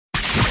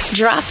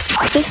Drop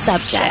the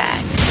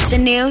subject. The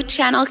new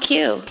Channel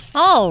Q.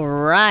 All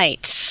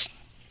right.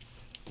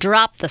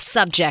 Drop the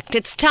subject.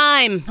 It's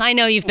time. I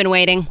know you've been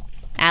waiting.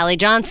 Allie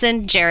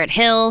Johnson, Jarrett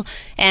Hill,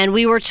 and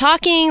we were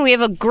talking. We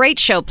have a great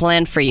show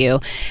planned for you.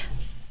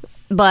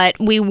 But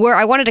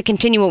I wanted to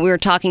continue what we were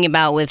talking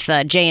about with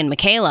Jay and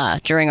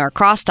Michaela during our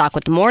crosstalk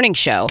with the morning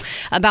show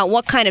about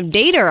what kind of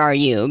dater are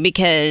you?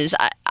 Because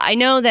I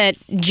know that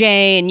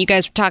Jay and you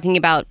guys were talking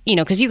about,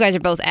 because you guys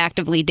are both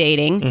actively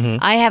dating.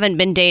 Mm-hmm. I haven't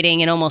been dating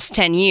in almost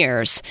 10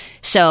 years.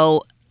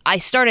 So I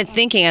started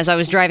thinking as I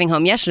was driving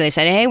home yesterday, I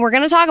said, hey, we're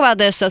going to talk about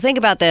this, so think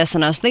about this.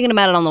 And I was thinking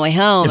about it on the way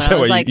home. Is and that I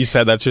was what you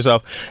said that to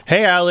yourself?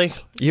 Hey, Allie,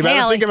 you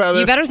better think about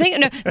this. You better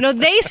think. No,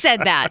 they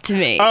said that to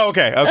me. Oh,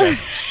 okay.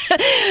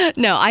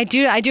 No, I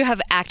do have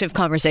active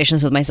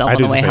conversations with myself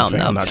on the way home,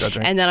 though. I'm not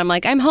judging. And then I'm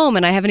like, I'm home,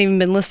 and I haven't even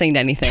been listening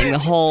to anything the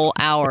whole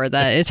hour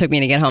that it took me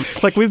to get home.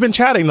 Like, we've been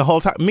chatting the whole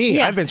time.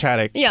 I've been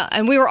chatting. Yeah,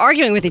 and we were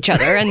arguing with each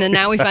other, and then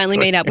now we finally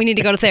made up. We need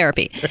to go to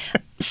therapy.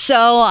 So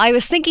I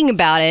was thinking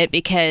about it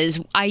because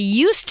I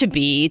used to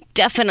be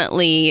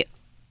definitely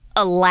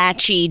a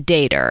latchy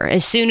dater.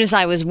 As soon as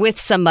I was with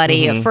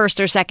somebody, a first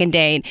or second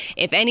date,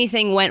 if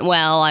anything went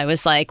well, I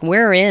was like,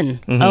 we're in.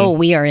 Mm-hmm. Oh,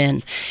 we are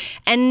in.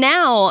 And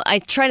now I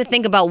try to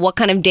think about what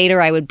kind of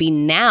dater I would be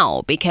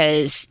now,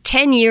 because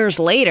 10 years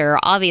later,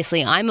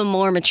 obviously, I'm a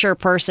more mature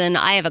person.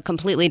 I have a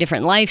completely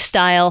different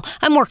lifestyle.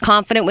 I'm more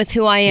confident with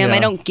who I am. Yeah. I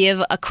don't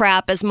give a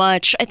crap as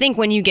much. I think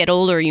when you get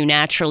older, you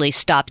naturally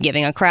stop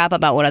giving a crap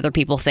about what other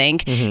people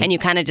think, and you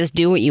kind of just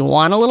do what you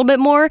want a little bit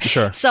more.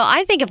 Sure. So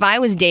I think if I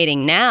was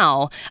dating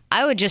now,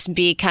 I would just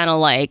be kind of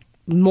like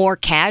more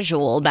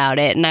casual about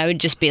it, and I would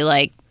just be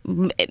like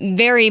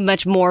very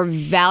much more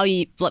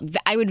I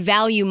would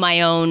value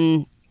my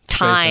own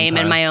time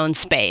and my own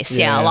space.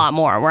 Yeah, a lot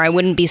more, where I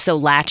wouldn't be so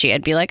latchy.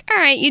 I'd be like, all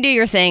right, you do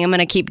your thing. I'm going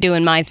to keep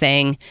doing my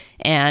thing.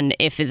 And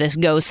if this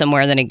goes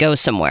somewhere, then it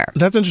goes somewhere.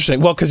 That's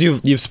interesting. Well, because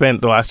you've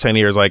spent the last 10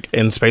 years like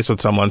in space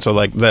with someone, so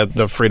like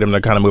the freedom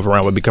to kind of move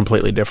around would be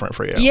completely different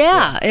for you.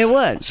 Yeah. It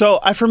would. So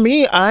for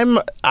me, I'm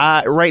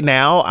right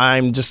now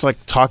I'm just like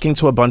talking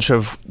to a bunch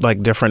of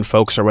like different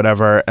folks or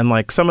whatever, and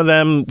like some of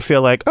them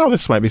feel like, oh,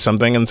 this might be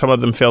something, and some of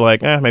them feel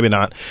like, maybe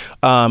not.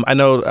 I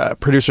know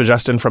producer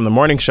Justin from the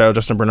morning show,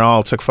 Justin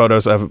Bernal, took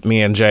photos of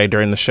me and Jay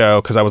during the show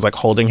because I was like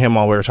holding him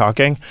while we were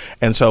talking,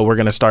 and so we're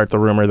gonna start the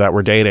rumor that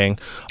we're dating.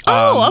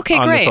 Okay,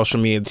 on great. The social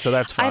media, so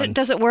that's fun.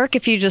 Does it work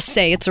if you just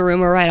say it's a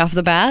rumor right off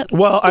the bat?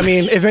 Well, I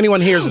mean, if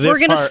anyone hears this, we're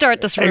going to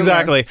start this rumor.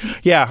 Exactly.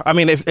 Yeah. I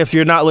mean, if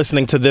you're not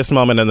listening to this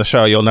moment in the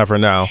show, you'll never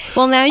know.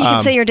 Well, now you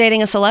can say you're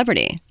dating a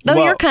celebrity,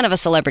 though. You're kind of a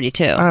celebrity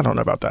too. I don't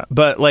know about that,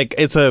 but like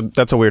that's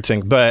a weird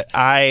thing. But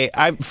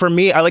for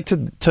me, I like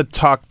to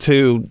talk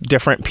to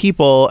different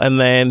people, and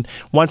then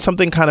once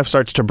something kind of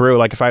starts to brew,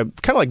 like if I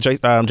kind of like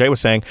Jay was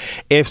saying,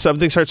 if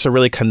something starts to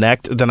really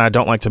connect, then I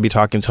don't like to be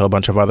talking to a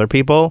bunch of other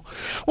people.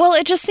 Well,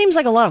 it just seems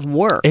like a lot of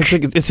work.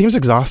 It seems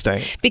exhausting.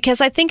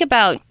 Because I think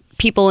about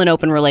people in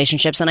open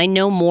relationships, and I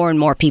know more and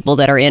more people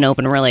that are in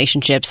open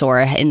relationships or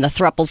in the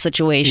throuple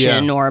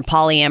situation or a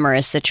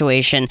polyamorous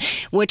situation,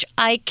 which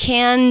I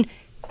can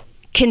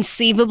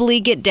conceivably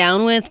get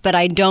down with, but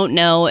I don't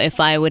know if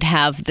I would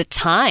have the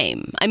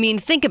time. I mean,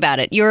 think about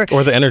it.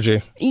 Or the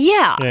energy.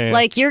 Yeah.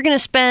 Like you're going to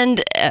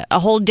spend a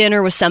whole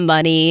dinner with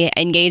somebody,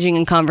 engaging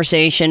in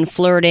conversation,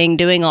 flirting,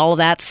 doing all of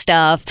that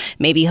stuff,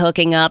 maybe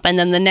hooking up, and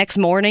then the next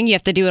morning you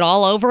have to do it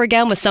all over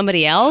again with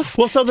somebody else.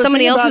 Well, so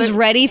somebody else who's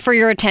ready for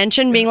your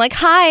attention, being like,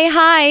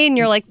 hi, and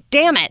you're like,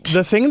 damn it.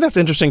 The thing that's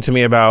interesting to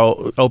me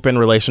about open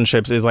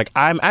relationships is like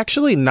I'm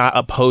actually not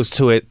opposed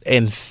to it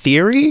in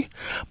theory,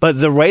 but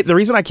the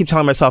reason I keep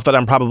telling myself that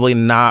I'm probably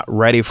not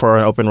ready for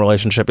an open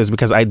relationship is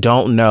because I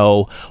don't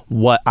know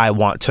what I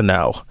want to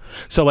know.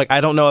 So like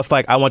I don't know if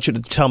like I want you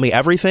to tell me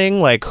everything,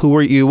 like who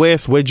were you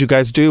with, what did you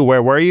guys do,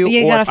 where were you?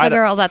 You gotta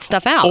figure all that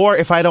stuff out. Or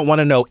if I don't want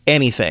to know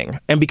anything,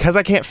 and because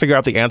I can't figure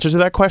out the answer to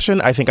that question,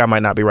 I think I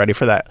might not be ready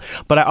for that.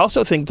 But I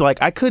also think like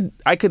I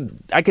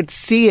could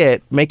see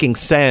it making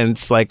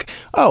sense, like,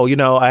 oh,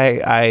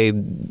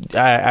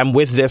 I'm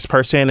with this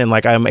person and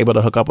like I'm able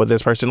to hook up with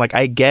this person. Like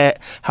I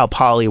get how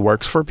poly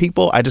works for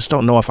people. I just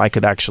don't know if I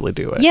could actually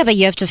do it. Yeah, but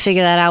you have to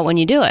figure that out when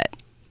you do it.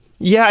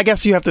 Yeah, I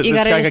guess you have to. You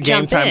it's gotta like just a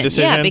game time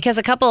decision. Yeah, because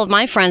a couple of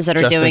my friends that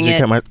are doing it.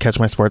 Justin, did you catch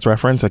my sports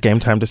reference? A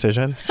game time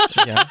decision.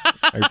 Yeah,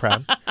 are you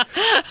proud?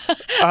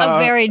 A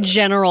very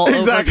general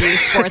overview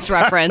sports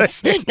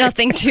reference.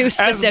 Nothing too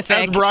specific.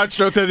 As broad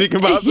strokes as you can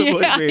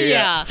possibly be.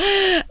 Yeah.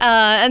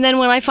 And then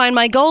when I find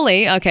my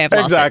goalie, okay, I've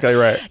lost exactly it.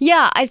 Right.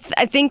 Yeah, I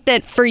think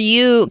that for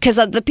you, because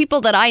the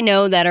people that I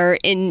know that are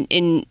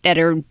that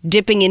are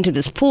dipping into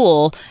this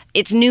pool,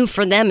 it's new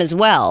for them as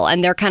well,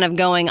 and they're kind of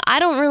going, I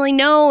don't really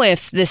know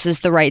if this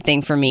is the right thing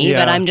for me,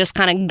 but I'm just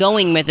kind of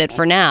going with it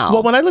for now.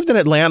 Well, when I lived in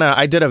Atlanta,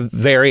 I did a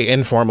very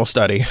informal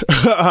study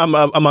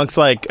amongst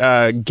like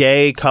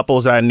gay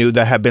couples that I knew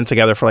that have been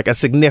together for like a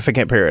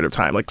significant period of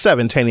time, like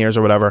 7-10 years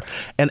or whatever,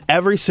 and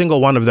every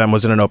single one of them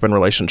was in an open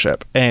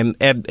relationship, and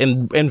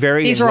in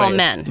varying These are all ways.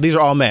 men. These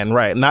are all men,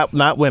 right?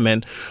 Not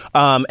women.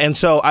 And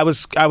so I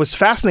was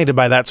fascinated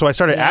by that. So I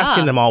started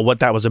asking them all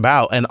what that was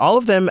about, and all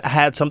of them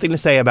had something to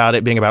say about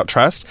it being about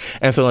trust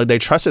and feeling like they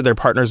trusted their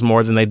partners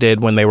more than they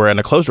did when they were in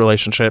a closed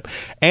relationship,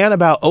 and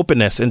about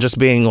openness and just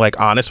being like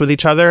honest with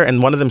each other.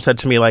 And one of them said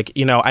to me, like,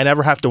 I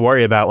never have to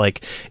worry about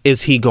like,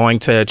 is he going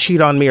to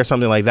cheat on me or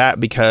something like that,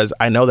 because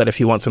I know that if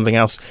he wants something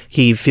else,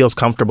 he feels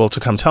comfortable to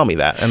come tell me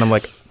that. And I'm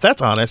like,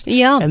 that's honest.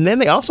 Yeah. And then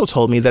they also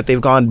told me that they've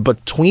gone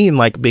between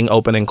like being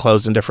open and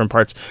closed in different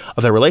parts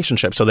of their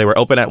relationship. So they were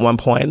open at one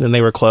point, and then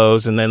they were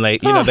closed, and then they,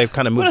 they've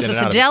kind of moved What is in this,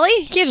 and a out. deli?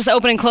 You can't just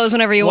open and close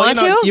whenever you want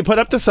to? You put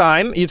up the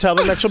sign. You tell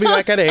them that she'll be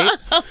back at 8.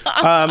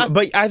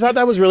 But I thought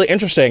that was really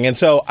interesting, and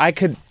so I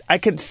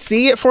could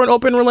see it for an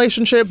open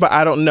relationship, but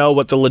I don't know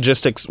what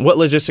logistics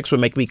would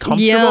make me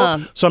comfortable. Yeah.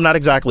 So I'm not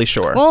exactly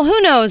sure. Well, who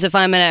knows if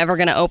I'm ever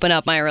going to open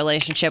up my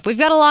relationship. We've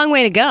got a long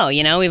way to go.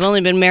 We've only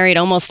been married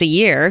almost a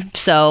year,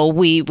 so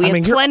we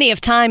have plenty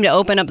of time to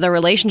open up the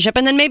relationship,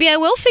 and then maybe I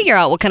will figure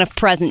out what kind of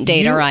present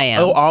dater I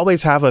am. You'll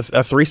always have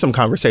a threesome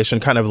conversation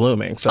kind of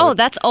looming. So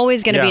that's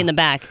always going to be in the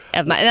back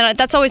of my.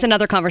 That's always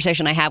another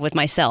conversation I have with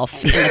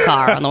myself in the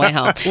car on the way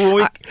home.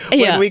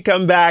 When we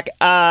come back,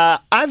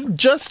 I've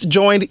just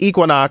joined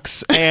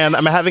Equinox, and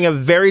I'm having a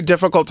very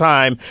difficult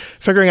time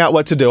figuring out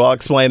what to do. I'll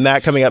explain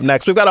that coming up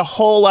next. We've got a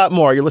whole lot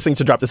more. You're listening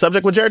to Drop the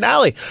Subject with Jared and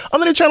Allie on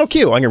the new Channel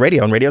Q on your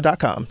radio and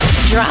radio.com.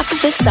 Drop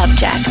the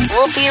Subject.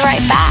 We'll be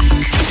right back.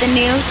 The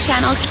new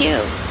Channel Q.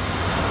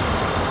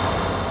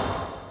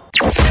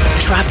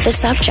 Drop the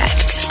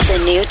Subject.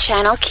 The new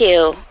Channel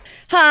Q.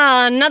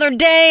 Another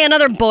day,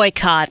 another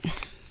boycott.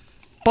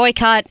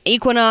 Boycott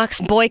Equinox,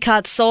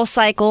 boycott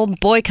SoulCycle,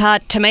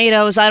 boycott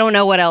tomatoes. I don't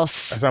know what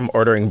else. As I'm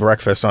ordering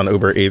breakfast on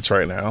Uber Eats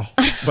right now.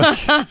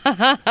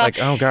 Like,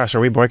 oh gosh, are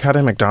we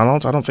boycotting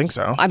McDonald's? I don't think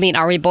so. I mean,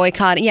 are we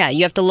boycotting? Yeah,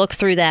 you have to look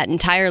through that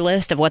entire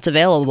list of what's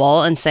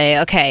available and say,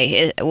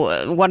 okay,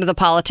 what are the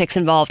politics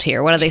involved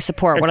here? What do they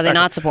support? What do they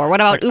not support? What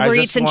about Uber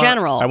Eats in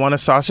general? I want a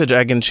sausage,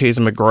 egg, and cheese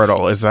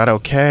McGriddle. Is that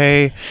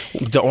okay?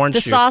 The orange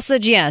juice.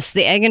 Sausage, yes.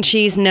 The egg and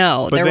cheese,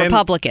 no. They're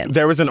Republican.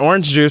 There was an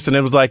orange juice, and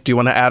it was like, do you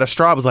want to add a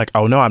straw? I was like,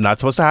 oh no, I'm not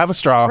supposed to have a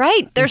straw.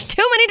 Right. There's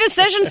too many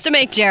decisions to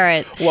make,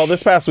 Jarrett. Well,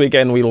 this past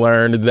weekend, we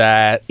learned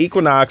that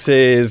Equinox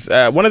is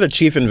one of the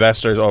chief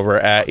investors over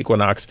at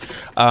Equinox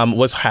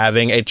was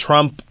having a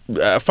Trump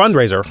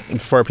fundraiser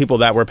for people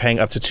that were paying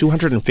up to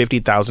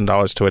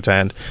 $250,000 to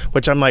attend,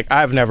 which I'm like,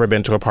 I've never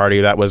been to a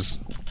party that was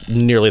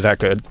nearly that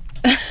good.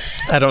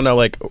 I don't know,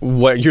 like,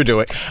 what you're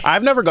doing.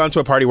 I've never gone to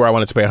a party where I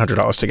wanted to pay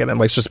 $100 to get in.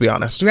 Let's just be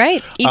honest.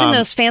 Right. Even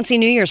those fancy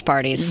New Year's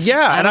parties.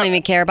 Yeah. I don't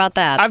even care about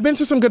that. I've been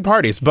to some good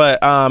parties, but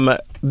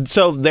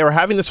so they were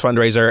having this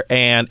fundraiser,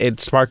 and it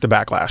sparked a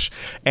backlash.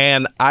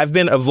 And I've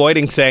been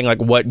avoiding saying,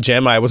 like, what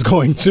gym I was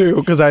going to,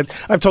 because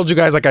I've told you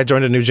guys, like, I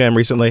joined a new gym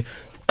recently.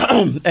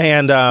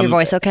 And your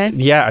voice okay?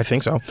 Yeah, I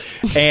think so.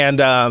 And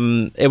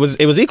it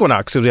was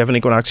Equinox, because we have an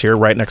Equinox here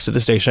right next to the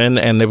station,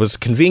 and it was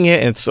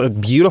convenient. It's a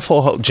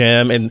beautiful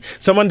gym, and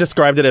someone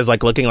described it as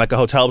like looking like a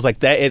hotel. It was like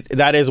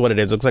that is what it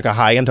is. It looks like a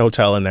high-end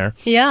hotel in there.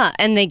 Yeah,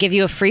 and they give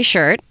you a free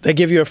shirt. They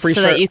give you a free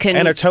shirt that you can...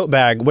 and a tote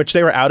bag, which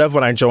they were out of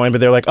when I joined,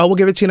 but they're like, oh, we'll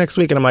give it to you next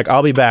week. And I'm like,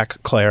 I'll be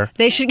back, Claire.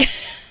 They should...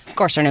 Of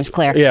course, her name's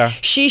Claire. Yeah.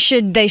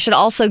 They should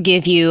also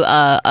give you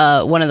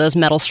one of those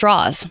metal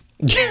straws.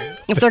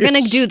 If they're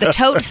going to do the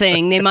tote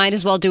thing, they might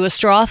as well do a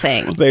straw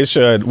thing. They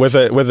should, with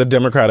a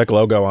Democratic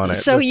logo on it.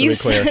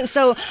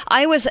 So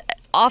I was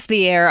off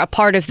the air a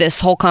part of this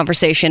whole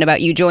conversation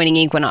about you joining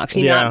Equinox.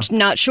 You're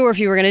not sure if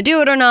you were going to do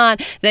it or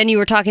not. Then you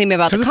were talking to me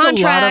about the contract.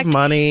 It's a lot of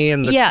money,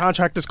 and the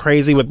contract is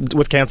crazy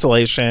with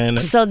cancellation.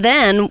 So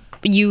then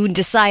you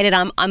decided,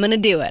 I'm going to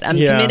do it. I'm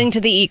committing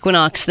to the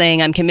Equinox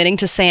thing. I'm committing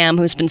to Sam,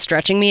 who's been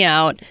stretching me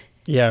out.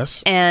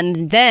 Yes.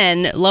 And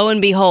then, lo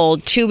and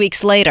behold, 2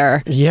 weeks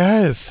later,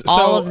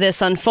 all of this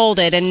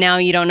unfolded, and now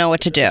you don't know what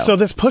to do. So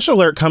this push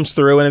alert comes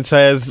through, and it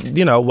says,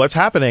 what's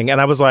happening?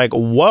 And I was like,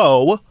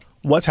 whoa.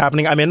 What's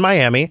happening? I'm in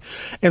Miami.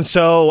 And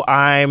so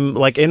I'm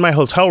like in my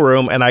hotel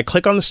room, and I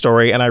click on the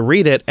story and I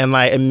read it, and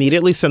I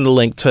immediately send the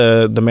link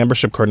to the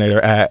membership coordinator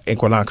at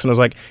Equinox. And I was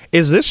like,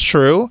 is this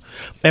true?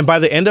 And by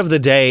the end of the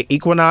day,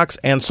 Equinox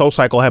and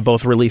SoulCycle have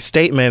both released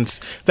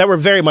statements that were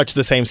very much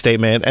the same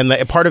statement. And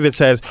part of it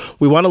says,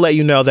 we want to let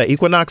you know that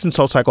Equinox and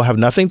SoulCycle have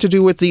nothing to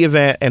do with the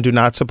event and do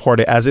not support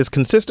it. As is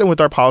consistent with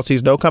our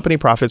policies, no company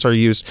profits are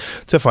used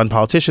to fund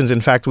politicians.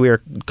 In fact, we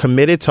are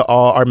committed to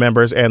all our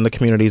members and the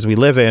communities we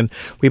live in.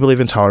 We believe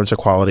in tolerance,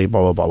 equality,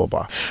 blah, blah, blah, blah,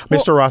 blah.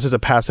 Mr. Ross is a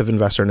passive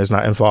investor and is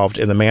not involved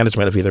in the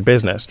management of either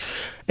business.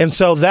 And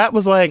so that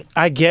was like,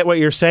 I get what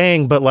you're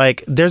saying, but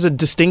like, there's a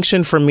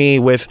distinction for me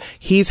with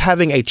he's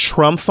having a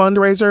Trump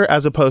fundraiser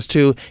as opposed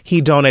to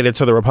he donated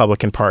to the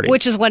Republican Party.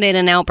 Which is what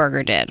In-N-Out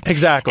Burger did.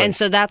 Exactly. And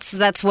so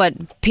that's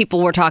what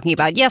people were talking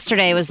about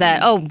yesterday was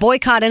that,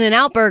 boycott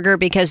In-N-Out Burger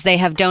because they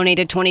have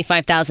donated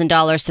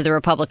 $25,000 to the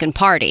Republican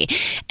Party.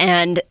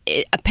 And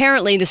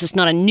apparently this is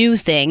not a new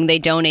thing. They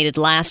donated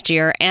last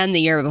year and the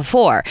year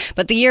before.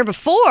 But the year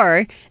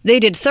before, they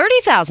did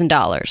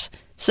 $30,000.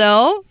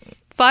 So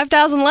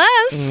 $5,000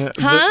 less,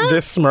 huh?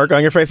 This smirk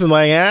on your face is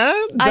like,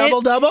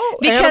 double,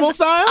 animal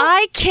style?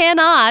 I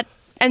cannot.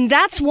 And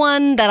that's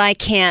one that I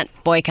can't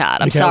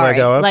boycott. I'm sorry. Let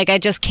go of? Like, I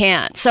just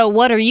can't. So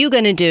what are you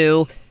going to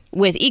do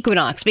with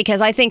Equinox?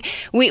 Because I think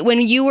when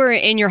you were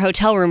in your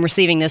hotel room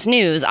receiving this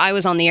news, I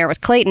was on the air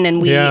with Clayton,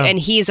 and and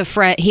he's a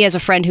friend. He has a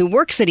friend who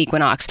works at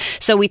Equinox.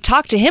 So we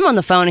talked to him on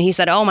the phone, and he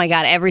said, "Oh my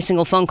God, every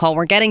single phone call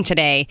we're getting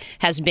today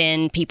has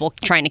been people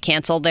trying to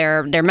cancel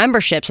their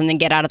memberships and then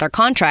get out of their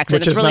contracts,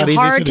 Which and it's is really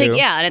not hard easy to do.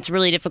 and it's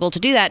really difficult to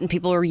do that. And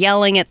people are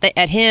yelling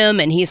at him,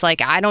 and he's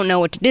like, I don't know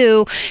what to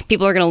do.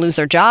 People are going to lose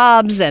their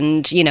jobs,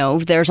 and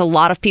there's a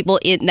lot of people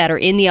that are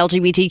in the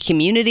LGBT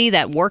community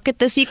that work at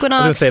this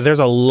Equinox. I was gonna say, there's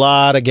a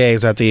lot of gays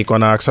at the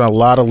Equinox and a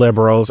lot of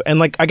liberals, and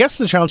like, I guess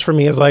the challenge for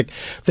me is like,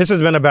 this has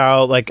been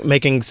about like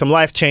making some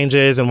life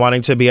changes and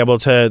wanting to be able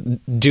to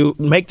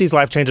make these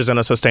life changes in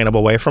a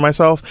sustainable way for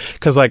myself,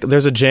 because like,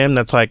 there's a gym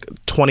that's like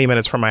 20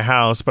 minutes from my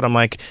house, but I'm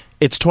like,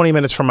 it's 20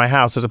 minutes from my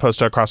house as opposed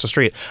to across the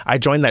street. I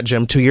joined that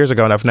gym 2 years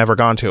ago and I've never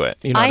gone to it.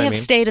 You know what I mean? I have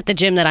stayed at the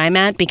gym that I'm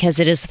at because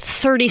it is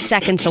 30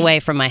 seconds away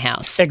from my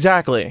house.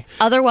 Exactly.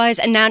 Otherwise,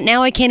 and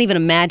now I can't even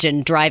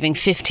imagine driving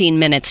 15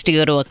 minutes to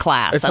go to a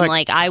class. It's I'm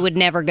like, I would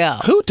never go.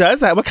 Who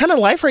does that? What kind of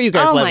life are you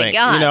guys living? Oh my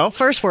God. You know?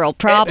 First world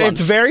problems.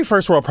 It's very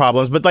first world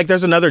problems, but like,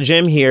 there's another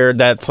gym here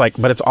that's like,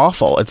 but it's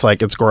awful. It's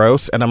like, it's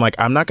gross. And I'm like,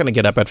 I'm not going to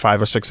get up at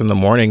 5 or 6 in the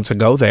morning to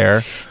go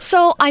there.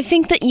 So I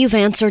think that you've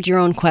answered your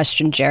own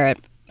question, Jarrett.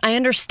 I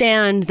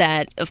understand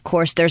that, of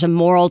course, there's a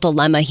moral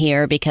dilemma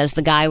here because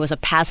the guy was a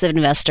passive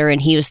investor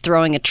and he was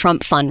throwing a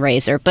Trump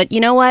fundraiser. But you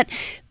know what?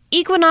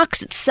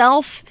 Equinox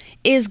itself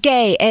is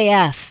gay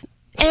AF.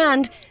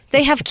 And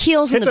they have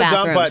keels in the bathrooms.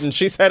 Hit the dump button.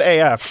 She said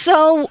AF.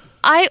 So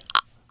I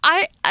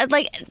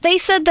like, they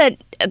said that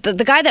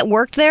the guy that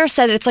worked there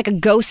said that it's like a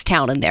ghost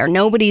town in there.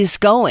 Nobody's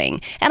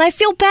going. And I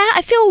feel bad.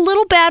 I feel a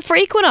little bad for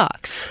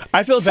Equinox.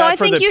 I feel bad so I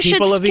for think the you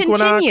people should of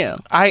Equinox. continue.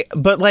 I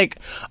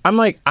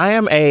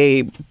am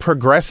a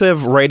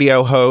progressive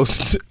radio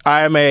host.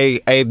 I am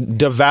a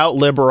devout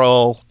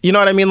liberal. You know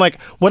what I mean?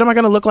 Like, what am I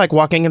going to look like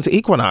walking into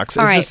Equinox?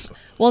 All right.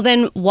 Well,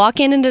 then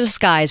walk into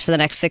disguise for the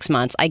next 6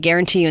 months. I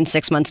guarantee you in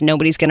 6 months,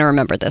 nobody's going to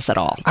remember this at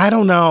all. I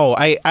don't know.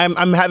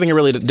 I'm having a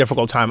really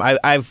difficult time.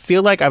 I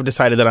feel like I've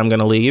decided that I'm going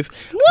to leave.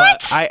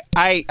 What? But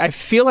I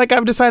feel like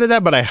I've decided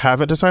that, but I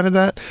haven't decided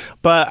that.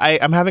 But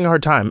I'm having a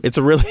hard time. It's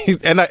a really,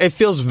 and it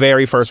feels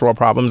very first world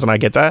problems, and I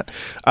get that.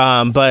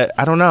 But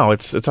I don't know.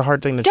 It's a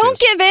hard thing to Don't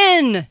choose. give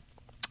in.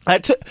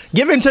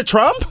 Give in to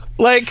Trump?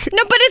 Like,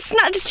 No, but it's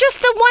not. It's just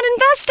the one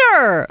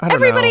investor. I don't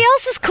Everybody know.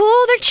 else is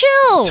cool. They're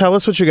chill. tell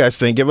us what you guys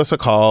think. Give us a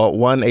call,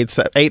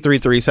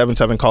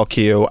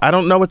 1-833-77-CALL-Q. I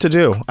don't know what to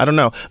do. I don't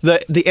know.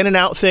 The in and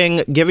out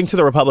thing, giving to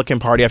the Republican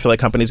Party, I feel like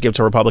companies give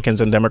to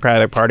Republicans and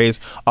Democratic parties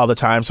all the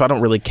time, so I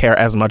don't really care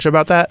as much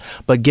about that.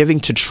 But giving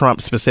to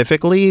Trump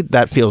specifically,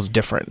 that feels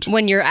different.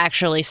 When you're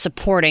actually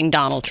supporting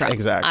Donald Trump.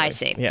 Exactly. I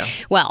see. Yeah.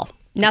 Well,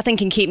 nothing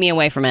can keep me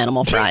away from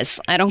animal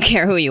fries. I don't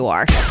care who you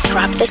are.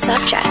 Drop the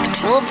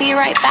subject. We'll be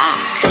right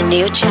back. The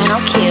new Channel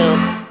Q.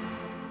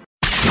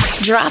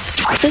 Drop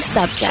the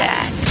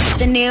subject.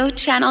 The new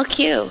Channel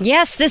Q.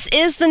 Yes, this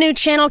is the new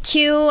Channel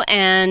Q,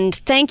 and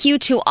thank you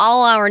to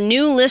all our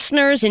new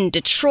listeners in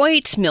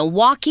Detroit,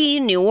 Milwaukee,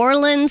 New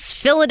Orleans,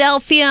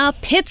 Philadelphia,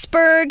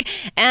 Pittsburgh,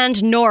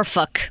 and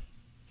Norfolk.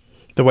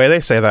 The way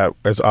they say that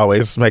is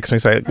always makes me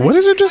say, what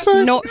did you just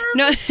say? No.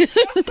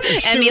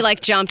 Emmy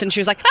jumped and she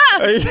was like,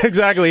 ah!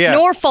 Exactly, yeah.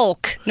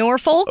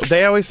 Norfolks?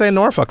 They always say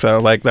Norfolk, though.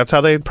 Like, that's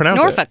how they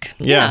pronounce Norfolk. it.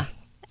 Yeah.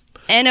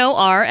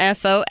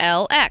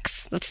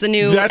 Norfolx. That's the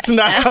new. That's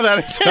not how that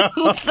is spelled.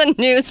 That's the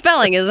new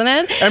spelling, isn't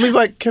it? Emmy's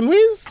like, can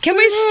we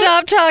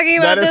stop talking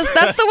about this?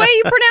 That's the way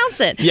you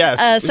pronounce it.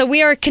 Yes. So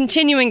we are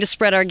continuing to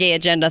spread our gay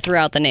agenda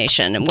throughout the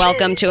nation. And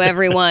welcome to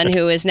everyone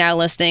who is now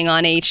listening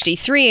on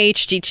HD3,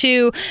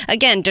 HD2.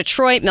 Again,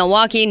 Detroit,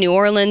 Milwaukee, New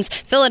Orleans,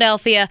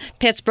 Philadelphia,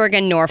 Pittsburgh,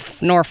 and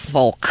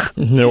Norfolk.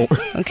 No.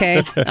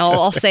 Okay,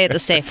 I'll say it the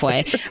safe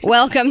way.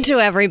 Welcome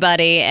to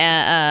everybody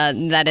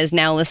that is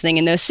now listening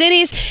in those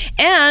cities.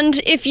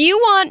 And if you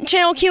want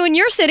Channel Q in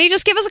your city,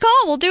 just give us a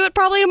call. We'll do it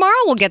probably tomorrow.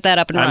 We'll get that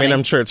up and running. I mean,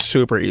 I'm sure it's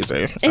super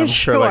easy. I'm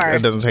sure like,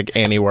 it doesn't take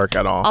any work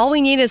at all. All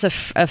we need is a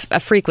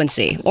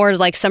frequency or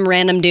like some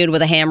random dude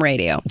with a ham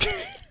radio.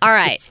 All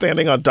right.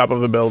 Standing on top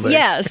of a building.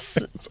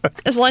 Yes.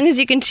 As long as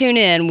you can tune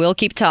in, we'll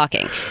keep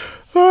talking.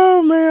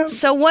 Oh, man.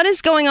 So what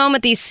is going on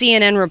with these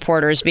CNN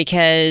reporters?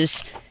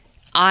 Because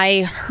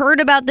I heard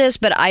about this,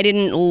 but I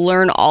didn't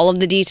learn all of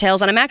the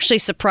details, and I'm actually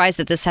surprised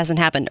that this hasn't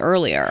happened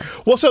earlier.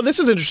 Well, so this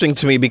is interesting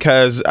to me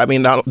because, I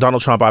mean,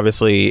 Donald Trump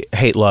obviously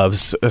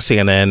loves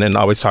CNN and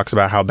always talks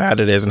about how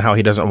bad it is and how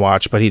he doesn't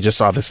watch, but he just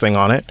saw this thing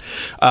on it,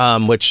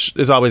 which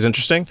is always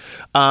interesting.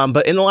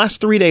 But in the last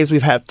 3 days,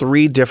 we've had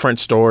 3 different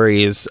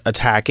stories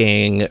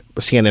attacking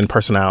CNN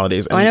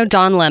personalities. And, I know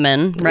Don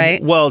Lemon, right?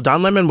 Well,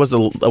 Don Lemon was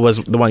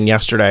the one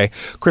yesterday.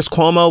 Chris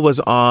Cuomo was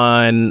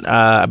on,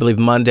 I believe,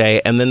 Monday,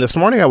 and then this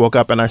morning I woke up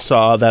up and I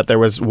saw that there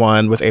was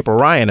one with April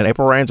Ryan, and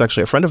April Ryan's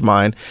actually a friend of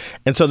mine.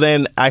 And so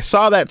then I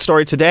saw that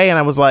story today, and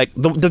I was like,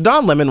 the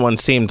Don Lemon one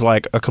seemed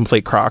like a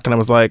complete crock, and I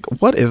was like,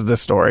 what is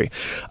this story?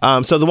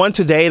 So the one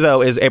today,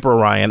 though, is April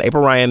Ryan.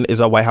 April Ryan is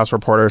a White House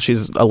reporter.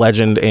 She's a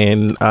legend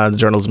in the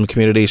journalism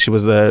community. She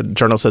was the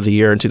Journalist of the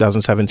Year in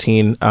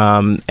 2017,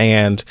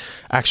 and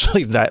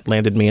actually that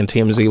landed me in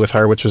TMZ with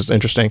her, which was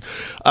interesting.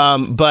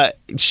 But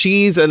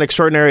she's an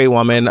extraordinary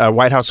woman, a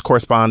White House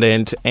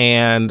correspondent,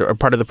 and a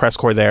part of the press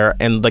corps there.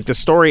 And like the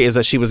story is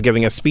that she was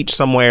giving a speech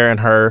somewhere, and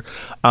her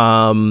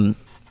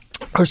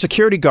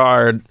security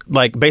guard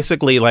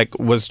basically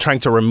was trying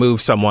to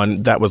remove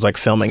someone that was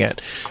filming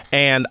it.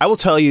 And I will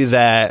tell you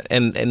that,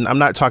 and I'm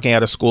not talking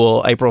out of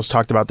school, April's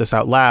talked about this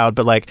out loud,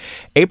 but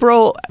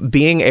April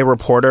being a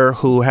reporter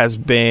who has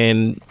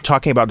been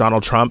talking about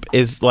Donald Trump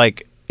is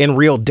in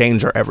real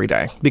danger every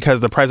day,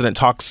 because the president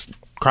talks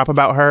crap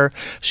about her.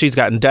 She's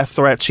gotten death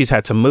threats. She's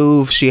had to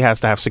move. She has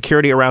to have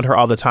security around her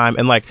all the time.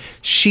 And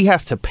she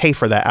has to pay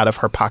for that out of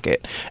her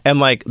pocket. And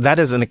that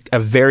is a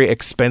very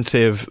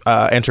expensive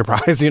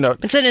enterprise,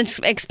 It's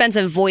an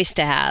expensive voice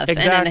to have.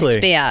 Exactly.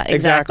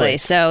 Exactly.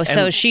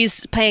 So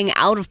she's paying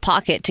out of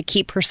pocket to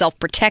keep herself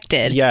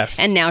protected. Yes.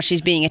 And now she's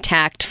being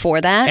attacked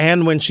for that.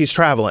 And when she's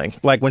traveling,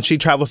 when she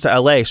travels to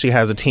LA, she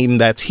has a team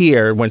that's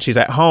here. When she's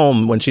at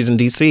home, when she's in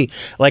DC,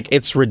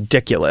 it's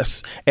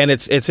ridiculous. And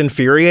it's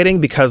infuriating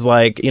because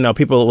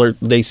people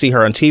they see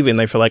her on TV and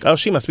they feel like, oh,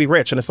 she must be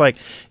rich. And it's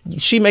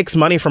she makes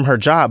money from her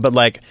job,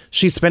 but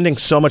she's spending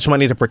so much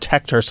money to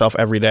protect herself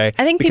every day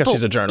because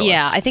she's a journalist.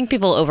 Yeah, I think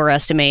people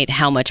overestimate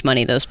how much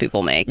money those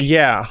people make.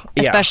 Yeah.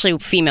 Especially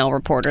female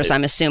reporters,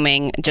 I'm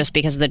assuming, just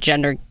because of the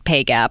gender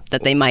pay gap,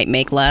 that they might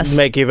make less.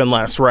 Make even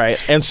less, right.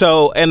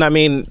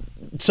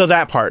 So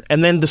that part.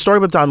 And then the story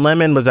with Don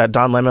Lemon was that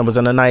Don Lemon was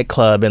in a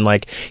nightclub and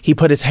he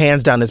put his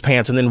hands down his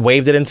pants and then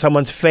waved it in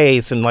someone's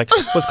face and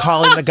was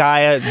calling the guy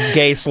a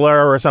gay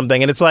slur or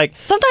something. And it's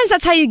sometimes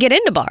that's how you get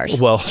into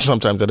bars. Well,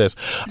 sometimes it is.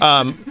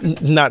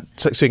 Not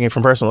speaking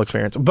from personal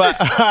experience, but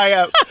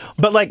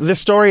this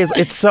story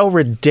it's so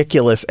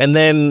ridiculous. And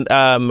then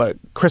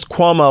Chris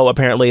Cuomo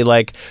apparently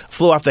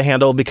flew off the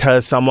handle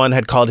because someone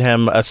had called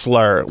him a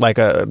slur.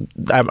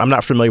 I'm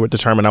not familiar with the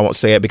term and I won't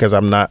say it because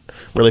I'm not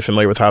really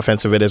familiar with how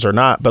offensive it is or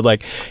not.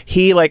 But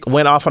he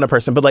went off on a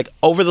person. But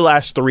over the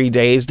last 3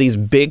 days, these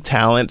big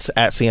talents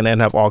at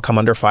CNN have all come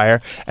under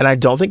fire, and I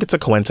don't think it's a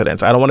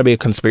coincidence. I don't want to be a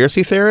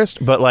conspiracy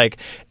theorist, but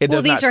it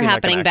does not these are seem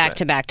happening like an back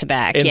to back to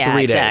back. in Yeah,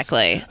 3 days.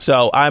 exactly.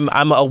 So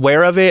I'm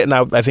aware of it, and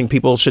I think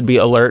people should be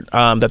alert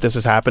that this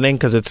is happening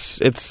because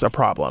it's a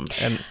problem.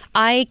 And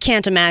I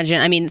can't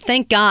imagine. I mean,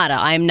 thank God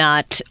I'm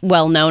not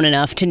well known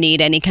enough to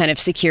need any kind of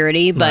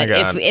security. But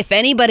if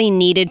anybody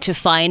needed to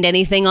find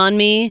anything on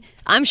me,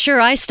 I'm sure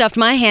I stuffed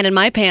my hand in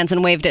my pants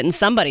and waved it in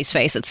somebody's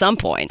face at some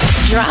point.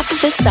 Drop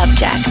the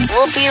subject.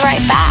 We'll be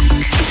right back.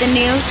 The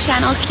new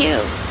Channel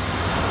Q.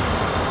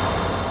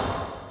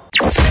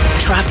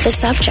 Drop the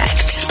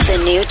subject.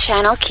 The new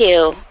Channel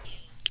Q.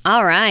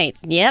 All right.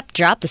 Yep.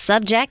 Drop the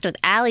subject with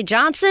Allie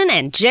Johnson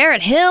and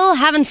Jarrett Hill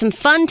having some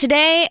fun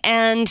today.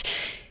 And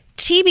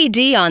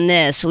TBD on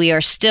this, we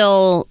are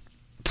still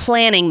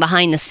planning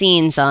behind the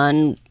scenes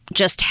on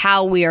just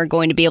how we are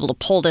going to be able to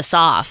pull this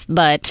off.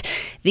 But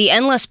the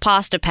Endless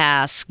Pasta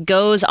Pass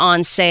goes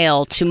on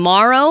sale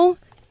tomorrow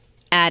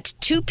at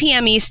 2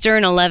 p.m.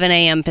 Eastern, 11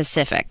 a.m.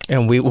 Pacific.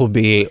 And we will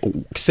be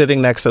sitting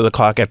next to the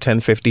clock at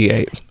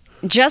 10:58.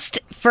 Just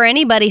for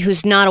anybody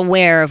who's not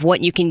aware of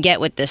what you can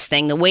get with this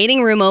thing, the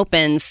waiting room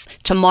opens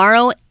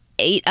tomorrow,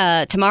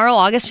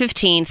 August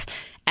 15th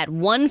at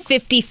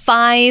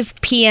 1:55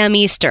 p.m.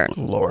 Eastern.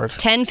 Lord.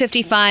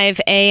 10:55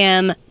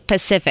 a.m.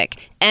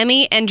 Pacific.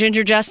 Emmy and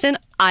Ginger Justin,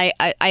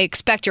 I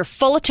expect your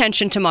full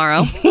attention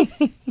tomorrow.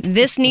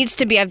 This needs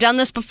to be, I've done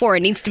this before,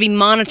 it needs to be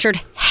monitored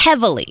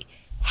heavily.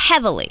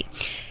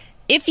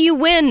 If you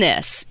win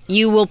this,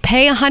 you will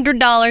pay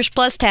 $100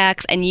 plus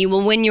tax, and you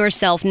will win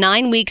yourself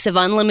 9 weeks of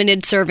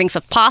unlimited servings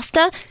of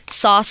pasta,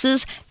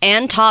 sauces,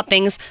 and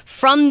toppings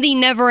from the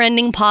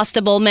never-ending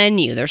Pasta Bowl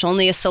menu. There's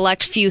only a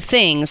select few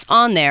things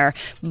on there,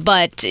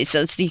 but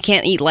you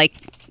can't eat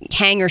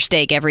hanger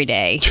steak every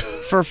day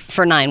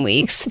for 9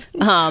 weeks.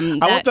 I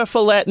want the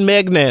filet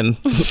mignon.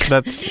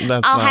 That's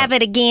I'll have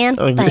it again.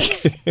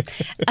 Thanks.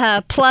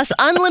 Plus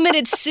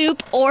unlimited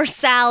soup or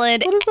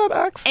salad. What is that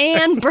accent?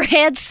 And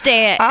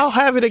breadsticks. I'll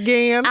have it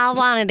again. I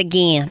want it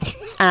again.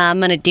 I'm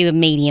going to do a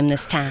medium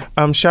this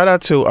time. Shout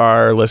out to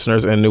our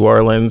listeners in New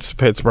Orleans,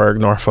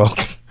 Pittsburgh, Norfolk.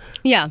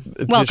 Yeah,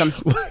 welcome.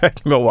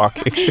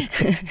 Milwaukee.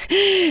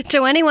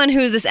 To anyone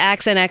whose this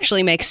accent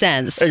actually makes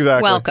sense,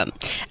 exactly. Welcome.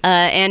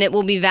 And it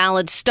will be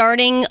valid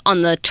starting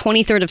on the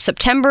 23rd of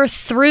September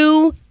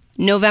through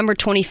November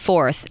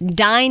 24th.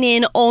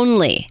 Dine-in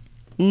only.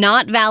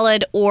 Not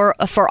valid or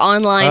for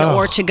online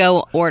or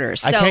to-go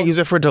orders. So, I can't use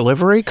it for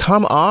delivery?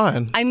 Come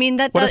on. I mean,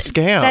 what a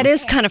scam. That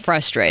is kind of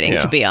frustrating,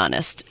 to be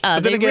honest.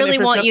 They again, really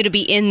want you to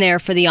be in there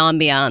for the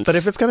ambiance. But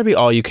if it's going to be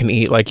all you can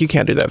eat, you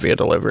can't do that via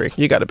delivery.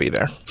 You got to be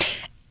there.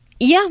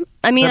 Yeah,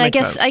 I mean, That I makes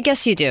guess sense. I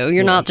guess you do.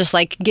 You're not just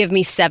like, give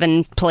me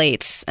 7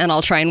 plates and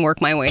I'll try and work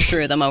my way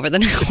through them over the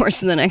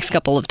course of the next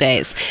couple of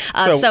days.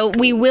 So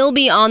we will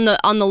be on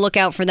the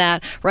lookout for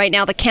that. Right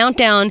now, the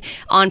countdown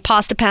on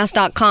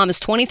pastapass.com is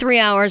 23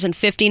 hours and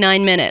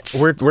 59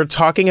 minutes. We're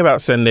talking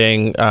about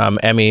sending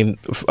Emmy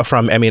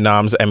from Emmy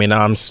Noms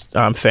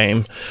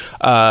fame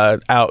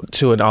out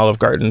to an Olive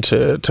Garden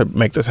to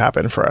make this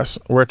happen for us.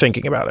 We're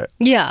thinking about it.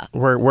 Yeah.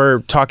 We're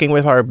talking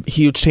with our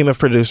huge team of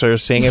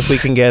producers, seeing if we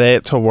can get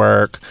it to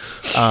work.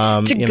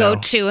 To go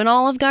to an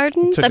Olive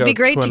Garden? That'd be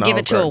great to give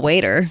it to a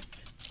waiter.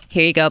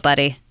 Here you go,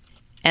 buddy.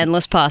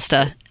 Endless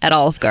pasta at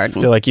Olive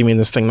Garden. They're like, you mean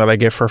this thing that I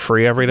get for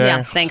free every day?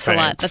 Yeah, thanks a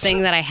lot. The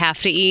thing that I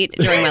have to eat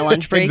during my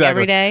lunch break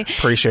every day.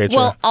 Appreciate you.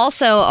 Well,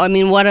 also, I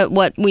mean,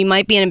 what we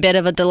might be in a bit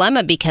of a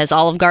dilemma because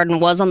Olive Garden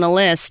was on the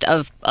list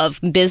of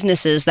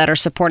businesses that are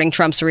supporting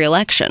Trump's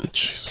reelection.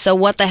 So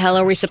what the hell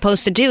are we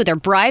supposed to do? They're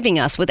bribing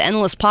us with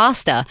endless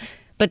pasta,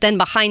 but then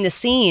behind the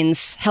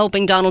scenes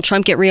helping Donald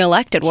Trump get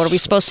reelected. What are we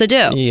supposed to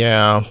do?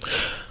 Yeah.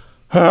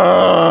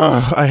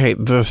 I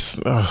hate this.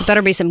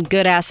 Better be some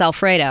good ass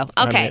Alfredo.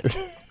 Okay.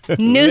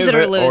 News it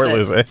or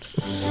lose it.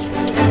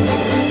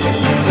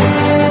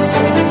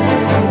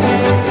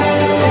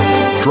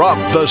 Drop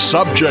the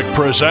Subject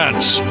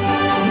presents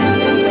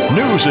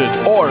News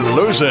It or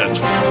Lose It.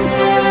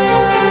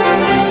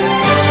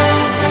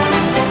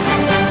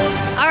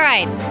 All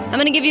right. I'm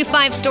going to give you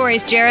 5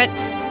 stories, Jarrett.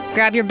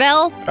 Grab your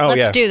bell.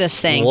 Let's do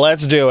this thing.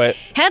 Let's do it.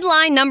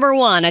 Headline number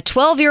 1. A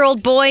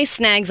 12-year-old boy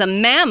snags a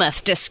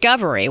mammoth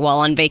discovery while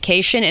on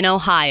vacation in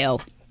Ohio.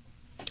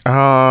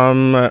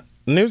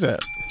 News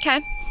it. Okay.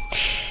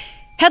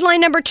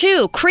 Headline number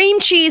 2. Cream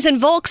cheese and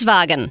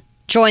Volkswagen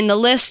join the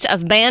list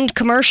of banned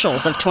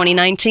commercials of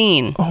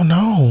 2019. Oh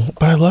no,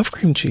 but I love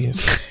cream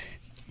cheese.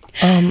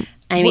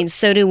 I mean,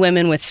 so do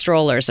women with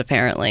strollers,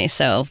 apparently.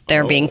 So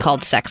they're being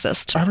called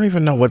sexist. I don't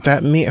even know what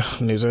that means.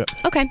 News it.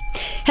 Okay.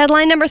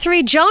 Headline number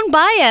 3. Joan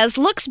Baez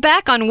looks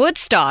back on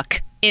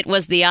Woodstock. It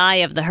was the eye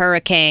of the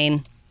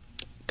hurricane.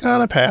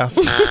 Gonna pass.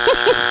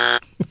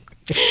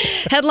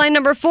 Headline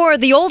number 4.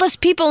 The oldest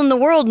people in the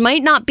world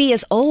might not be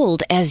as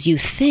old as you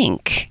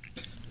think.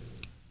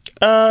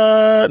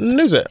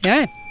 News it. All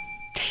right.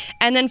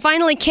 And then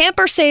finally,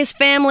 camper saves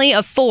family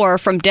of 4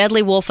 from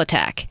deadly wolf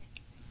attack.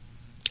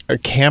 A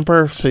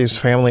camper saves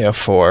family of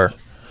 4.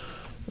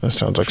 That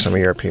sounds like some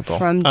of your people.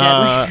 From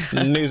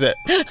deadly. News it.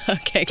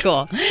 Okay,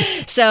 cool.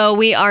 So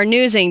we are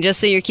newsing, just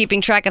so you're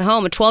keeping track at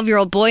home, a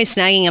 12-year-old boy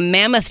snagging a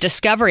mammoth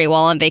discovery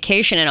while on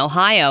vacation in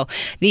Ohio.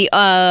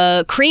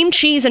 The cream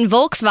cheese and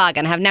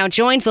Volkswagen have now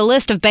joined the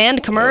list of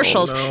banned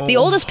commercials. Oh, no. The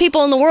oldest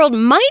people in the world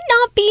might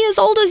not be as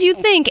old as you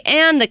think,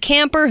 and the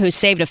camper who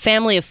saved a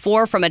family of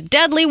 4 from a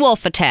deadly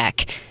wolf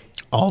attack.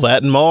 All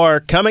that and more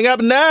coming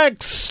up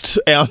next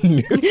on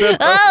News It.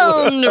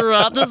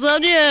 Drop the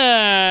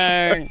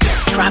subject.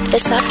 Drop the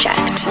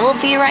subject. We'll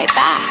be right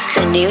back.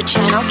 The new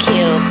Channel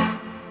Q.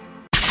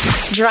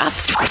 Drop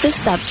the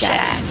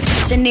subject.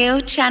 The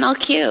new Channel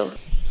Q.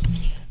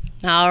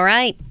 All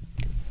right.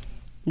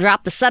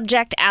 Drop the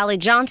subject. Allie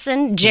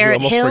Johnson,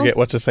 Jarrett You almost Hill. forget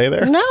what to say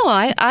there. No,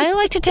 I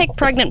like to take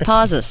pregnant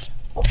pauses.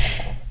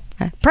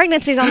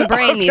 Pregnancy's on the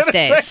brain these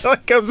days.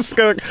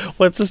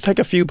 Let's just take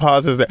a few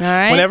pauses there. All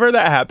right. Whenever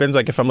that happens,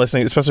 like if I'm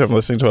listening, especially if I'm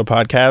listening to a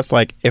podcast,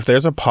 like if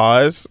there's a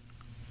pause,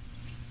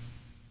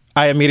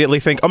 I immediately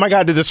think, oh my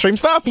God, did the stream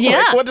stop? Yeah.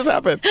 Like, what just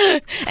happened?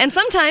 And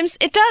sometimes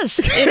it does.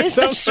 It is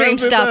the stream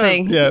Sometimes it does,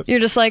 stopping. yes. You're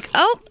just like,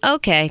 oh,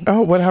 okay.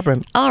 Oh, what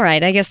happened? All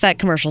right, I guess that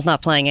commercial's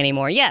not playing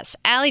anymore. Yes,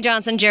 Allie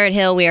Johnson, Jarrett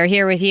Hill, we are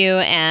here with you.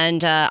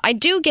 And I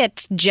do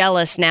get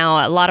jealous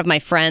now. A lot of my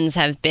friends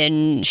have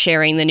been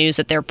sharing the news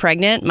that they're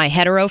pregnant, my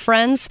hetero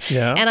friends.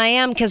 Yeah. And I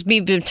am, because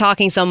we've been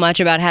talking so much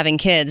about having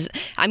kids,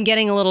 I'm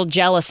getting a little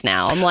jealous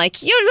now. I'm like,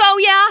 oh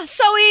yeah,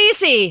 so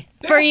easy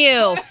for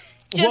you.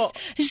 Just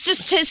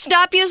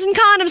stop using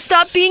condoms.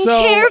 Stop being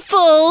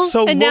careful.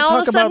 And now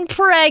all of a sudden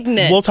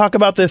pregnant. We'll talk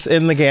about this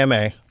in the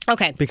GMA.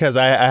 Okay. Because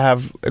I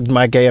have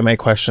my GMA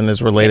question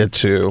is related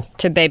to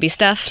baby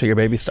stuff? To your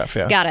baby stuff,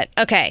 yeah. Got it.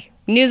 Okay.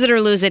 News it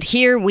or lose it.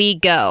 Here we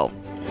go.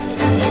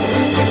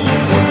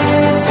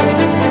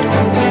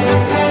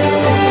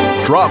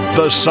 Drop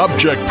the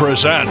Subject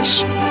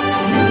presents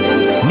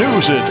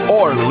News It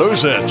or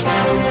Lose It.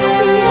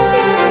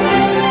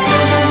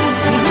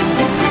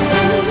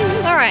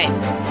 All right.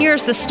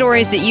 Here's the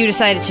stories that you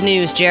decided to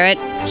news, Jarrett.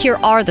 Here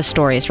are the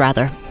stories,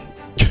 rather.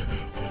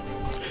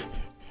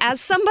 As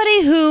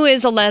somebody who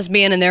is a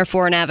lesbian and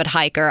therefore an avid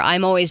hiker,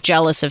 I'm always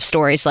jealous of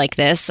stories like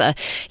this.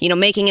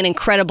 Making an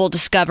incredible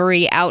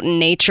discovery out in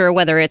nature,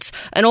 whether it's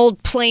an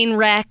old plane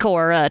wreck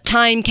or a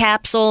time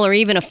capsule or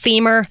even a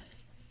femur.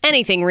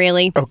 Anything,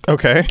 really.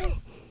 Okay.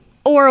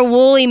 Or a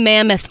woolly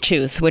mammoth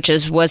tooth, which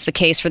was the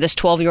case for this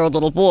 12-year-old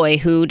little boy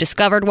who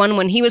discovered one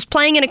when he was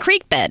playing in a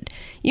creek bed.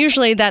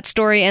 Usually that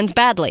story ends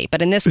badly,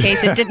 but in this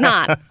case it did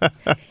not.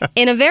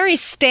 In a very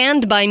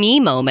Stand By Me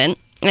moment,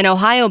 an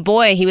Ohio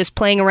boy, he was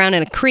playing around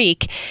in a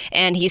creek,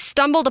 and he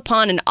stumbled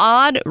upon an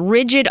odd,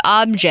 rigid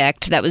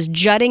object that was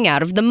jutting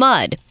out of the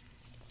mud.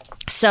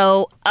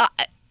 So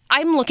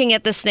I'm looking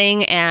at this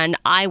thing and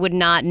I would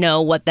not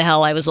know what the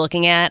hell I was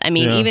looking at. I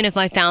mean, even if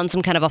I found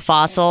some kind of a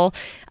fossil,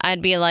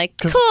 I'd be like,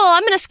 cool,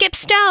 I'm going to skip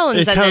stones.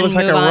 It and kind of then looks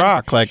like a move on.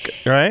 rock, like,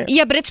 right?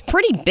 Yeah, but it's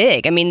pretty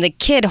big. I mean, the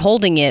kid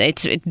holding it,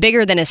 it's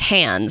bigger than his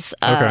hands.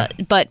 Okay.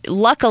 But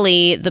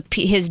luckily,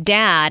 his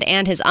dad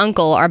and his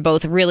uncle are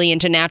both really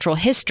into natural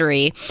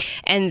history,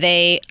 and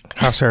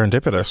How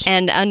serendipitous.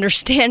 and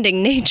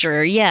understanding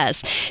nature,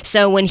 yes.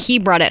 So when he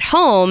brought it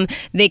home,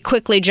 they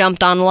quickly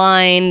jumped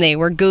online, they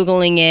were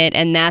Googling it,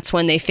 and that's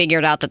when they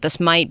figured out that this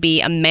might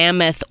be a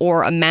mammoth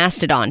or a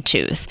mastodon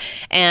tooth.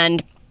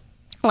 And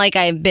like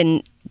I've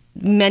been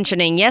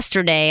mentioning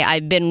yesterday,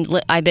 I've been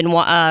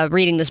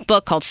reading this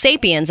book called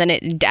Sapiens, and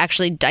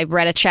I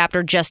read a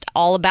chapter just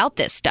all about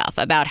this stuff,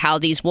 about how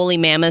these woolly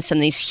mammoths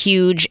and these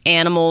huge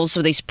animals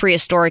or these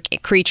prehistoric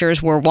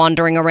creatures were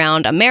wandering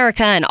around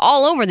America and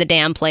all over the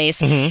damn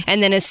place.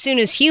 And then as soon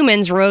as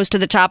humans rose to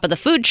the top of the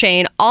food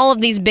chain, all of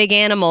these big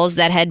animals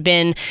that had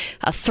been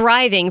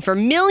thriving for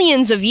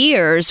millions of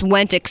years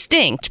went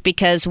extinct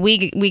because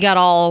we got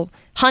all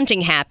hunting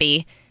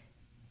happy.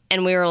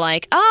 And we were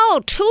like,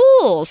 oh,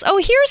 tools. Oh,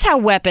 here's how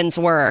weapons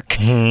work.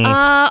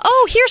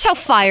 Oh, here's how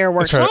fire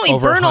works. Why don't we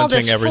burn all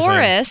this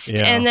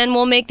forest and then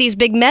we'll make these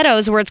big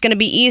meadows where it's going to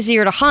be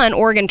easier to hunt,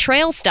 Oregon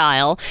Trail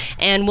style,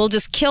 and we'll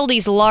just kill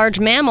these large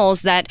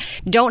mammals that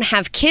don't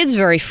have kids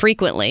very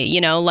frequently.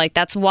 You know, like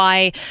that's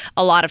why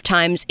a lot of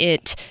times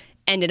it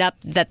ended up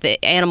that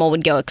the animal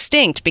would go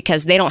extinct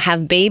because they don't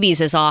have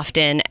babies as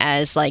often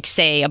as, like,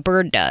 say, a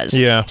bird does.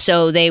 Yeah.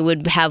 So they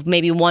would have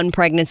maybe one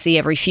pregnancy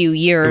every few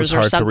years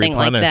or something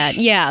like that.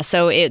 Yeah.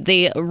 So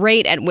the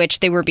rate at which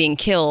they were being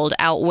killed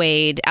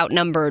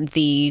outnumbered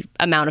the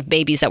amount of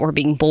babies that were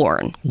being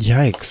born.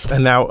 Yikes.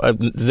 And now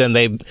then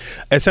they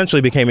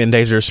essentially became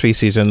endangered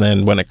species and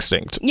then went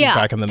extinct. Yeah.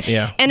 Back in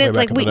the, and it's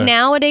like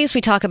nowadays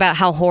we talk about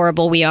how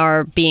horrible we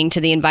are being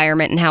to the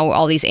environment and how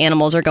all these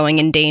animals are going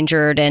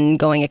endangered and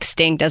going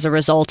extinct as a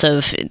result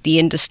of the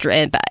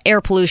industry, air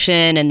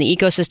pollution and the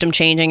ecosystem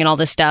changing and all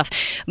this stuff.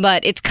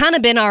 But it's kind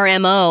of been our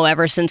MO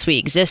ever since we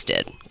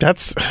existed.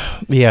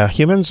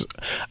 Humans,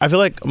 I feel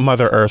like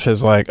Mother Earth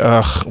is like,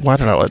 ugh, why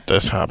did I let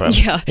this happen?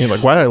 Yeah.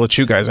 Like, why did I let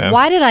you guys in?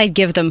 Why did I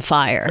give them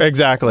fire?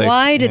 Exactly.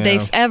 Why did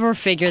they ever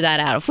figure that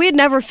out? If we had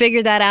never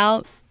figured that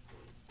out.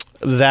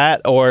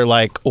 That or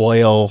like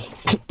oil.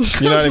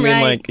 You know what I mean?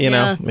 Right. Like, you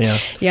know?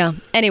 Yeah.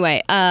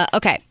 Anyway,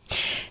 okay.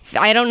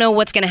 I don't know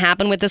what's going to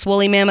happen with this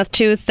woolly mammoth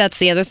tooth. That's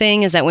the other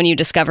thing, is that when you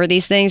discover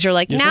these things, you're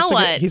like, now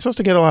what? He's supposed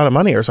to get a lot of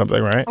money or something,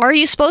 right? Are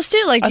you supposed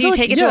to? Like, do you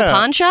take it to a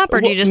pawn shop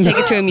or do you just take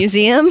it to a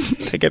museum?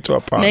 Take it to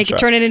a pawn shop.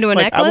 Turn it into a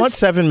necklace? I want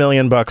 $7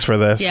 million for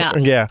this.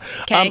 Yeah.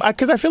 Okay.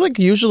 Because I feel like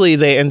usually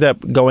they end up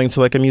going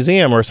to like a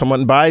museum or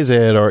someone buys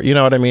it, or you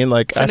know what I mean?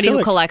 Like somebody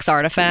who collects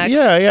artifacts.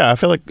 Yeah. I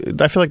feel like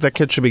that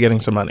kid should be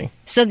getting some money.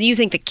 So you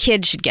think the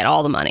kid should get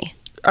all the money?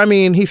 I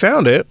mean, he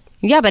found it.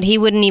 Yeah, but he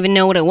wouldn't even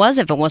know what it was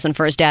if it wasn't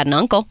for his dad and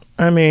uncle.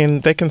 I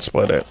mean, they can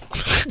split it.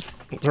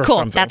 Cool.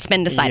 Something. That's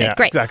been decided. Yeah,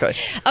 Great. Exactly.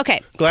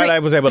 Okay. Glad I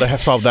was able to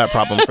solve that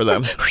problem for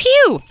them.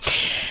 Phew.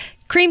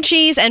 Cream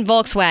cheese and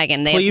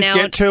Volkswagen. They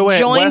have now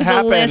joined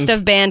the list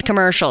of banned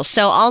commercials.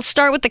 So I'll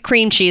start with the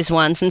cream cheese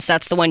one, since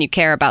that's the one you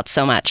care about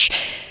so much.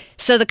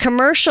 So the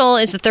commercial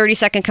is a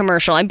 30-second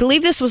commercial. I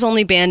believe this was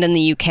only banned in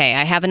the UK.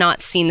 I have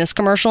not seen this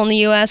commercial in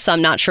the US, so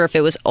I'm not sure if it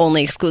was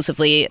only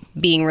exclusively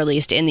being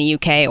released in the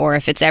UK or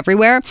if it's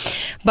everywhere.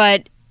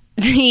 But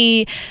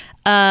the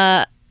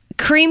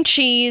cream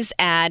cheese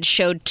ad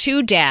showed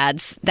two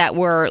dads that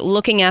were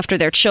looking after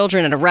their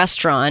children at a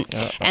restaurant,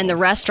 and the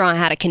restaurant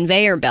had a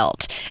conveyor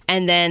belt.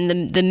 And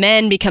then the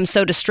men become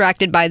so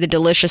distracted by the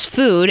delicious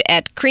food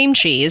at cream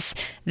cheese,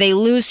 they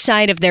lose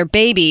sight of their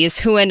babies,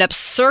 who end up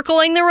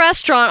circling the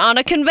restaurant on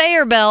a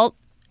conveyor belt.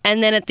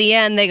 And then at the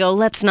end, they go,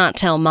 let's not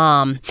tell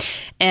mom.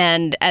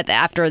 And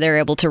after they're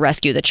able to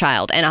rescue the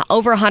child. And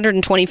over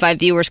 125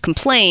 viewers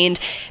complained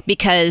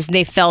because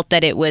they felt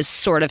that it was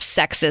sort of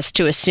sexist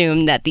to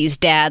assume that these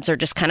dads are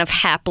just kind of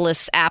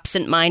hapless,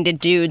 absent-minded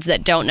dudes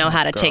that don't know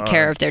how to take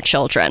care of their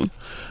children.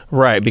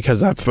 Right, because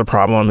that's the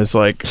problem, is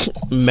like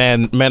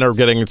men are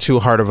getting too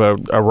hard of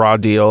a raw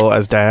deal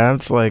as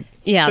dads. Like,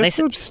 yeah, this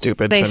seems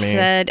stupid to me. They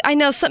said, I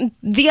know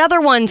the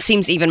other one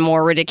seems even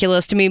more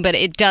ridiculous to me, but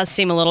it does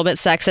seem a little bit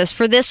sexist.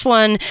 For this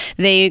one,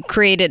 they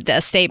created a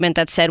statement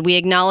that said, we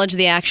acknowledge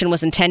the action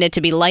was intended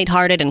to be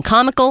lighthearted and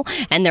comical,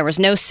 and there was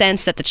no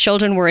sense that the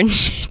children were in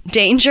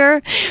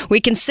danger. We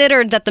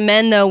considered that the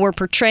men, though, were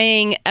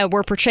portrayed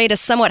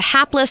as somewhat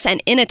hapless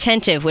and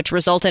inattentive, which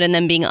resulted in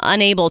them being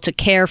unable to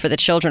care for the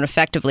children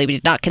effectively. We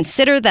did not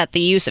consider that the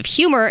use of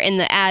humor in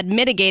the ad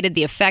mitigated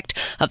the effect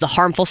of the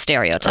harmful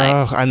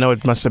stereotype. Oh, I know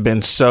it must have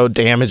been so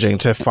damaging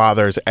to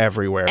fathers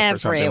everywhere for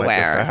something like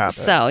this to happen.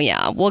 So,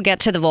 yeah, we'll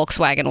get to the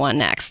Volkswagen one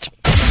next.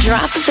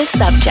 Drop the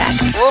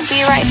subject. We'll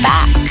be right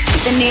back.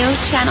 The new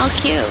Channel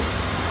Q.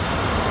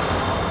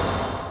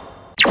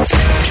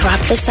 Drop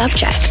the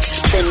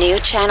subject. The new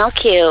Channel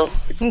Q.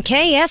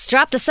 Okay, yes,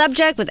 drop the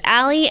subject with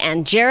Allie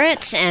and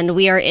Jarrett, and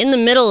we are in the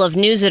middle of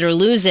News It or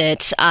Lose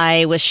It.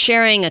 I was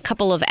sharing a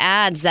couple of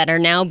ads that are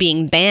now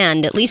being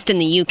banned, at least in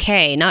the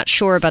UK. Not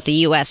sure about the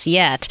US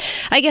yet.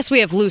 I guess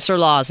we have looser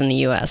laws in the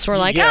US. We're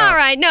like, all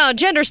right, no,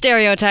 gender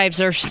stereotypes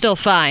are still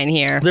fine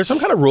here. There's some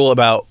kind of rule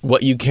about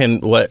what you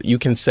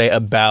can say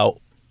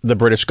about the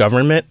British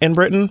government in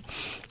Britain.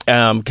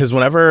 Because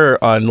whenever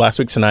on Last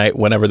Week Tonight,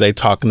 whenever they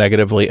talk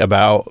negatively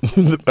about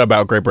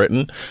Great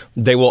Britain,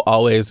 they will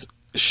always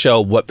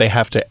show what they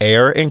have to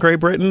air in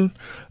Great Britain.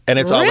 And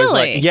it's always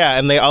like, yeah,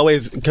 and they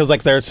always, because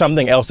like there's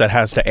something else that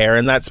has to air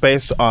in that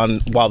space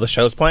while the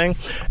show's playing.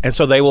 And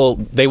so they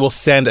will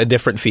send a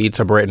different feed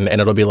to Britain, and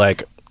it'll be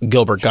like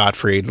Gilbert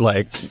Gottfried,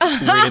 like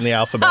reading the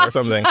alphabet or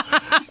something.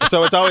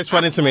 So it's always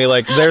funny to me,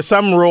 like there's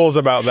some rules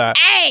about that.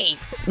 A.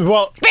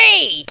 Well,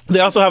 B. They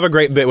also have a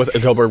great bit with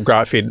Gilbert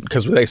Gottfried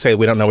because they say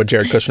we don't know what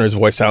Jared Kushner's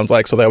voice sounds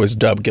like, so they always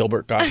dub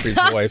Gilbert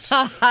Gottfried's voice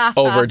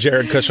over a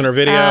Jared Kushner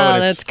video.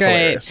 And that's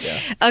great.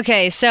 Yeah.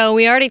 Okay, so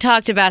we already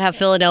talked about how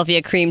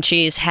Philadelphia cream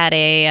cheese had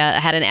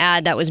an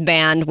ad that was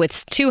banned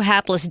with two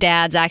hapless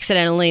dads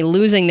accidentally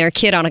losing their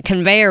kid on a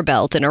conveyor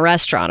belt in a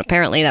restaurant.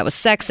 Apparently, that was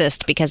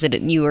sexist because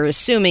you were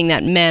assuming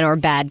that men are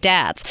bad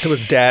dads. It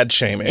was dad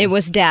shaming. It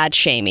was dad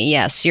shaming.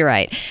 Yes, you're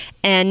right.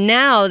 And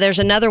now there's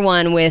another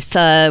one with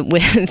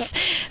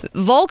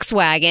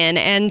Volkswagen.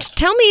 And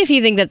tell me if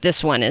you think that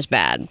this one is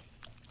bad.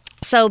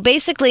 So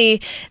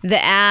basically, the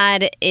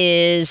ad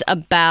is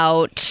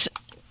about...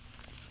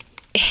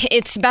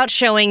 It's about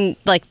showing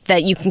like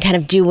that you can kind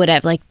of do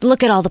whatever, like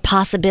look at all the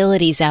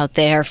possibilities out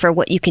there for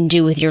what you can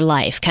do with your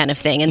life kind of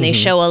thing. And they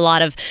show a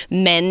lot of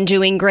men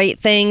doing great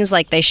things.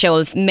 Like they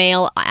show a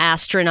male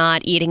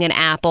astronaut eating an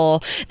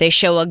apple. They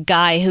show a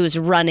guy who's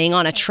running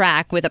on a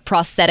track with a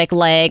prosthetic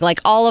leg, like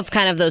all of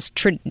kind of those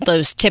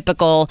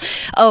typical,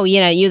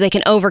 they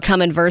can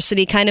overcome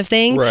adversity kind of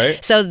thing.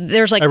 Right. So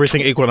there's like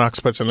everything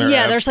Equinox puts in there.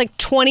 Yeah, there's like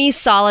 20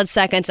 solid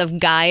seconds of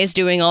guys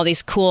doing all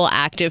these cool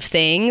active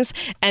things.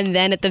 And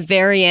then at the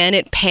very end,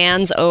 it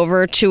pans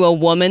over to a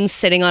woman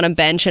sitting on a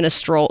bench in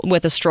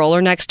with a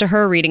stroller next to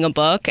her reading a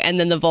book, and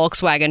then the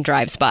Volkswagen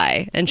drives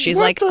by, and she's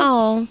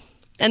oh.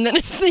 And then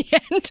it's the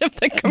end of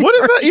the commercial. What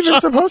is that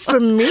even supposed to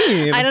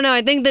mean? I don't know.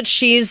 I think that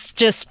she's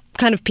just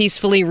kind of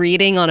peacefully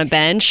reading on a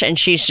bench, and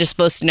she's just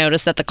supposed to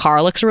notice that the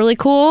car looks really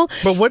cool.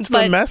 But what's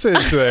the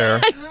message there?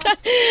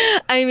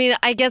 I mean,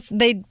 I guess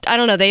I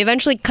don't know. They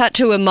eventually cut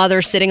to a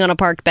mother sitting on a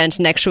park bench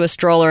next to a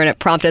stroller, and it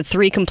prompted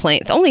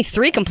only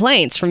three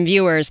complaints from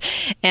viewers.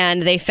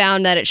 And they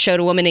found that it showed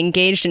a woman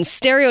engaged in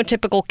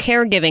stereotypical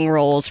caregiving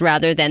roles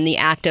rather than the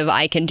active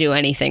I can do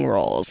anything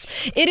roles.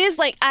 It is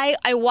like, I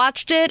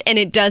watched it, and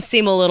it does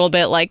seem a little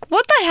bit like,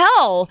 what the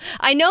hell?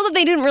 I know that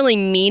they didn't really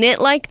mean it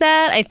like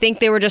that. I think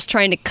they were just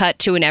trying to cut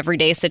to an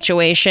everyday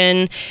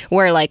situation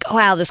where like,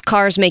 wow, this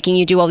car's making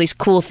you do all these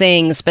cool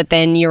things, but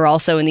then you're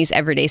also in these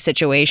everyday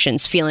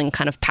situations feeling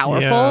kind of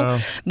powerful. Yeah.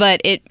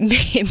 But it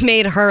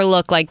made her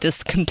look like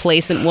this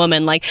complacent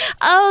woman, like,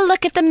 oh,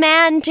 look at the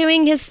man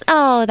doing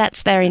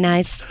that's very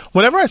nice.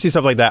 Whenever I see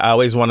stuff like that, I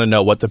always want to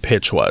know what the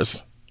pitch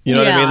was. You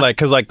know what I mean? Like,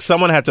 because like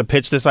someone had to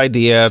pitch this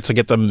idea to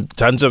get them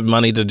tons of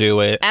money to do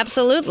it.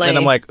 Absolutely. And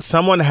I'm like,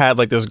 someone had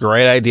like this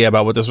great idea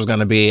about what this was going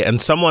to be, and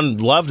someone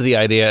loved the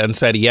idea and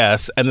said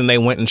yes, and then they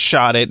went and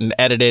shot it and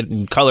edited it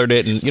and colored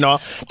it and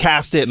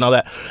cast it and all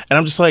that. And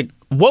I'm just like,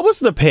 what was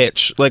the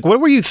pitch? Like,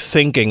 what were you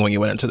thinking when you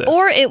went into this?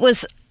 Or it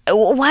was,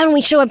 why don't we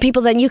show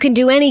people that you can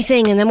do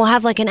anything, and then we'll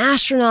have like an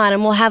astronaut,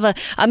 and we'll have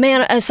a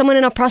man, someone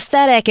in a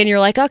prosthetic, and you're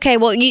like, okay,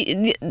 well,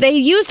 they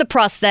use the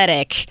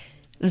prosthetic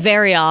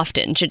very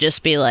often to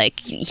just be like,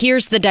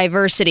 here's the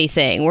diversity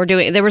thing we're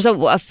doing. There was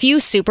a few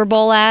Super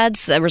Bowl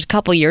ads. There was a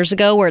couple years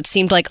ago where it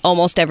seemed like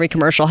almost every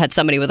commercial had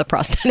somebody with a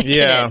prosthetic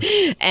in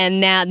it.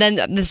 And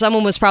then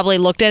someone was probably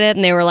looked at it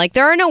and they were like,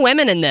 there are no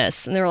women in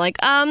this. And they were like,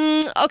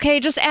 okay,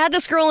 just add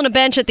this girl on a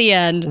bench at the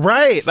end.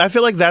 Right. I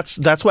feel like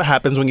that's what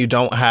happens when you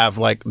don't have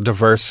like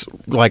diverse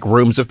like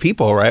rooms of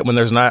people, right? When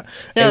there's not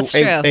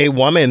a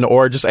woman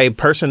or just a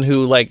person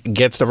who like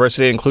gets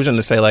diversity and inclusion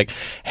to say like,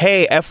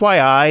 hey,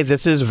 FYI,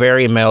 this is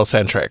very male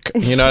centric.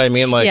 You know what I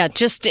mean? Like, yeah,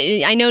 just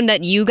I know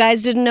that you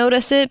guys didn't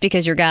notice it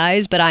because you're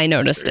guys, but I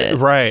noticed it.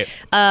 Right.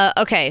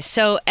 Okay,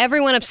 so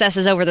everyone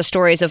obsesses over the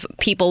stories of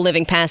people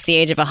living past the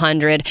age of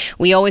 100.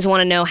 We always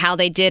want to know how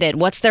they did it.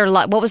 What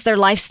was their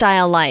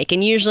lifestyle like?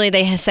 And usually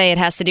they say it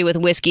has to do with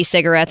whiskey,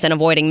 cigarettes, and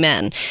avoiding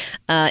men.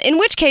 In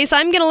which case,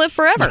 I'm going to live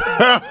forever.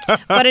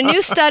 But a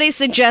new study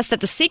suggests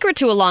that the secret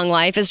to a long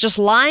life is just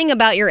lying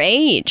about your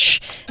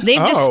age.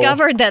 They've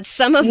discovered that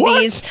some of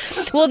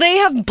these, they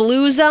have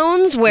blue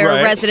zones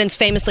where residents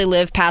famously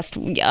live past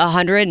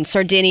 100 in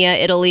Sardinia,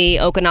 Italy,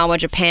 Okinawa,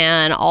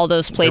 Japan, all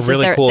those places.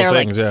 They're really cool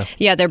things,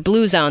 they're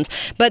blue zones.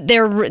 But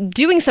they're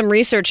doing some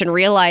research and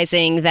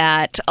realizing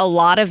that a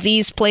lot of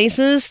these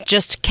places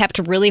just kept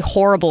really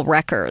horrible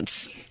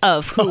records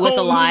of who was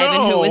alive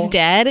and who was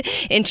dead.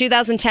 In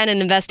 2010,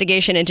 an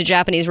investigation into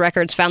Japanese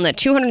records found that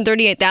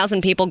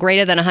 238,000 people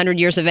greater than 100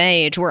 years of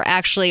age were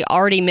actually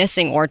already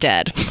missing or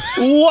dead.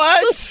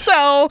 What?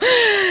 So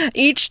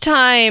each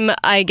time,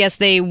 I guess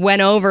they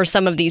went over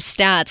some of these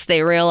stats,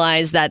 they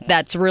realize that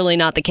that's really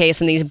not the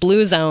case, and these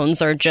blue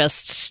zones are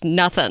just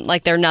nothing.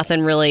 Like, they're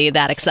nothing really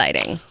that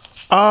exciting.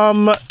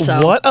 What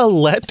a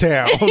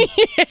letdown.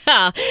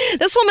 Yeah.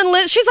 This woman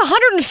lives, she's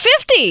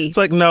 150. It's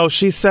like, no,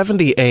 she's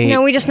 78.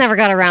 No, we just never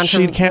got around to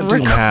She can't do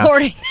math.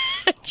 recording.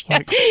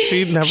 Like,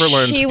 she never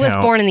learned to She was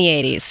count. born in the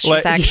 80s. She's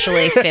Like-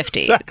 actually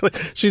 50. Exactly.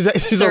 She's a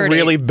 30.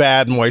 really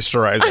bad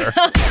moisturizer.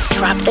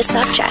 Drop the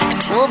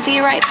subject. We'll be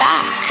right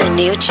back. The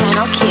new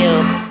Channel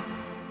Q.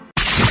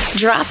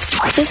 Drop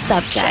the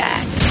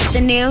subject.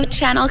 The new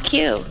Channel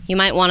Q. You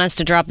might want us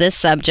to drop this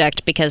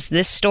subject because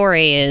this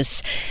story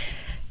is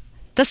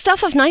the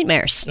stuff of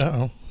nightmares.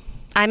 Uh-oh.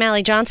 I'm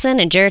Allie Johnson,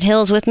 and Jared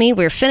Hill's with me.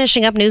 We're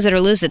finishing up News It or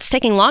Lose. It's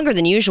taking longer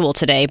than usual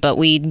today, but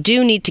we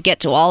do need to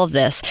get to all of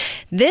this.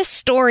 This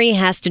story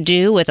has to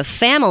do with a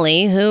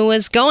family who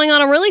was going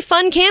on a really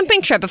fun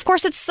camping trip. Of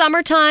course, it's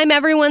summertime.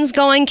 Everyone's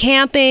going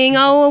camping.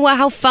 Oh,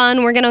 how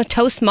fun. We're going to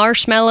toast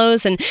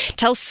marshmallows and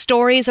tell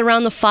stories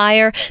around the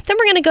fire. Then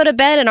we're going to go to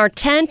bed in our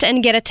tent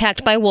and get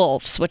attacked by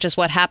wolves, which is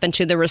what happened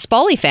to the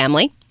Rispoli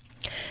family.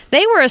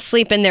 They were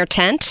asleep in their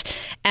tent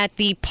at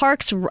the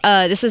park's,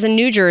 this is in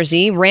New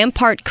Jersey,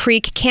 Rampart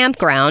Creek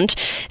Campground.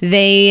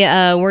 They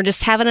were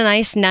just having a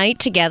nice night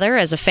together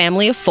as a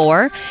family of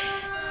 4.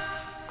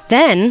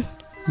 Then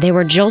they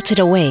were jolted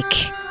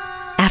awake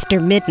after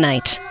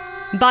midnight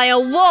by a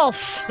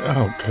wolf.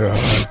 Oh,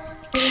 God.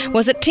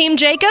 Was it Team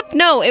Jacob?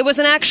 No, it was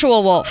an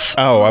actual wolf.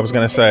 Oh, I was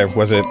going to say,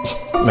 was it?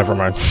 Never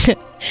mind.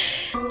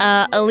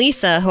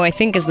 Elisa, who I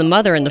think is the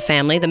mother in the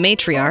family, the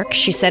matriarch,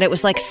 she said it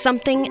was like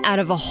something out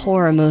of a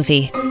horror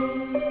movie.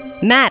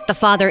 Matt, the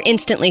father,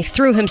 instantly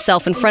threw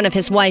himself in front of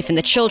his wife and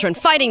the children,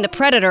 fighting the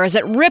predator as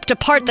it ripped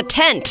apart the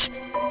tent.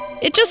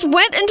 It just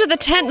went into the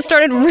tent and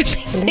started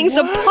ripping things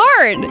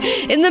apart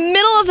in the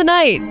middle of the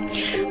night.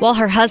 While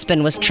her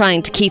husband was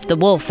trying to keep the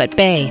wolf at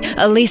bay,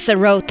 Elisa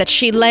wrote that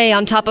she lay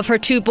on top of her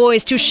 2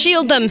 boys to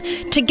shield them.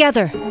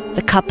 Together,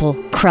 the couple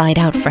cried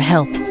out for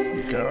help.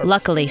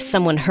 Luckily,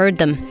 someone heard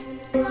them.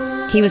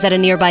 He was at a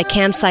nearby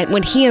campsite.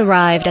 When he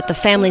arrived at the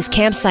family's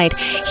campsite,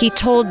 he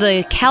told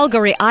the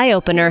Calgary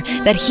Eye-Opener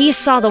that he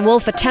saw the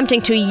wolf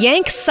attempting to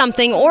yank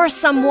something or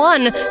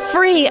someone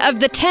free of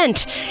the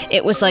tent.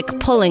 It was like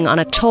pulling on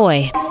a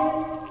toy.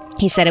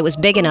 He said it was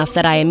big enough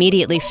that I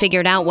immediately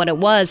figured out what it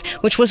was,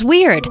 which was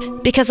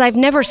weird, because I've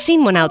never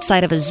seen one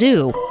outside of a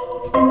zoo.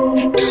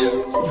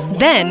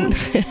 Then,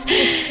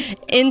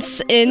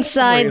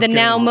 inside the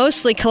now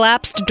mostly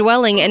collapsed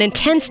dwelling, an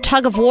intense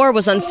tug of war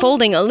was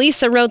unfolding.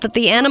 Elisa wrote that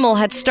the animal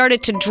had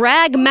started to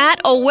drag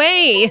Matt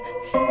away,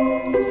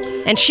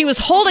 and she was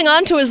holding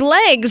onto his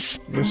legs.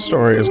 This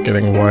story is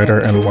getting wider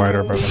and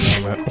wider by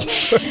the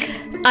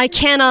moment. I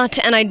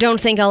cannot, and I don't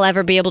think I'll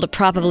ever be able to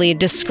properly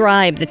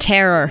describe the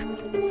terror.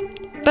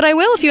 But I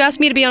will if you ask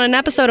me to be on an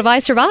episode of I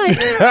Survived.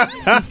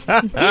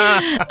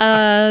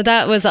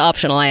 That was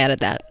optional. I added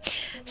that.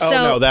 Oh,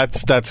 no,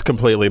 that's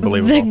completely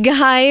believable. The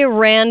guy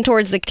ran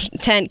towards the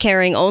tent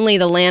carrying only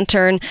the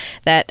lantern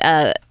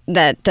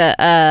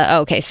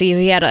okay, so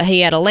he had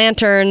a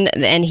lantern,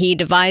 and he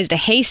devised a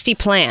hasty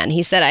plan.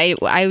 He said,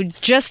 I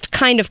just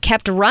kind of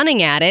kept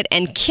running at it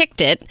and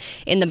kicked it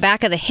in the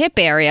back of the hip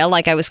area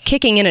like I was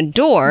kicking in a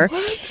door.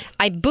 What?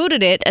 I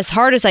booted it as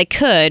hard as I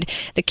could.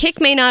 The kick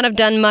may not have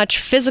done much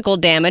physical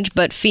damage,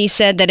 but Fee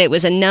said that it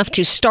was enough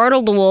to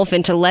startle the wolf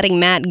into letting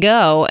Matt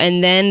go,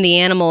 and then the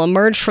animal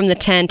emerged from the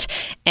tent,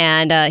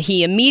 and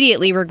he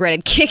immediately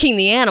regretted kicking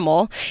the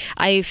animal.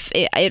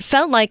 It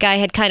felt like I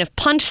had kind of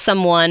punched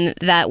someone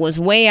that was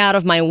way out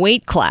of my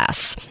weight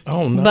class.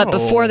 Oh, no. But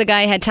before the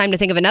guy had time to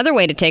think of another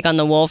way to take on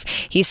the wolf,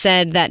 he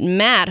said that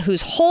Matt,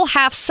 whose whole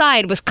half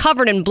side was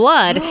covered in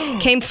blood,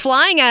 came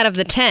flying out of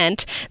the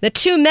tent. The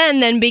 2 men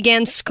then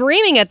began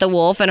screaming at the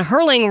wolf and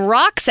hurling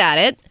rocks at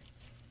it.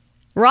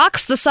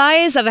 Rocks the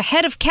size of a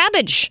head of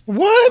cabbage.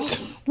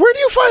 What? Where do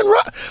you find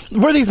rocks?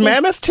 Were these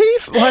mammoth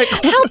teeth? Like,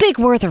 how big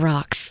were the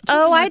rocks?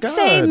 Oh, I'd God.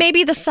 say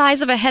maybe the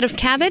size of a head of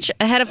cabbage,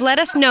 a head of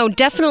lettuce. No,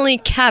 definitely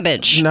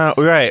cabbage. No,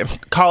 right.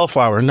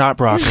 Cauliflower, not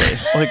broccoli.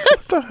 Like,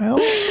 what the hell?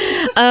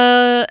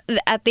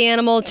 At the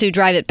animal to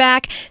drive it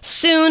back.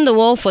 Soon, the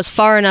wolf was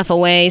far enough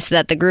away so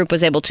that the group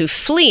was able to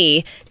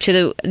flee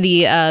to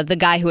the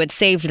guy who had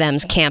saved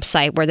them's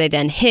campsite, where they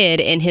then hid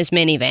in his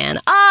minivan.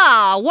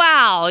 Ah,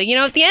 wow! You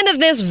know, at the end of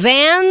this,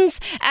 vans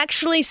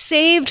actually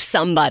saved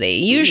somebody.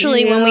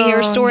 Usually, when we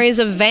hear stories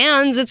of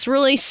vans, it's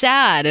really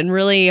sad and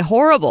really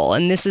horrible,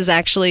 and this is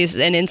actually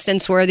an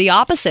instance where the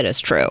opposite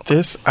is true.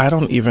 I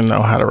don't even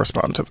know how to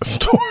respond to this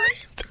story.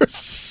 There's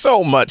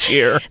so much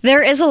here.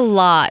 There is a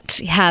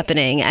lot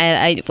happening.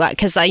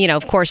 Because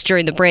of course,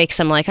 during the breaks,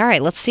 I'm like, all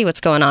right, let's see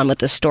what's going on with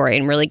this story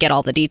and really get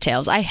all the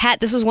details.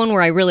 This is one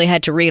where I really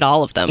had to read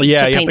all of them.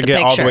 Yeah, to you paint have to the get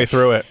picture. all the way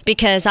through it.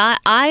 Because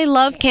I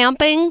love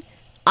camping.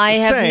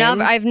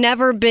 I've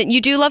never been. You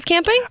do love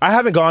camping? I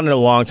haven't gone in a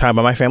long time,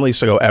 but my family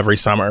used to go every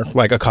summer,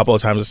 like a couple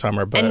of times a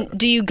summer. But And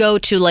do you go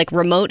to like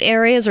remote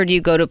areas, or do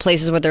you go to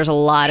places where there's a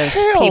lot of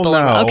people?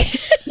 No. Okay.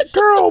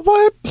 girl,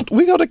 what?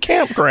 We go to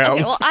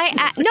campgrounds. Okay, well,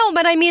 no,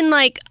 but I mean,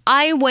 like,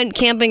 I went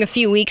camping a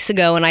few weeks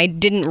ago and I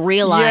didn't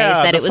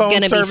realize that it was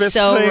going to be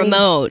so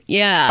remote.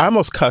 Yeah. I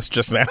almost cussed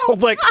just now.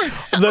 Like,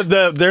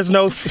 there's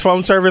no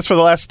phone service for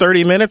the last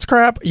 30 minutes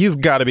crap?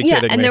 You've got to be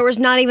kidding me. And there was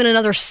not even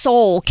another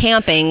soul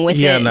camping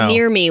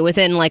near me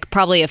within, like,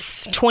 probably a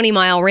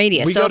 20-mile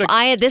radius. So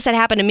if this had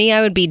happened to me,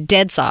 I would be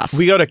dead sauce.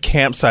 We go to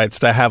campsites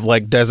that have,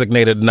 like,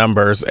 designated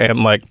numbers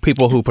and, like,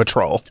 people who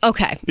patrol.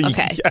 Okay.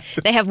 Yes.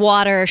 They have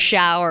water,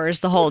 showers,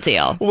 the whole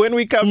deal. When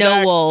we come no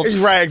back, wolves.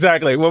 Right,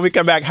 exactly. When we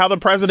come back, how the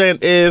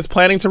president is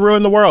planning to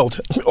ruin the world,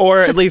 or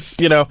at least,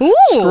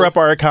 screw up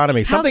our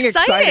economy. Something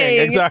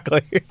exciting.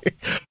 Exactly.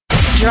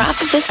 Drop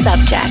the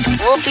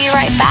subject. We'll be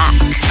right back.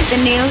 The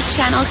new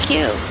Channel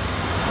Q.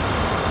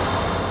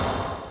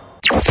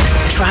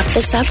 Drop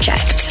the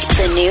subject.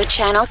 The new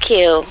Channel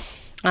Q.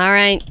 All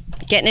right.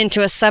 Getting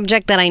into a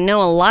subject that I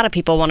know a lot of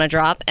people want to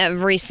drop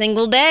every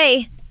single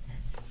day.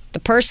 The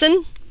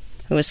person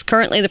who is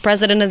currently the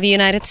president of the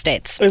United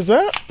States. Is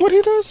that what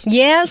he does?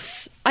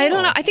 Yes. I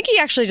don't know. I think he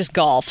actually just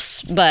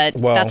golfs, but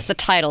that's the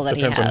title that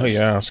he has. Depends on who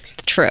you ask.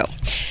 True.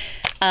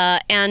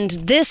 And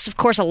this, of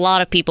course, a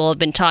lot of people have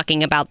been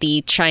talking about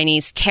the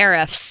Chinese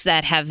tariffs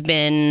that have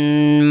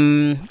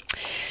been...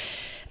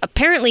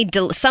 Apparently,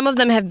 some of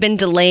them have been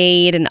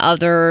delayed and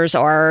others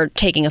are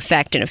taking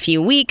effect in a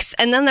few weeks.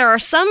 And then there are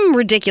some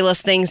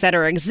ridiculous things that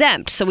are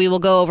exempt. So we will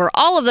go over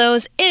all of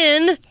those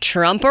in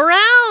Trump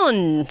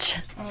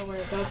Around. Oh,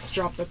 wait, that's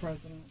Drop the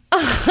President.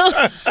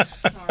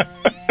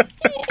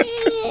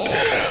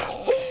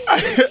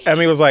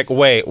 Emmy was like,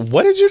 wait,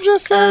 what did you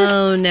just say?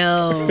 Oh,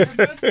 no.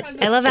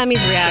 I love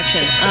Emmy's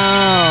reaction.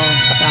 Oh,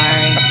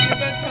 sorry. You're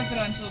both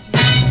presidential today.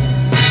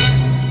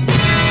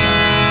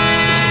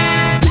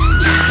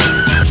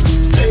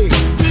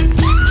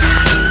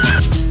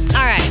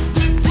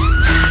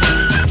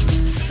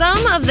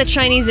 Some of the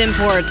Chinese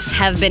imports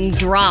have been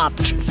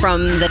dropped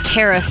from the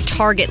tariff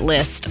target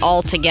list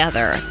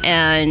altogether.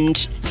 And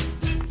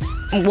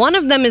one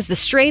of them is the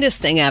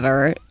straightest thing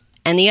ever,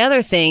 and the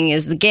other thing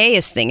is the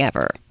gayest thing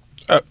ever.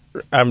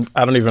 I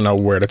don't even know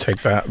where to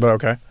take that, but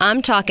okay.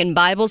 I'm talking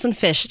Bibles and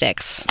fish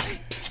sticks.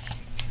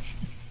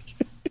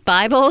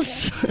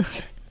 Bibles...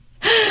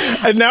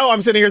 And now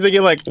I'm sitting here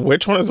thinking, like,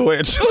 which one is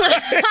which?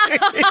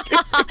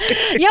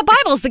 Yeah,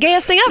 Bible's the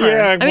gayest thing ever.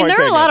 Yeah, I mean, there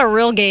are a lot of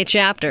real gay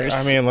chapters.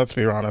 I mean, let's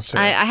be honest here.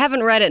 I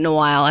haven't read it in a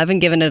while. I haven't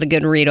given it a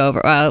good read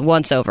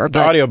once over. The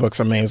audiobook's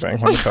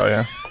amazing, let me tell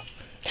you.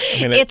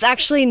 I mean, it's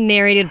actually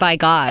narrated by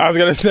God. I was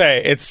going to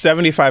say, it's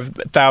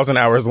 75,000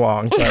 hours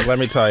long, but let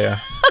me tell you.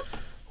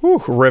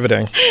 Whew,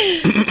 riveting.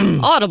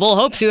 Audible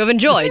hopes you have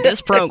enjoyed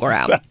this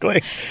program.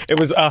 Exactly. It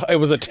was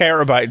a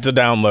terabyte to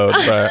download,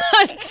 but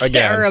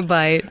again.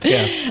 Terabyte.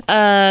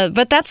 Yeah.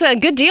 But that's a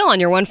good deal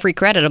on your one free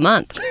credit a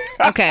month.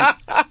 Okay.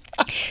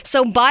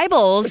 So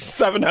Bibles.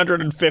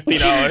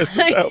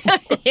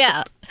 $750.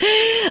 Yeah.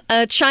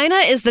 China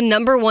is the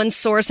number one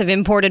source of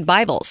imported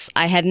Bibles.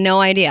 I had no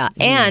idea.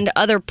 And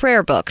other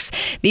prayer books.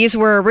 These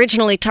were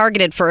originally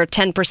targeted for a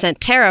 10%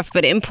 tariff,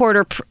 but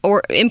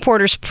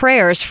importers'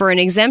 prayers for an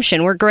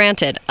exemption were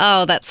granted.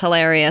 Oh, that's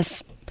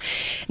hilarious.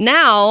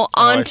 Now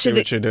on to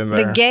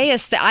the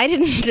gayest. The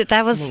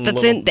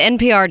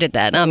NPR did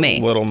that, not me.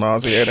 A little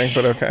nauseating,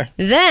 but okay.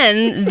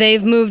 Then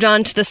they've moved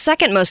on to the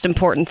second most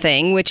important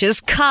thing, which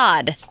is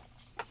cod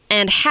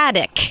and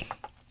haddock.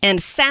 And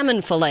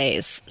salmon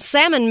fillets.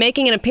 Salmon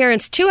making an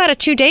appearance 2 out of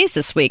 2 days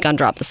this week on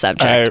Drop the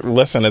Subject.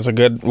 Listen, it's a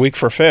good week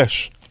for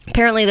fish.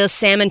 Apparently those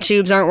salmon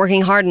tubes aren't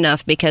working hard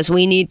enough because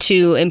we need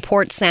to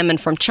import salmon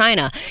from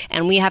China.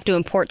 And we have to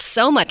import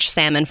so much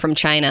salmon from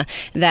China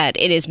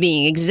that it is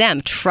being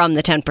exempt from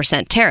the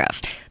 10%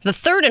 tariff. The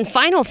third and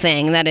final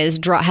thing that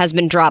has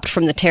been dropped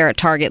from the tariff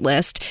target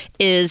list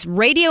is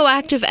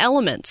radioactive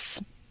elements.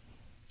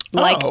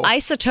 Like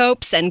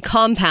isotopes and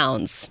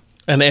compounds.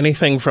 And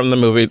anything from the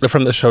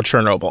show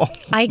Chernobyl.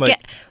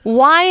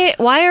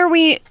 Why are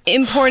we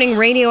importing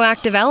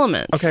radioactive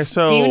elements? Okay,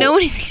 so do you know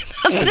anything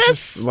about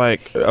this?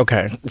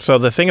 Okay, so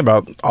the thing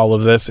about all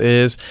of this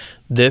is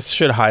this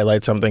should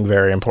highlight something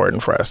very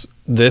important for us.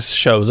 This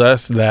shows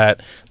us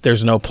that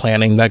there's no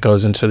planning that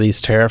goes into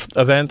these tariff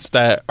events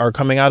that are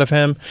coming out of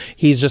him.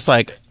 He's just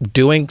like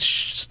doing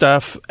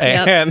stuff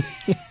and.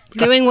 Yep.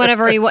 Doing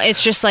whatever he wants.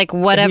 It's just like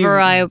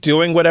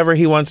doing whatever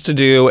he wants to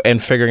do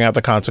and figuring out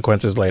the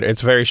consequences later.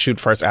 It's very shoot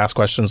first, ask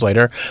questions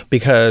later,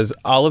 because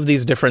all of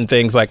these different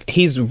things, like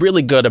he's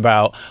really good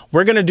about,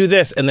 we're going to do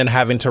this and then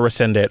having to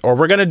rescind it, or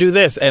we're going to do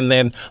this and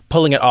then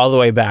pulling it all the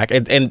way back.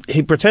 And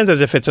he pretends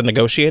as if it's a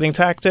negotiating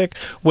tactic,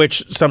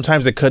 which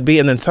sometimes it could be.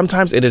 And then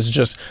sometimes it is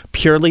just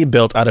purely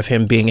built out of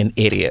him being an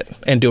idiot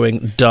and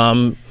doing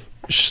dumb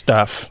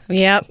stuff.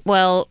 Yep.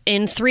 Well,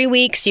 in 3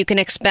 weeks, you can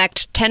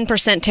expect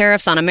 10%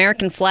 tariffs on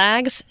American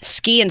flags,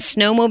 ski and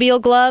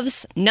snowmobile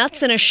gloves,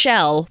 nuts in a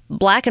shell,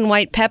 black and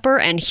white pepper,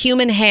 and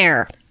human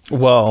hair.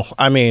 Well,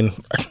 I mean,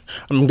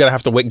 I'm going to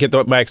have to get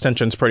my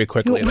extensions pretty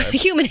quickly.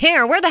 Human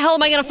hair? Where the hell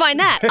am I going to find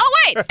that? Oh,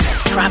 wait!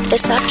 Drop the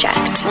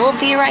subject. We'll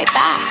be right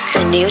back.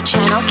 The new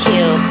Channel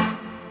Q.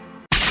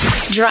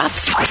 Drop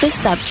the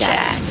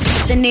subject.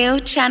 The new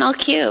Channel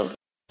Q.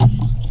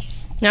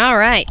 All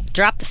right.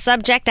 Drop the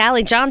subject,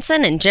 Allie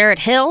Johnson and Jarrett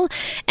Hill.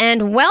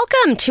 And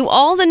welcome to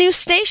all the new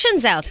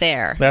stations out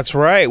there. That's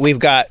right. We've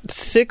got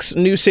 6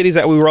 new cities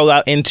that we roll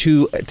out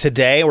into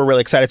today. We're really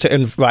excited to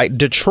invite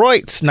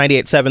Detroit's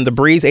 98.7 The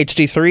Breeze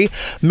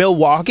HD3,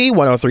 Milwaukee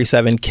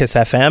 103.7 Kiss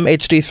FM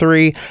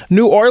HD3,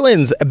 New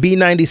Orleans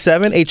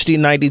B97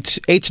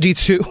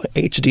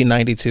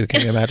 HD92.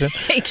 Can you imagine?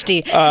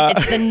 HD.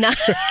 It's The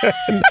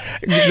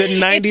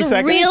 90 it's a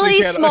second really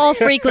channel. small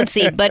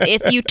frequency, but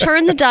if you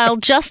turn the dial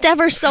just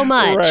ever so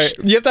much, Right.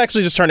 You have to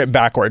actually just turn it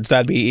backwards.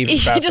 That'd be even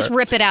faster. you just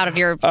rip it out of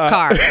your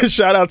car.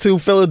 Shout out to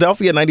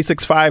Philadelphia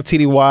 96.5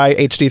 TDY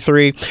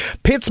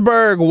HD3,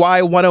 Pittsburgh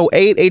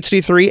Y108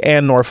 HD3,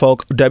 and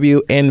Norfolk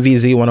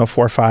WNVZ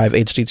 104.5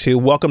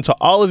 HD2. Welcome to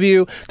all of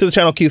you to the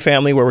Channel Q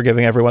family, where we're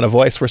giving everyone a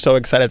voice. We're so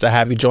excited to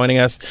have you joining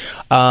us,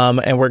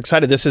 and we're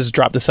excited. This is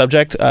Drop the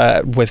Subject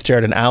with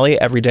Jared and Allie.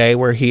 Every day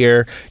we're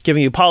here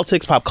giving you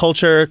politics, pop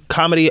culture,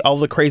 comedy, all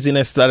the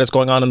craziness that is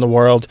going on in the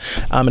world,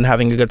 and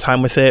having a good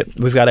time with it.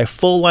 We've got a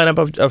full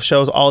lineup of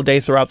shows all day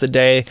throughout the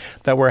day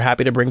that we're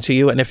happy to bring to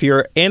you. And if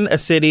you're in a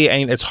city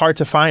and it's hard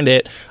to find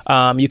it,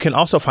 you can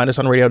also find us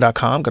on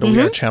radio.com. Go to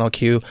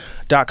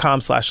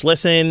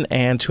channelq.com/listen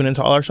and tune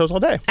into all our shows all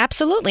day.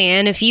 Absolutely.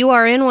 And if you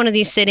are in one of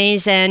these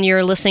cities and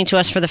you're listening to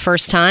us for the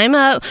first time,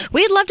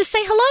 we'd love to say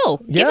hello.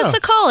 Give us a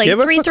call. Give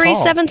us a call.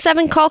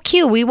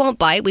 833-77-CALL-Q. We won't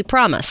bite. We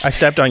promise. I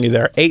stepped on you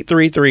there.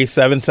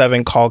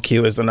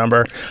 833-77-CALL-Q is the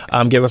number.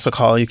 Give us a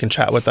call. You can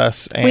chat with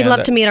us. And we'd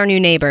love to meet our new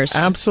neighbors.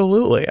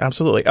 Absolutely.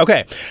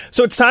 Okay.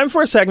 So it's time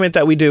for a segment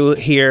that we do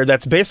here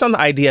that's based on the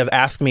idea of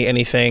Ask Me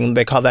Anything.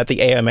 They call that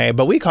the AMA,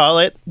 but we call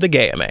it the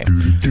Gay AMA.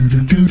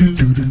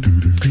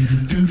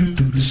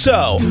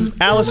 So,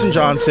 Allison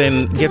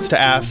Johnson gets to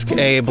ask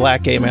a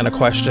black gay man a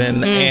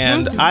question,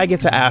 and I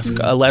get to ask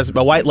a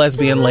white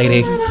lesbian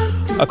lady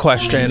a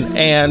question.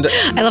 And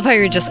I love how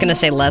you're just going to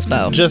say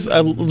lesbo.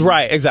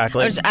 Right,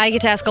 exactly. I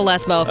get to ask a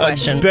lesbo a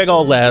question. Big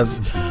old les.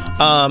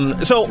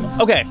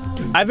 Okay.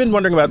 I've been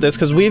wondering about this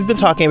because we've been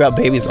talking about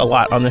babies a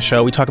lot on the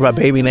show. We talk about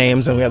baby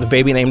names, and we have the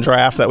baby name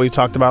draft that we've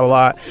talked about a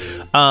lot.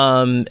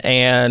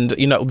 And,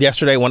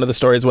 yesterday one of the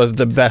stories was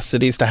the best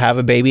cities to have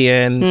a baby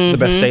in, the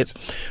best states.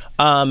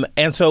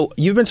 And so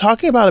you've been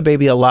talking about a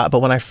baby a lot, but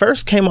when I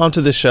first came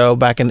onto the show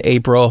back in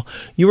April,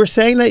 you were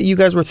saying that you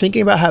guys were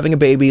thinking about having a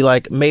baby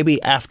like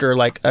maybe after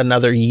like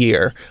another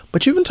year,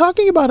 but you've been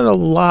talking about it a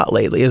lot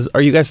lately.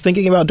 Are you guys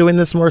thinking about doing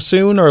this more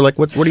soon, or like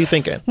what are you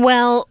thinking?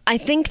 Well, I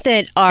think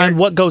that and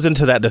what goes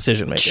into that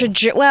decision making?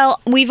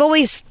 We've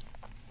always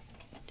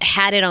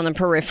had it on the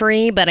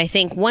periphery, but I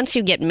think once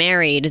you get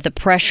married, the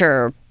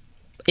pressure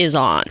is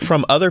on.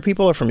 From other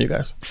people or from you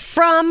guys?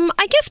 From,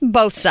 I guess,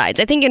 both sides.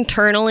 I think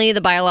internally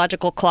the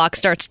biological clock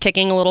starts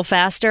ticking a little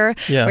faster.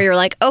 Yeah. Where you're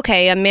like,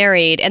 okay, I'm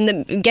married.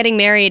 And getting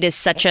married is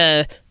such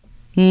a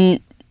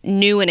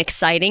new and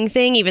exciting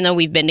thing, even though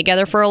we've been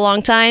together for a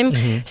long time.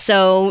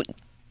 So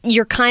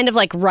you're kind of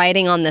like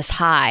riding on this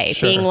high,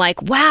 being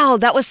like, wow,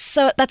 that was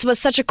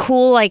such a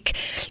cool, like,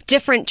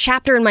 different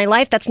chapter in my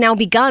life that's now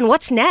begun.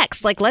 What's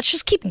next? Like, let's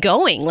just keep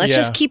going. Let's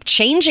just keep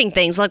changing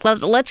things. Like,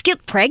 let's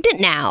get pregnant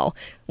now.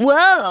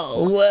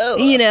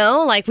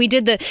 Whoa. Like we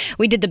did the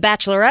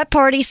bachelorette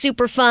party,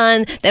 super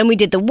fun. Then we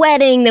did the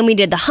wedding. Then we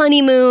did the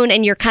honeymoon.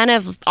 And you're kind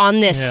of on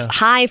this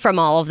high from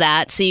all of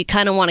that. So you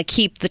kind of want to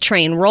keep the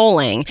train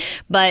rolling.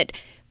 But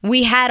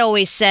we had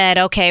always said,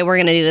 okay, we're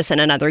going to do this in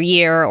another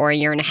year or a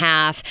year and a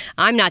half.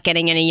 I'm not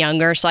getting any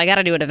younger, so I got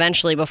to do it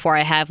eventually before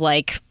I have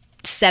like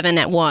 7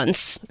 at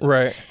once.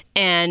 Right.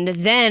 And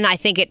then I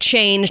think it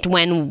changed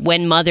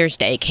when Mother's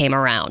Day came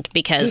around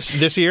because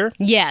this year?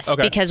 Yes,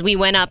 okay. Because we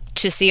went up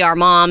to see our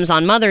moms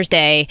on Mother's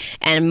Day,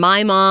 and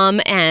my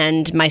mom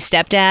and my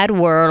stepdad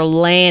were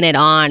laying it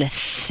on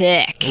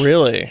thick.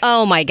 Really?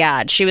 Oh my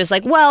God. She was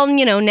like, well,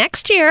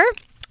 next year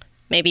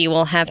maybe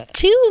we'll have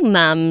 2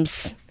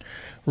 mums.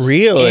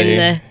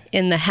 Really?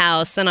 In the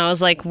house. And I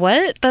was like,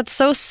 what? That's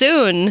so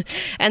soon.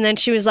 And then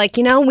she was like,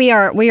 we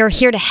are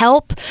here to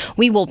help.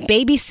 We will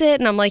babysit.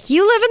 And I'm like,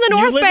 you live in the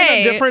North Bay. You live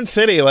in a different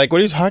city. Like, what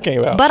are you talking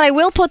about? But I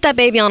will put that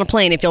baby on a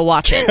plane if you'll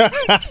watch it.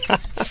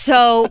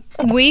 So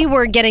we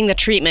were getting the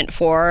treatment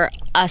for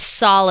a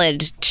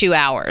solid 2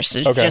 hours,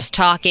 just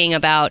talking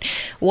about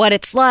what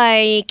it's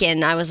like.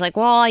 And I was like,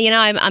 well,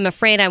 I'm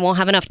afraid I won't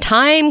have enough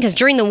time because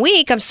during the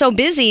week I'm so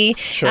busy.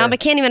 Sure. I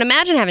can't even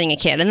imagine having a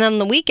kid. And then on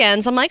the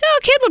weekends I'm like, oh,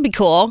 a kid would be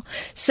cool.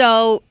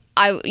 So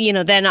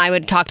then I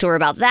would talk to her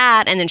about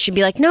that, and then she'd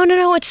be like,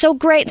 no, it's so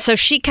great. So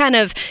she kind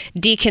of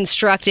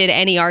deconstructed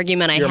any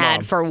argument I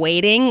had for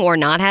waiting or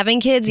not having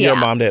kids. Your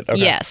mom did?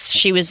 Okay. Yes.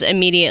 She was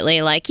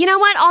immediately like, you know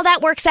what? All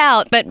that works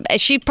out. But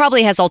she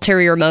probably has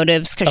ulterior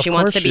motives because she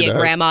wants to be a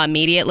grandma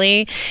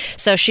immediately.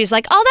 So she's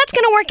like, oh, that's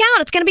going to work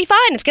out. It's going to be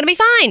fine. It's going to be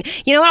fine.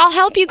 You know what? I'll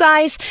help you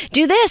guys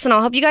do this, and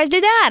I'll help you guys do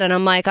that. And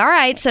I'm like, all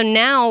right. So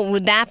now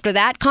after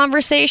that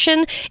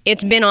conversation,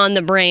 it's been on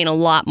the brain a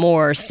lot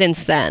more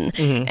since then.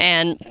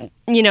 And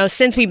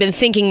since we've been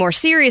thinking more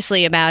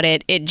seriously about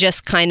it, it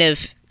just kind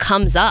of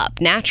comes up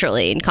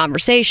naturally in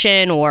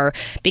conversation or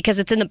because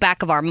it's in the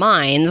back of our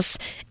minds.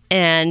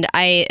 And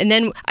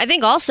then I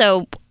think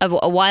also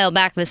a while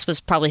back, this was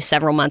probably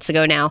several months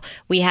ago now,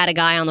 we had a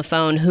guy on the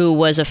phone who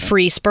was a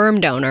free sperm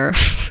donor.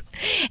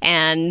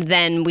 And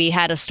then we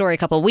had a story a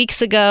couple of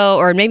weeks ago,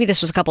 or maybe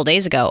this was a couple of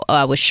days ago,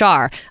 with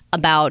Shar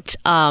about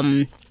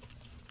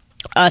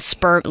a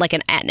sperm, like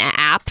an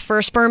app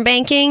for sperm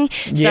banking.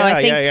 So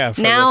I think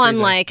now I'm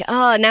like,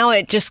 oh, now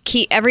it just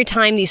every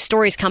time these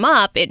stories come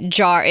up,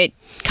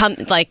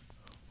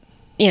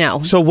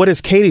 So what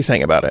is Katie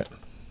saying about it?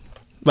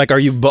 Like, are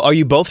you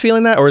both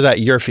feeling that, or is that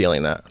you're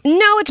feeling that?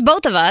 No, it's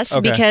both of us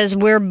because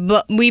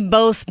we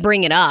both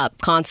bring it up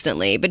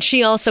constantly. But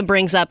she also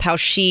brings up how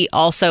she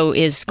also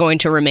is going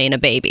to remain a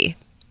baby.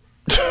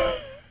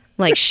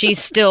 Like, she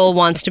still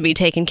wants to be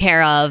taken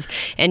care of,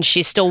 and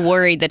she's still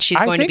worried that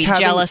she's going to be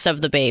jealous of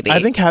the baby. I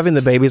think having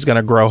the baby is going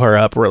to grow her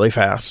up really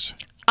fast.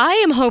 I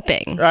am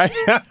hoping. I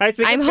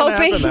think I'm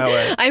hoping that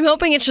way. I'm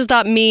hoping it's just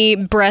not me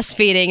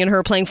breastfeeding and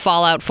her playing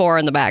Fallout 4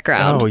 in the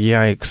background. Oh,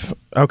 yikes.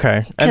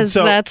 Okay. Because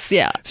that's,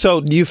 So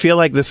do you feel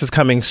like this is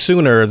coming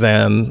sooner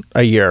than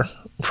a year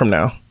from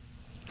now?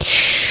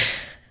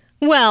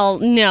 Well,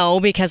 no,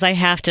 because I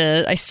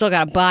still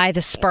got to buy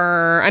the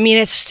sperm. I mean,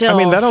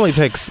 that only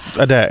takes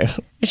a day.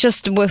 It's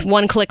just with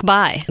one click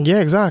buy. Yeah,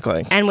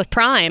 exactly. And with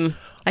Prime,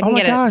 I can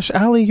get it. Oh my gosh,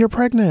 Allie, you're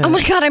pregnant. Oh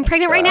my God, I'm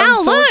pregnant right now.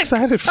 I'm so Look.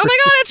 excited for Oh my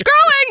God, it's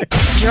growing.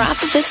 Drop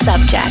the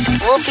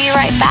subject. We'll be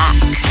right back.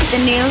 The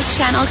new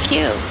Channel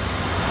Q.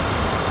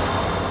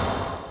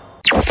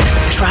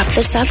 Drop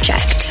the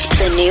subject.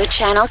 The new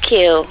Channel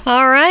Q.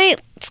 All right.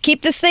 Let's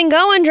keep this thing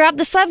going. Drop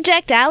the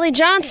subject. Allie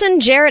Johnson,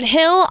 Jarrett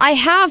Hill.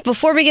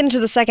 Before we get into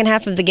the second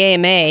half of the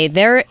GMA,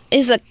 there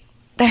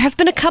have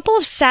been a couple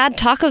of sad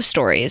taco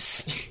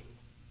stories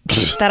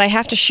that I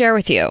have to share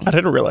with you. I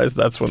didn't realize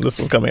that's when this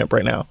was coming up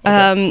right now.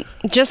 Okay.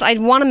 I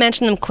want to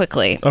mention them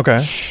quickly.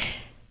 Okay.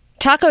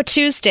 Taco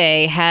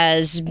Tuesday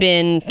has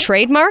been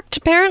trademarked,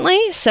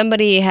 apparently.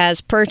 Somebody has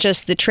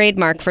purchased the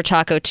trademark for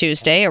Taco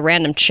Tuesday. A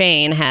random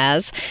chain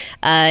has.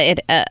 And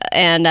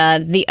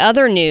the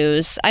other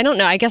news, I don't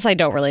know. I guess I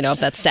don't really know if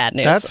that's sad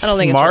news. That's I don't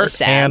think smart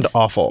it's really sad. and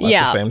awful at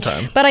the same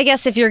time. But I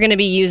guess if you're going to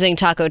be using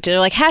Taco Tuesday,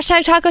 like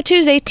hashtag Taco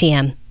Tuesday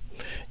TM.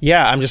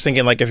 Yeah, I'm just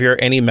thinking, like, if you're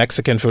any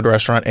Mexican food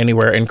restaurant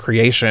anywhere in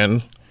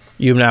creation,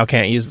 you now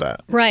can't use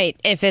that. Right,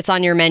 if it's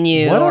on your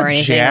menu or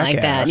anything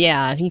like that.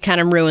 Yeah, you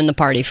kind of ruin the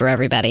party for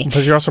everybody.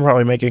 But you're also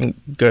probably making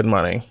good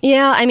money.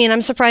 Yeah, I mean,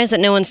 I'm surprised that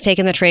no one's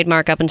taken the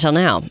trademark up until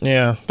now.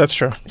 Yeah, that's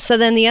true. So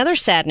then the other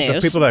sad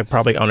news. The people that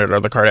probably own it are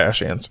the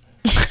Kardashians.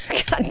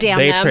 God damn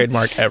They them.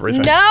 trademark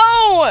everything.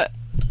 No!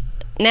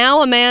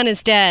 Now a man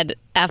is dead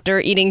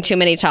after eating too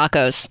many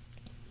tacos.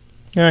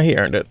 Yeah, he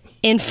earned it.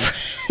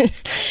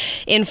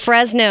 In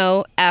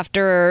Fresno,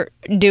 after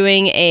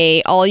doing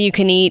a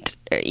all-you-can-eat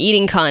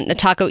a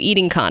taco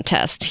eating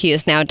contest, he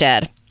is now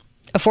dead.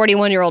 A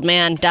 41-year-old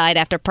man died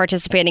after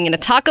participating in a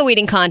taco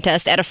eating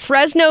contest at a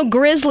Fresno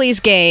Grizzlies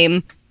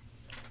game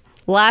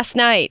last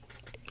night.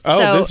 Oh,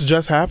 So, this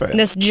just happened.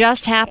 This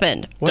just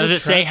happened. What Does a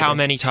it say how tragedy.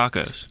 many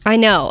tacos? I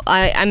know.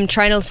 I'm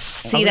trying to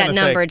see that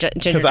number, Ginger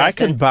Because I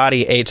Justin. could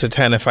body 8 to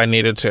 10 if I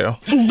needed to.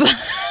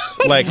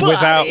 Like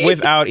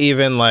without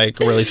even like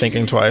really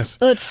thinking twice.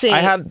 Let's see. I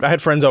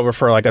had friends over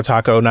for like a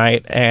taco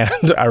night, and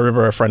I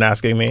remember a friend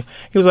asking me.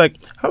 He was like,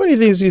 "How many of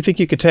these do you think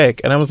you could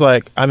take?" And I was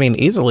like, "I mean,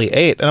 easily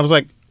 8." And I was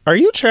like, "Are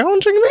you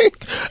challenging me?"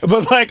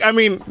 But like, I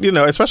mean,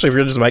 especially if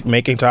you're just like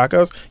making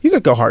tacos, you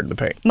could go hard in the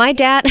paint. My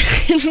dad,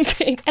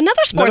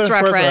 another sports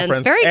reference.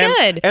 Very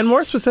good. And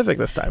more specific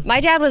this time.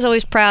 My dad was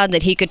always proud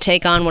that he could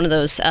take on one of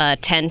those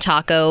 10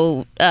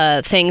 taco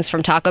things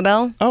from Taco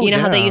Bell. Oh, you know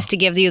how they yeah. used to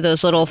give you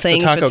those little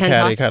things The taco for 10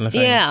 caddy kind of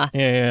thing. Yeah.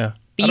 Yeah.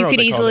 I don't know You what could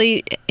they called it.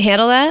 easily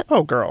handle that.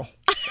 Oh, girl.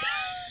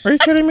 Are you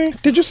kidding me?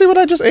 Did you see what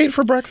I just ate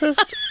for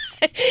breakfast?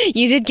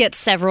 You did get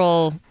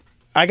several.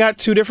 I got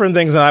 2 different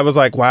things, and I was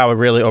like, wow, I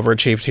really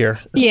overachieved here.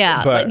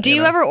 Yeah. But, Do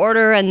you ever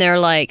order and they're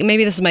like,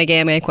 maybe this is my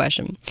GMA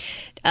question.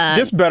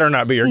 This better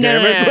not be your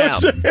game. No.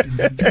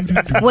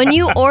 When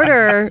you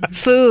order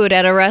food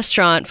at a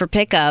restaurant for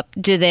pickup,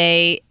 do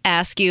they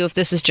ask you if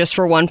this is just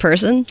for one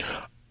person?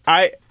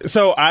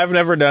 So I've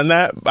never done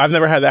that. I've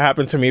never had that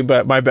happen to me,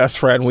 but my best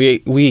friend,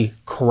 we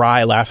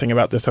cry laughing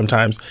about this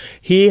sometimes.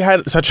 He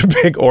had such a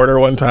big order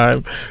one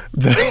time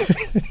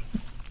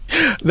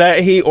that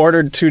he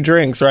ordered 2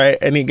 drinks, right?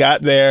 And he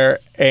got there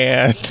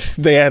and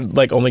they had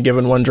like only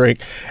given 1 drink.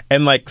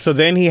 And like, so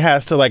then he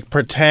has to like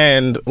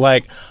pretend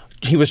like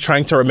he was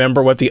trying to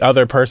remember what the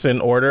other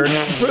person ordered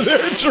for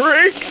their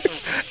drink.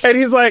 And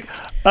he's like,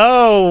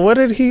 oh, what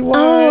did he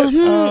want?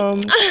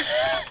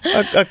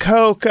 A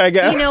Coke, I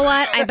guess. You know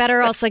what? I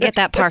better also get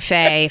that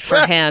parfait for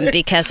him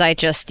because I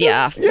just,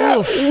 Yeah,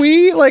 Oof.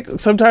 we like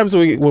sometimes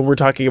when we're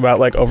talking about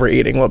like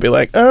overeating, we'll be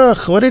like,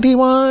 ugh, what did he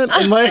want?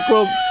 And like,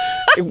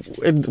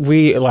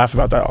 we laugh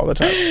about that all the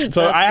time.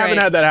 So That's I haven't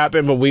great. had that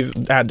happen, but we've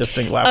had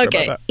distinct laughter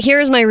Okay, about that.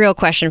 here's my real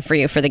question for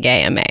you for the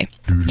GMA.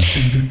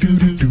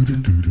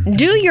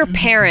 Do your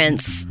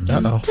parents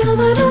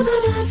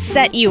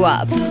set you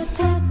up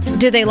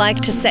Do they like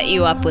to set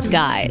you up with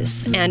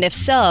guys? And if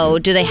so,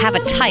 do they have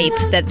a type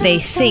that they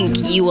think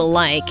you will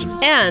like?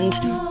 And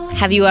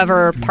have you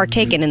ever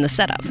partaken in the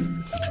setup?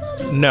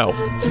 No.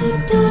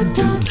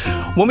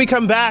 When we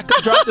come back,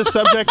 Drop the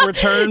Subject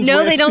returns.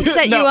 No, they don't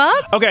set you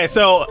up? Okay,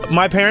 so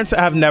my parents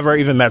have never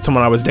even met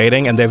someone I was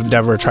dating, and they've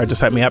never tried to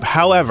set me up.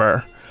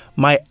 However,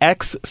 my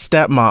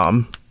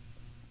ex-stepmom,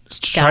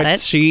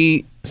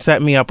 she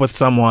set me up with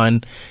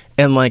someone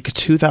in like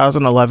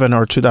 2011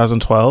 or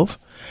 2012.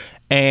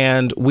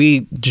 And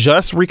we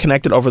just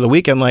reconnected over the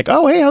weekend, like,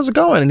 oh, hey, how's it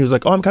going? And he was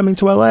like, oh, I'm coming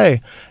to LA.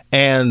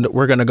 And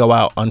we're going to go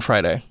out on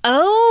Friday.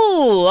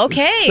 Oh,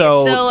 okay.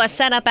 So a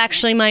setup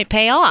actually might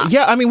pay off.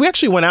 Yeah, I mean, we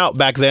actually went out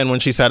back then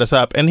when she set us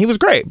up, and he was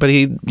great, but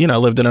he,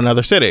 lived in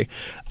another city.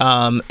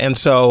 And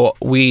so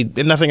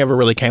nothing ever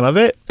really came of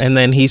it. And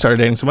then he started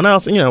dating someone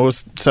else, and, it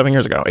was 8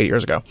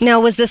 years ago.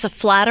 Now, was this a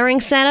flattering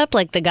setup?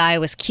 Like the guy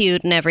was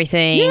cute and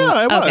everything?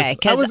 Yeah, it was. Okay,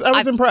 I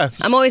was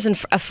impressed. I'm always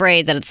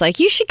afraid that it's like,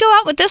 you should go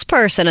out with this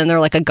person, and they're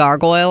like a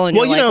gargoyle, and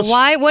you're like,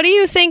 why? What do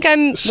you think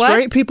I'm...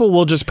 Straight people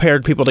will just pair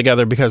people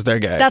together because they're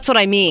gay. That's what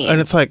I mean.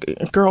 And it's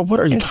like, girl, what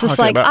are you talking about? It's just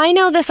like, I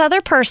know this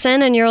other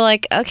person, and you're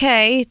like,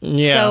 okay,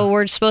 yeah. So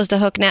we're supposed to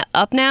hook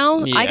up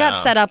now? Yeah. I got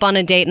set up on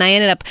a date, and I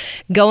ended up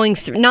going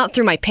through, not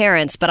through my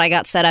parents, but I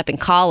got set up in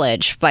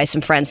college by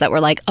some friends that were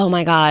like, oh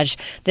my gosh,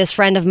 this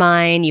friend of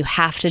mine, you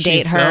have to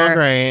date her. So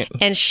great.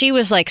 And she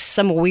was like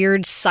some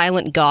weird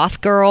silent goth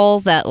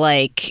girl that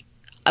like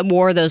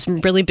wore those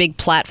really big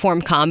platform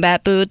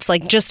combat boots,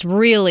 like just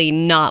really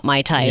not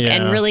my type,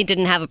 and really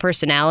didn't have a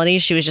personality.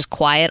 She was just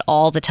quiet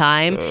all the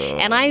time.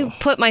 And I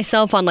put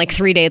myself on like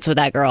 3 dates with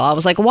that girl. I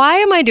was like, why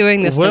am I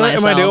doing this to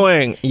myself? What am I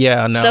doing?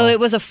 Yeah, no. So it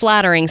was a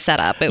flattering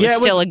setup. It was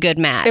still a good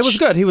match. It was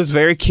good. He was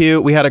very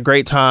cute. We had a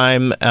great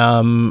time.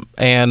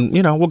 And,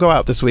 we'll go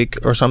out this week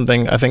or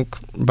something, I think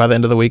by the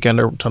end of the weekend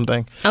or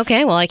something.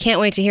 Okay, well, I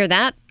can't wait to hear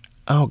that.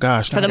 Oh,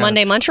 gosh. For the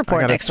Monday Munch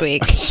Report next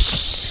week.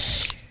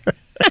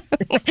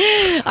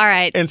 All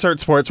right. Insert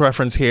sports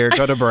reference here.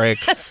 Go to break.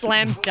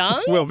 Slam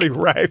dunk? We'll be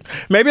right.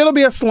 Maybe it'll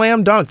be a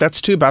slam dunk.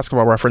 That's 2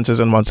 basketball references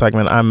in one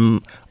segment.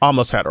 I'm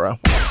almost hetero.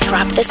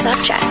 Drop the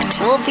Subject.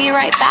 We'll be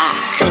right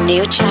back. The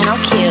new Channel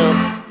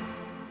Q.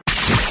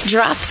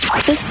 Drop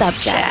the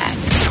Subject.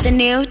 The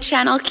new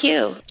Channel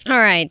Q. All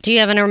right. Do you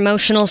have an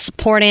emotional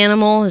support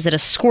animal? Is it a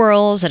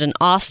squirrel? Is it an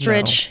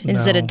ostrich? No.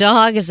 Is it a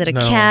dog? Is it a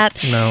cat?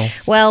 No.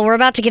 Well, we're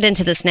about to get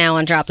into this now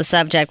on Drop the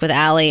Subject with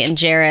Allie and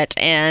Jarrett.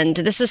 And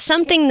this is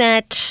something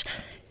that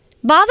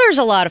bothers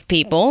a lot of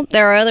people.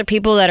 There are other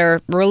people that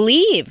are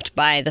relieved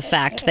by the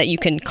fact that you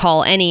can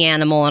call any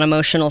animal an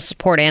emotional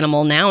support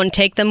animal now and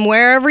take them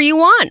wherever you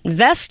want,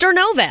 vest or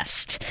no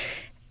vest.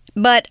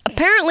 But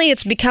apparently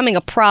it's becoming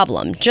a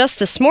problem. Just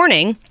this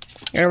morning,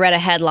 I read a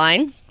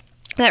headline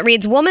that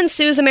reads, Woman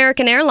sues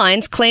American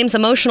Airlines, claims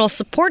emotional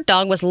support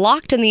dog was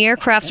locked in the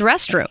aircraft's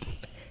restroom.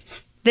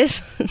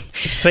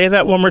 Say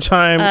that one more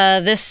time.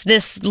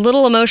 This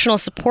little emotional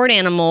support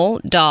animal,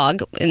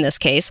 dog in this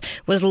case,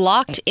 was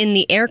locked in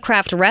the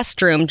aircraft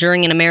restroom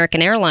during an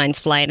American Airlines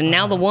flight, and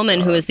now the woman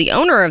who is the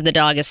owner of the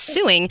dog is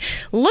suing.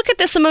 Look at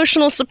this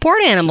emotional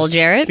support animal,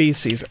 Jarrett.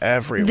 Feces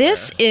everywhere.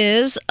 This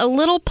is a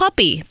little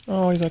puppy.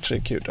 Oh, he's actually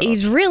a cute dog.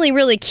 He's really,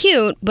 really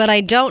cute, but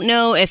I don't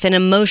know if an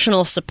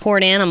emotional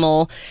support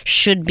animal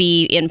should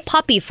be in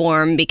puppy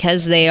form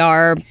because they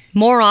are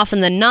more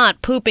often than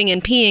not pooping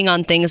and peeing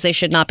on things they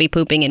should not be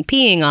pooping and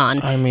peeing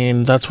on. I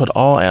mean, that's what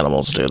all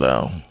animals do,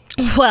 though.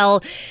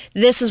 Well,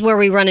 this is where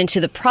we run into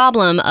the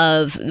problem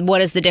of what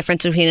is the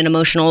difference between an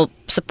emotional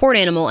support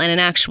animal and an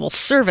actual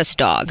service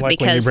dog. Like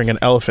when you bring an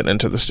elephant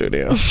into the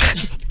studio.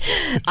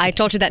 I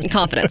told you that in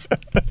confidence.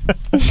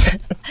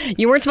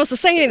 You weren't supposed to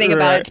say anything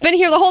about it. It's been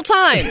here the whole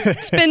time.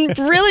 It's been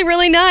really,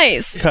 really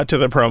nice. Cut to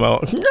the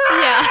promo.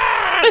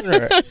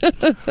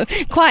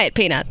 Yeah. Quiet,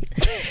 Peanut.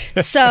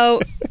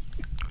 So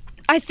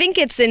I think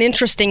it's an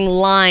interesting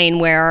line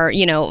where,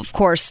 of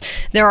course,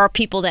 there are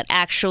people that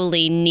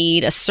actually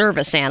need a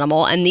service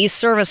animal, and these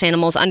service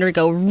animals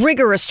undergo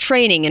rigorous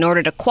training in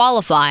order to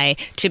qualify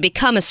to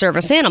become a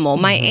service animal.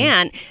 My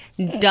aunt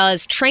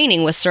does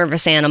training with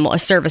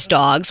service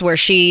dogs, where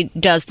she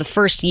does the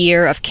first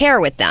year of care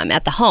with them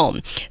at the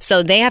home.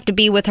 So they have to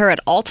be with her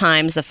at all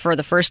times for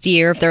the first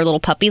year of their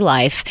little puppy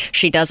life.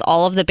 She does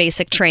all of the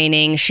basic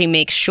training. She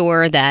makes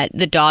sure that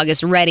the dog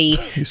is ready.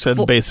 You said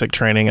basic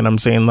training, and I'm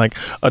seeing like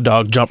a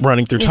dog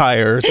running through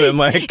tires and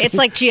like it's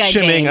like G.I.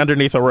 Jane. Shimmying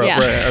underneath a rope. Yeah.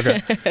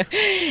 Right,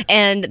 okay.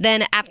 And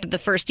then after the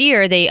first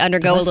year, they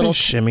undergo a little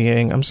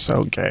shimmying. I'm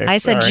so gay. I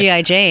said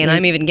G.I. Jane.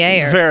 I'm even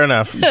gayer. Fair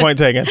enough. Point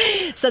taken.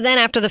 So then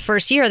after the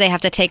first year, they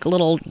have to take a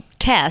little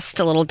test,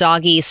 a little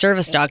doggy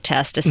service dog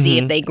test to see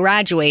if they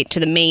graduate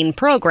to the main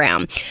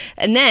program.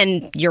 And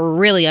then you're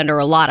really under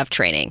a lot of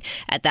training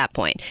at that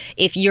point.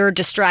 If you're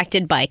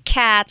distracted by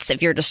cats,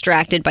 if you're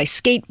distracted by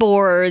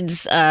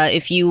skateboards,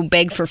 if you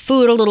beg for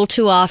food a little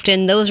too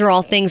often, those are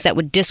all things that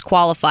would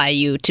disqualify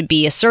you to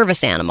be a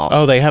service animal.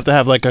 Oh, they have to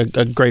have like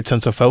a great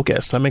sense of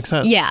focus. That makes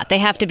sense. Yeah, they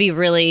have to be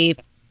really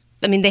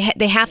I mean,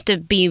 they have to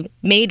be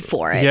made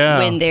for it Yeah.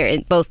 when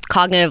they're both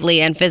cognitively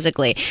and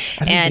physically.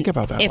 I didn't think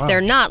about that. If Wow.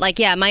 they're not, like,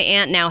 my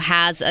aunt now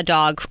has a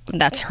dog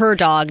that's her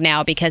dog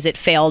now because it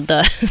failed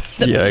the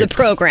Yikes.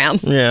 program.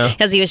 Yeah.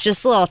 Because he was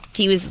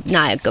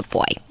not a good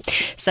boy.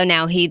 So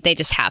now they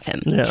just have him.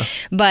 Yeah.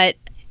 But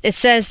it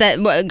says that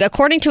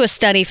according to a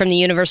study from the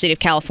University of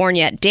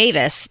California at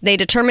Davis, they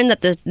determined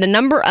that the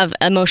number of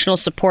emotional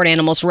support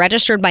animals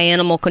registered by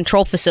animal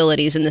control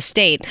facilities in the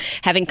state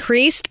have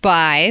increased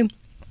by...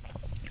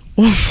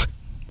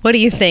 What do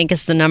you think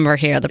is the number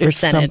here, the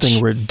percentage? It's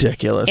something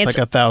ridiculous, It's- like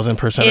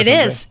 1,000%. It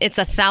is. It's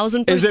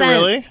 1,000%. Is it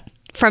really?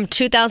 From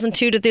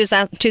 2002 to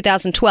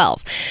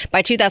 2012.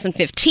 By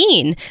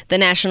 2015, the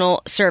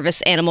National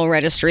Service Animal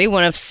Registry,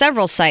 one of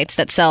several sites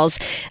that sells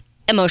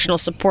emotional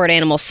support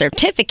animal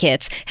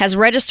certificates, has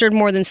registered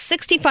more than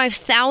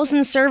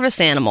 65,000 service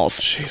animals.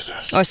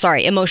 Jesus. Oh,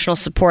 sorry, emotional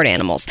support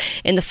animals.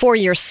 In the 4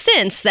 years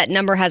since, that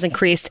number has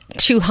increased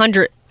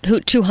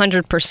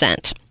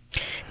 200%.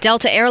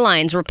 Delta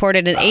Airlines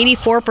reported an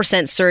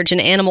 84% surge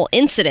in animal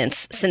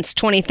incidents since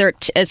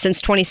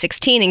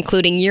 2016,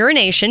 including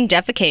urination,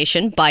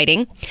 defecation,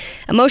 biting,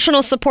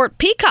 emotional support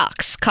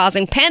peacocks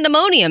causing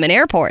pandemonium in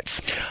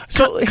airports,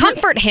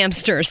 comfort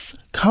hamsters.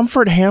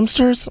 Comfort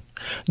hamsters?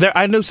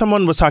 I know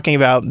someone was talking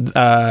about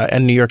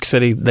in New York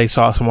City, they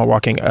saw someone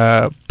walking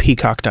a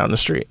peacock down the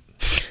street,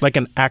 like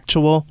an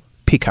actual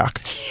peacock,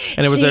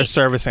 and it was their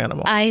service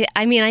animal. I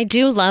mean, I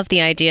do love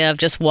the idea of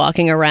just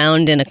walking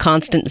around in a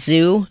constant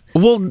zoo.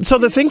 Well, so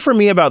the thing for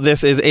me about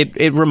this is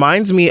it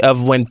reminds me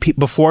of when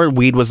before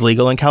weed was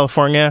legal in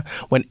California,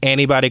 when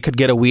anybody could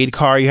get a weed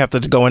card, you have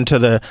to go into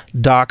the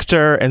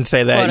doctor and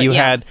say that you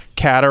had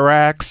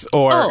cataracts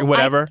or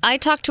whatever. I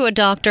talked to a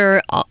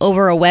doctor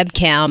over a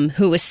webcam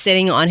who was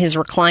sitting on his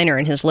recliner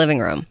in his living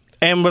room.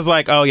 And was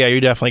like, oh, yeah, you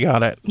definitely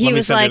got it. He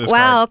was like,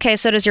 wow, okay,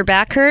 so does your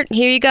back hurt?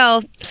 Here you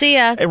go. See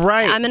ya.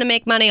 Right. I'm going to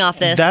make money off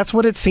this. That's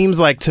what it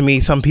seems like to me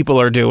some people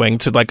are doing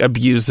to like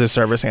abuse this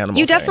service animal.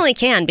 You definitely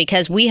can,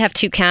 because we have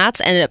 2 cats,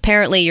 and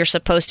apparently you're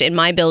supposed to, in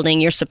my building,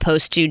 you're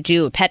supposed to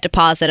do a pet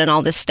deposit and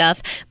all this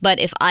stuff.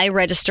 But if I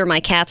register my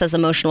cats as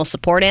emotional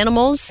support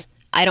animals,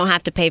 I don't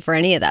have to pay for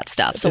any of that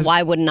stuff. So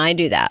why wouldn't I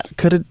do that?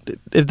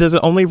 Does it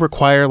only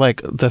require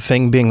like the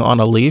thing being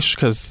on a leash?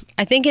 Because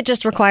I think it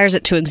just requires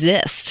it to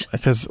exist.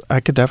 I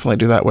could definitely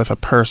do that with a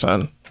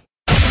person.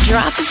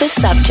 Drop the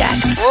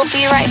subject. We'll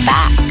be right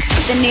back.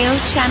 The new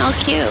Channel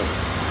Q.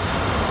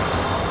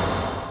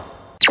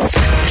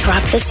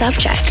 Drop the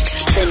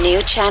subject. The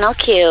new Channel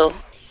Q.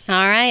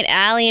 All right,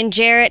 Allie and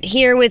Jarrett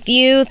here with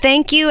you.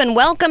 Thank you, and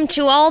welcome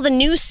to all the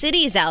new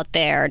cities out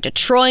there.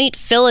 Detroit,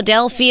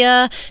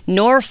 Philadelphia,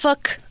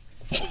 Norfolk.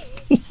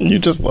 You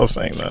just love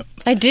saying that.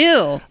 I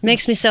do.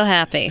 Makes me so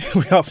happy.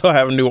 We also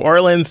have New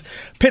Orleans,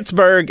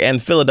 Pittsburgh,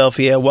 and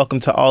Philadelphia. Welcome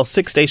to all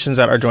 6 stations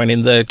that are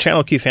joining the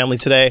Channel Q family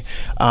today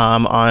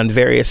on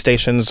various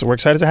stations. We're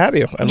excited to have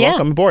you, and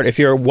welcome aboard. If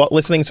you're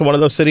listening to one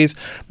of those cities,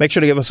 make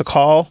sure to give us a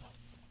call.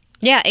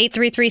 Yeah,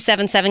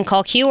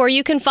 833-77-CALL-Q, or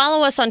you can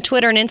follow us on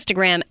Twitter and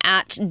Instagram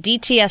at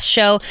DTS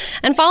Show,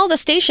 and follow the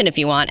station if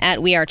you want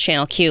at We Are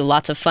Channel Q.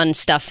 Lots of fun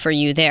stuff for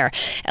you there.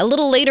 A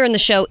little later in the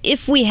show,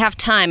 if we have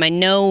time, I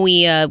know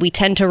we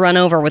tend to run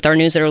over with our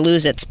News It or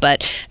Lose It's,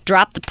 but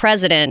Drop the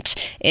President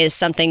is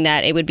something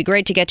that it would be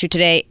great to get to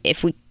today.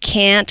 If we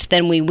can't,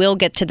 then we will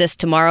get to this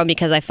tomorrow,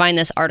 because I find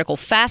this article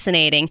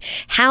fascinating.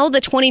 How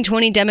the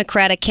 2020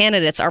 Democratic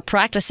candidates are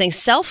practicing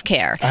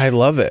self-care. I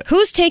love it.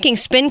 Who's taking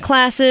spin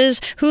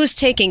classes? Who's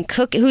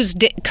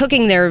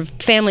cooking their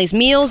family's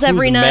meals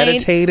every night?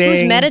 Meditating?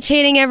 Who's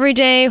meditating every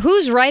day?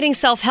 Who's writing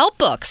self-help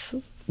books?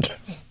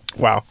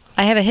 Wow.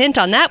 I have a hint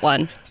on that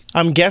one.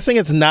 I'm guessing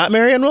it's not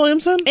Marianne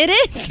Williamson? It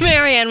is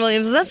Marianne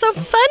Williamson. That's so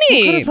Could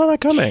funny. have saw that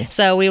coming.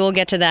 So we will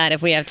get to that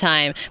if we have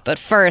time. But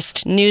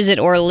first, News It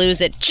or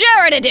Lose It,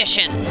 Jared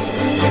edition.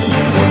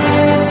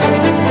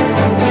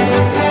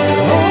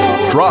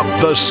 Drop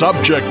the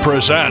Subject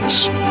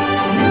presents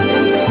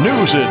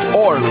News It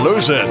or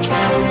Lose It.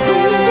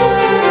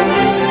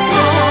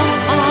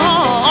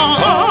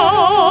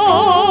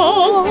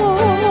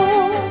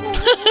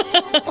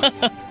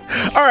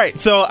 All right,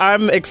 so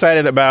I'm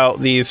excited about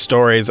these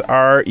stories.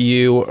 Are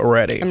you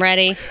ready? I'm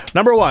ready.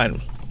 Number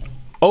 1.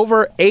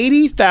 Over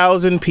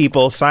 80,000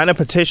 people sign a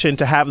petition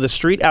to have the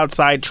street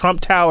outside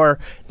Trump Tower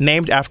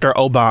named after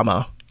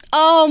Obama.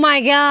 Oh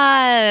my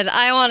God.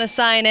 I want to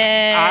sign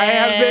it. I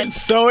have been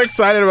so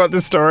excited about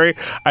this story.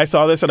 I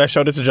saw this and I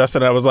showed it to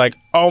Justin and I was like,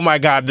 oh my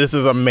God, this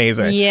is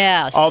amazing.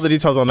 Yes. All the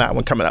details on that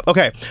one coming up.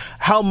 Okay.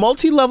 How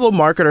multi-level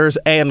marketers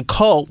and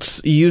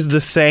cults use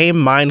the same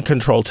mind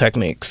control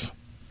techniques.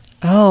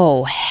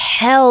 Oh,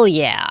 hell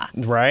yeah.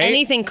 Right?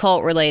 Anything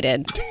cult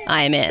related,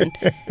 I am in.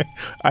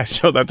 I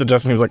showed that to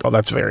Justin. He was like, oh,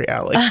 that's very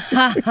Allie.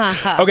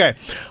 Okay.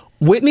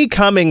 Whitney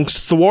Cummings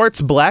thwarts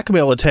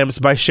blackmail attempts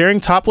by sharing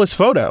topless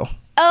photo.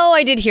 Oh,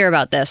 I did hear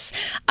about this.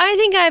 I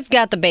think I've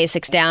got the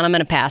basics down. I'm going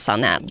to pass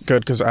on that.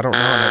 Good, because I don't know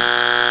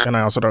it. And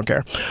I also don't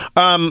care.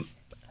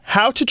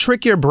 How to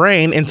trick your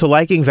brain into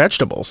liking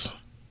vegetables.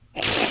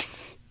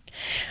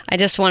 I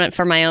just want it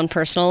for my own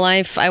personal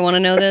life. I want to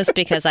know this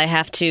because I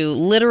have to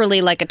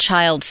literally, like a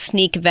child,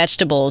 sneak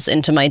vegetables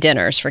into my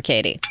dinners for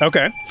Katie.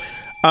 Okay.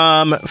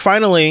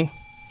 Finally,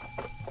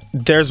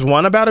 there's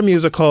one about a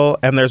musical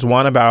and there's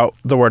one about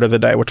the word of the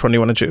day. Which one do you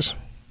want to choose?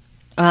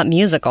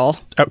 Musical.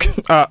 Okay.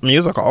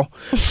 Musical.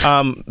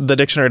 The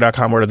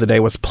dictionary.com word of the day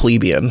was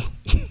plebeian.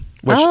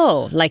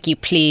 Like you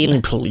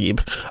plebe.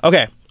 Plebe.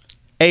 Okay.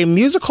 A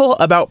musical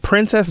about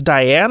Princess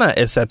Diana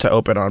is set to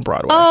open on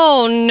Broadway.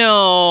 Oh,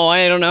 no.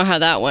 I don't know how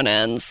that one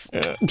ends.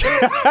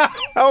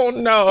 Oh,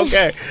 no.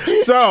 Okay.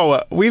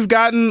 So we've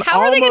gotten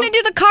How are they going to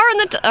do the car and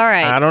the... All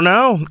right. I don't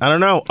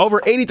know.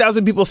 Over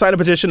 80,000 people signed a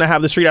petition to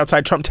have the street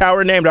outside Trump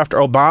Tower named after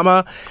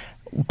Obama.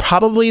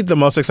 Probably the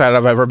most excited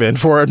I've ever been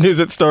for a News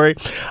It story.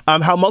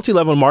 How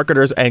multi-level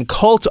marketers and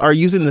cults are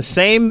using the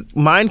same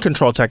mind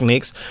control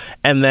techniques,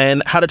 and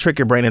then how to trick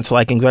your brain into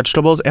liking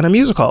vegetables, and a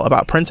musical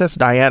about Princess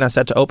Diana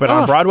set to open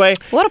on Broadway.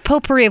 What a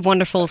potpourri of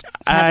wonderful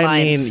headlines.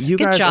 I mean, you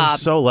Good guys job. are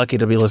so lucky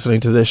to be listening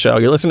to this show.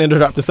 You're listening to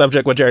Drop the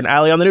Subject with Jared and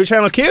Allie on the new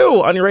channel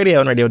Q on your radio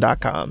and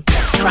radio.com.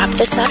 Drop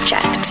the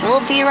subject.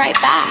 We'll be right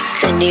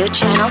back. The new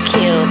Channel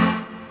Q.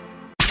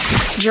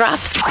 Drop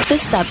the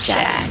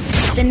subject.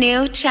 The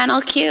new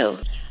Channel Q.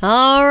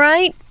 All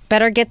right.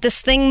 Better get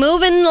this thing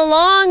moving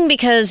along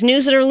because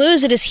News It or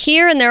Lose It is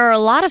here, and there are a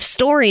lot of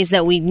stories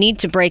that we need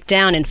to break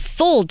down in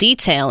full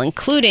detail,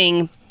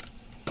 including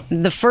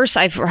the first.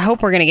 I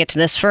hope we're going to get to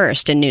this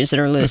first in News It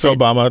or Lose It.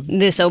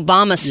 This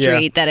Obama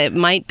Street that it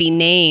might be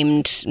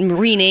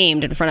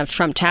renamed in front of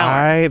Trump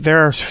Tower.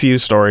 There are a few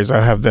stories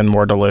that have been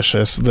more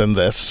delicious than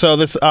this. So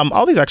this,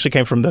 all these actually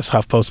came from this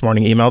HuffPost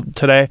morning email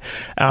today,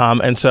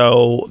 and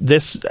so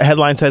this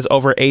headline says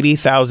over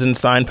 80,000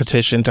 signed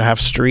petition to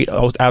have street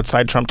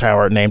outside Trump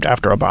Tower named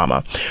after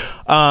Obama.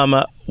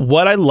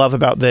 What I love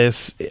about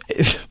this.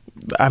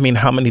 I mean,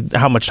 how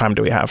much time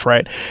do we have,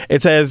 right?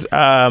 It says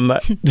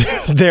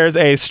there's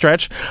a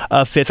stretch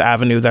of Fifth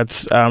Avenue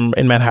that's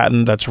in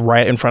Manhattan that's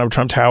right in front of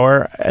Trump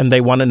Tower, and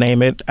they want to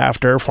name it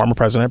after former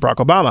President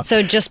Barack Obama.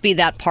 So just be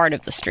that part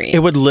of the street. It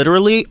would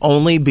literally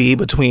only be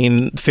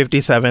between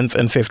 57th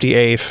and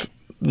 58th.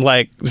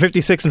 Like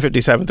 56th and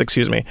 57th,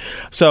 excuse me.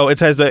 So it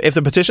says that if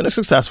the petition is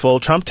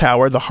successful, Trump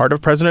Tower, the heart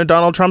of President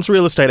Donald Trump's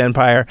real estate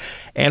empire,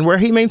 and where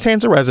he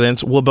maintains a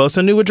residence, will boast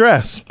a new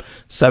address,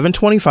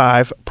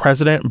 725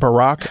 President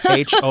Barack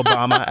H.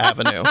 Obama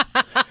Avenue.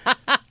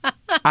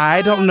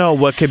 I don't know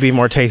what could be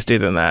more tasty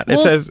than that. It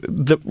says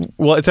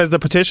the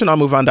petition on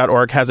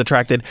MoveOn.org has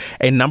attracted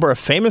a number of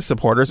famous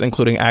supporters,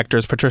 including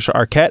actors Patricia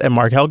Arquette and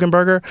Mark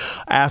Helgenberger,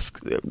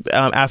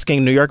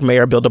 asking New York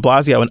Mayor Bill de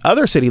Blasio and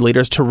other city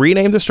leaders to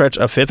rename the stretch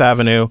of Fifth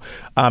Avenue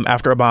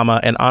after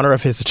Obama in honor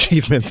of his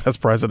achievements as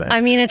president.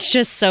 I mean, it's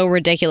just so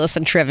ridiculous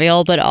and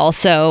trivial, but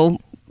also...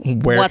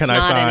 Where can I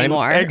sign?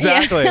 Anymore.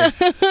 Exactly.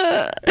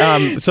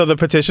 Yeah. So the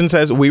petition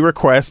says, we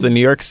request the New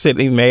York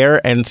City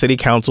mayor and city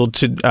council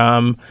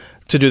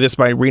to do this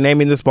by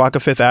renaming this block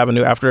of Fifth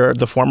Avenue after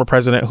the former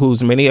president,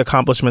 whose many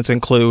accomplishments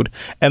include,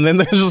 and then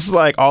there's just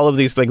like all of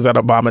these things that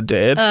Obama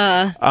did.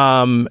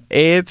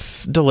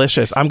 It's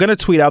delicious. I'm going to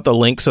tweet out the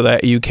link so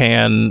that you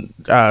can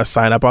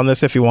sign up on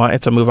this if you want.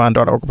 It's a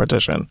MoveOn.org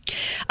petition.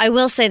 I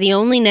will say the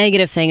only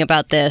negative thing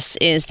about this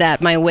is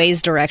that my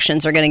Waze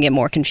directions are going to get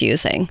more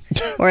confusing.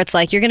 Where it's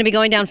like you're going to be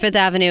going down Fifth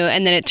Avenue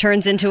and then it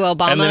turns into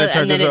Obama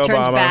and then it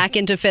turns back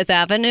into Fifth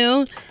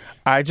Avenue.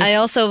 I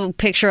also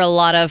picture a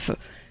lot of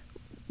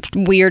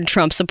weird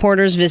Trump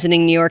supporters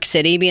visiting New York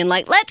City being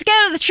like, let's go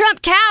to the Trump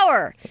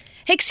Tower.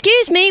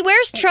 Excuse me,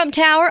 where's the Trump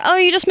Tower? Oh,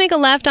 you just make a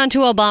left onto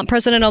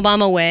President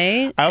Obama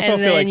Way. I also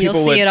feel like you'll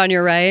see it on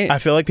your right. I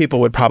feel like people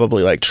would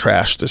probably like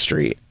trash the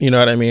street. You know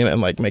what I mean?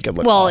 And like make it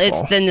look awful.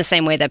 It's in the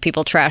same way that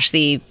people trash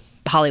the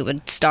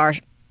Hollywood star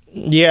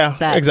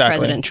that exactly.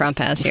 President Trump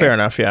has here. Fair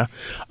enough, yeah.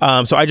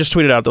 So I just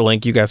tweeted out the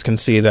link. You guys can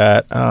see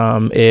that.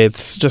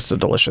 It's just a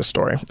delicious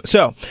story.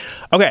 So,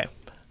 okay.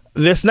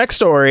 This next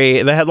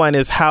story, the headline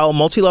is how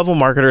multi-level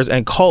marketers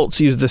and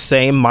cults use the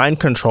same mind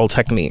control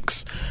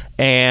techniques.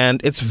 And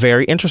it's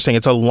very interesting.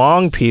 It's a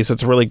long piece.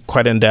 It's really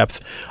quite in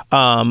depth.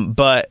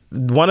 But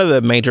one of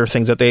the major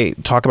things that they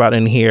talk about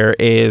in here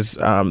is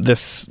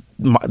this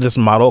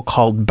model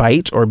called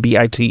BITE, or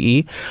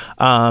BITE.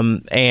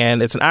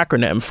 And it's an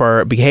acronym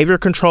for behavior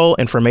control,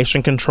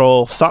 information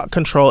control, thought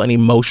control, and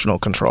emotional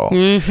control.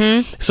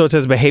 Mm-hmm. So it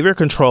says behavior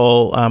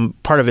control.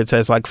 Part of it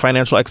says like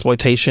financial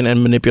exploitation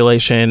and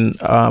manipulation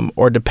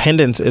or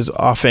dependence is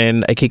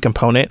often a key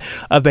component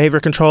of behavior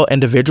control.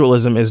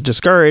 Individualism is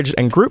discouraged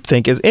and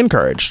groupthink is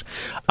encouraged.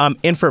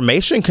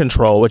 Information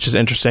control, which is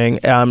interesting,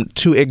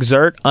 to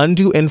exert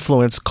undue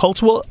influence,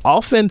 cults will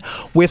often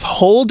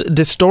withhold,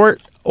 distort,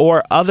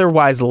 or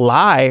otherwise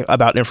lie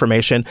about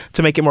information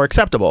to make it more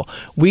acceptable.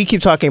 We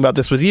keep talking about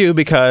this with you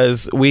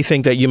because we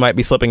think that you might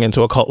be slipping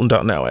into a cult and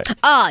don't know it.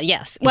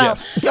 Yes. Well,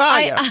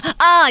 Yes.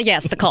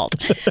 yes, the cult.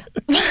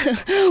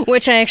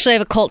 Which I actually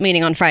have a cult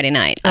meeting on Friday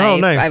night. Oh,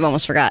 nice. I've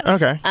almost forgot.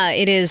 Okay.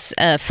 It is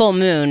full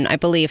moon, I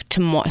believe,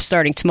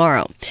 starting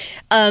tomorrow.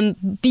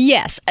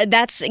 Yes,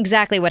 that's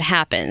exactly what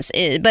happens.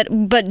 But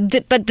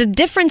the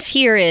difference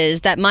here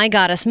is that my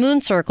goddess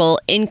moon circle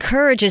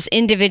encourages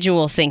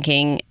individual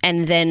thinking,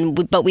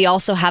 but we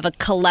also have a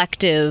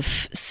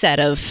collective set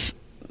of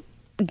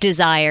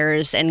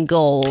desires and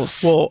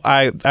goals. Well,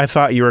 I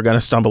thought you were going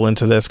to stumble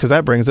into this because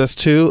that brings us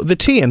to the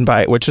T in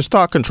bite, which is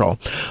thought control.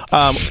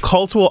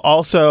 Cults will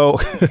also,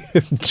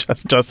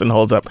 Justin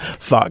holds up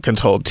thought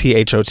control,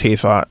 THOT,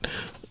 thought.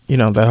 You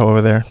know that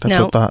over there? That's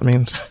No. what thought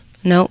means.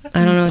 Nope,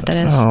 I don't know what that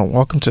is. Oh,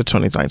 welcome to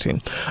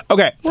 2019.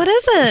 Okay. What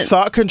is it?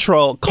 Thought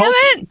control. Damn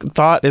it.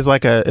 Thought is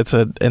it's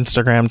an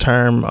Instagram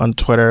term on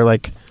Twitter.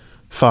 Like,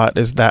 thought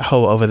is that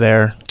hoe over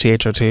there,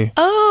 THOT.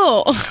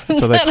 Oh,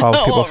 So they call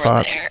people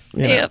thoughts.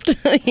 You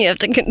you have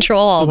to control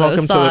all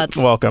those thoughts.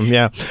 Welcome,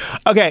 yeah.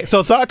 Okay,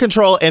 so thought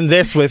control and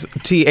this with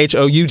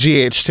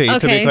THOUGHT, to be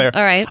Okay, clear.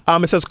 all right.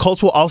 It says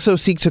cults will also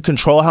seek to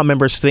control how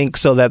members think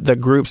so that the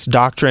group's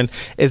doctrine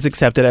is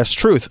accepted as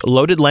truth.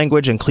 Loaded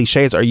language and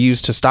cliches are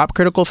used to stop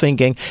critical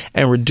thinking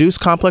and reduce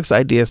complex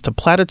ideas to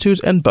platitudes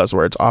and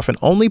buzzwords. Often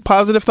only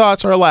positive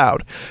thoughts are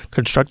allowed.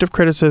 Constructive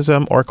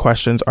criticism or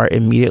questions are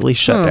immediately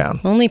shut down.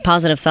 Only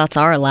positive thoughts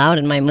are allowed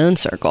in my moon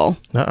circle.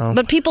 Uh-oh.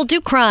 But people do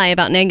cry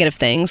about negative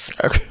things.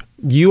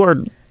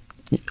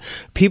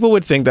 People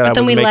would think that I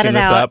then was we let making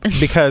it this out. up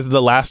because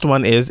the last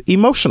one is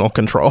emotional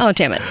control. Oh,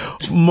 damn it.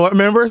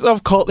 Members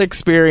of cult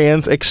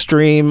experience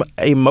extreme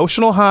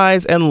emotional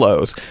highs and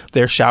lows.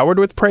 They're showered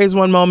with praise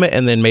one moment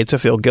and then made to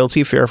feel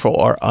guilty, fearful,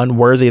 or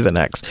unworthy the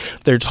next.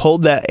 They're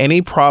told that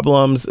any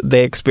problems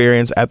they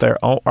experience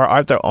are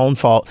at their own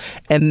fault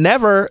and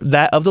never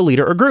that of the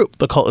leader or group.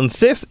 The cult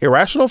insists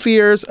irrational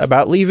fears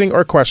about leaving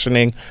or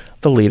questioning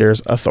the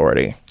leader's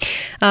authority.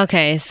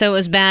 Okay, so it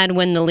was bad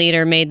when the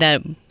leader made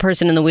that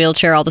person in the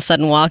wheelchair all of a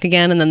sudden walk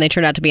again, and then they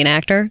turned out to be an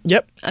actor?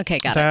 Yep. Okay,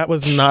 got it. That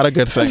was not a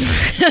good thing.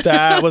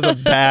 That was a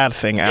bad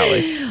thing,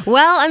 Allie.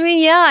 Well, I mean,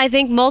 yeah, I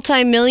think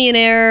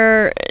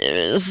multimillionaires,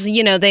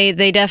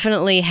 they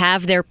definitely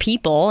have their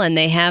people, and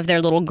they have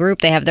their little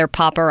group, they have their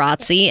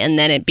paparazzi, and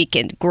then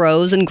it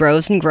grows and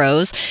grows and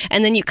grows,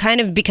 and then you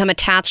kind of become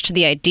attached to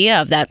the idea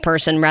of that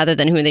person rather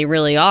than who they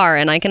really are,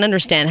 and I can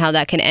understand how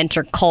that can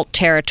enter cult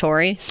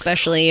territory,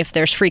 especially if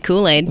there's free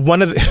Kool-Aid.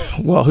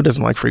 Who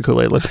doesn't like free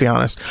Kool-Aid? Let's be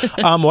honest.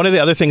 One of the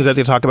other things that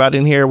they talk about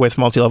in here with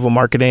multi-level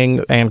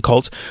marketing and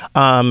cults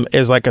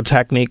is like a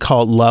technique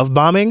called love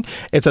bombing.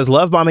 It says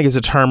love bombing is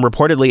a term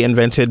reportedly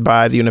invented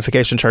by the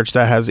Unification Church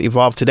that has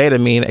evolved today to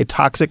mean a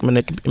toxic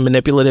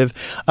manipulative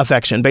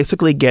affection,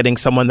 basically getting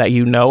someone that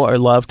you know or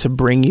love to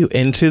bring you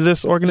into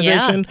this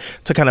organization,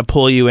 to kind of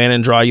pull you in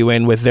and draw you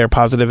in with their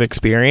positive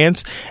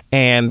experience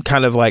and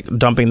kind of like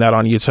dumping that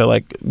on you to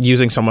like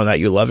using someone that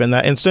you love in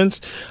that instance.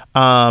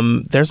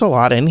 There's a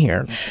lot in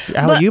here.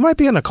 Allie, you might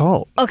be in a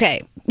cult.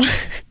 Okay.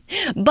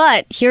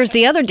 But here's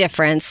the other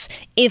difference.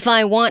 If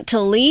I want to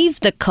leave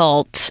the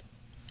cult,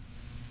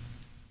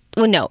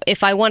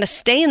 if I want to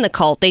stay in the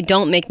cult, they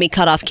don't make me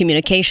cut off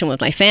communication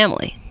with my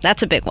family.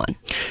 That's a big one.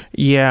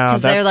 Yeah.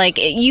 Because they're like,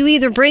 you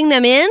either bring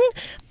them in,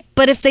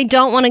 but if they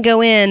don't want to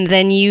go in,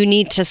 then you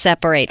need to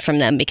separate from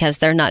them because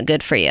they're not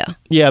good for you.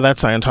 Yeah,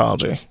 that's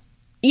Scientology.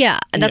 Yeah,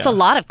 and that's a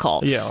lot of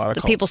cults. Yeah, a lot of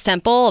the cults. People's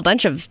Temple, a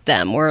bunch of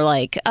them were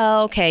like,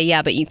 oh, okay,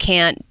 yeah, but you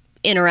can't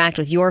interact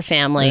with your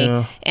family.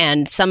 Yeah.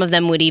 And some of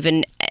them would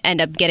even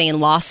end up getting in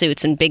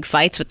lawsuits and big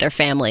fights with their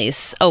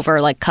families over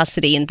like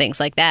custody and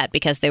things like that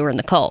because they were in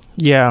the cult.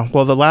 Yeah,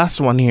 well, the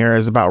last one here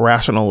is about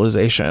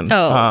rationalization.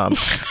 Oh.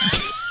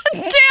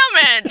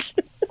 Damn it!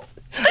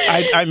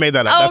 I made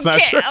that up. That's not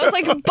true. I was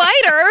like,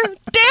 biter!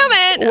 Damn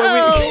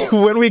it!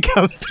 When we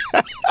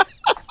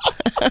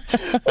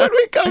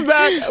come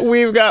back,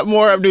 we've got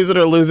more of News It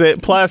or Lose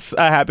It, plus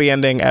a happy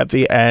ending at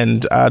the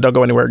end. Don't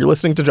go anywhere. You're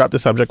listening to Drop the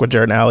Subject with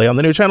Jared and Allie on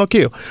the new Channel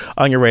Q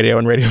on your radio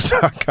and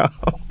radio.com.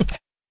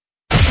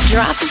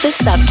 Drop the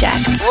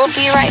subject. We'll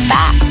be right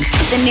back.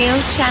 The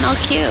new Channel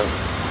Q.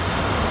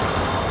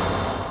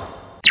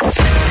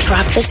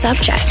 Drop the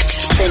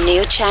subject. The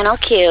new Channel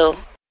Q.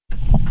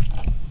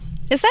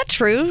 Is that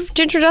true,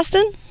 Ginger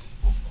Dustin?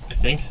 I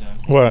think so.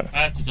 What?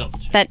 I have to double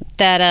check.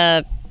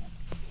 That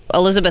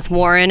Elizabeth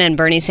Warren and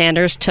Bernie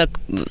Sanders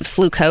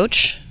flew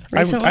coach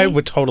recently? I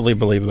would totally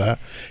believe that.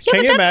 Yeah, Can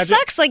but you that imagine?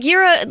 sucks.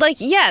 Like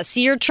yes,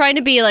 you're trying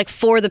to be like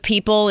for the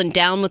people and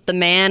down with the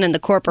man and the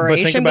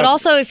corporation. But about-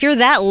 also, if you're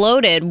that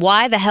loaded,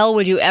 why the hell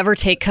would you ever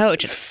take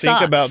coach? It sucks.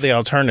 Think about the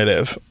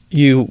alternative.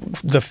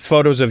 The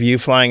photos of you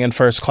flying in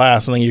first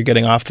class and then you're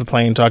getting off the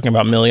plane talking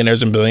about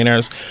millionaires and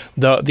billionaires.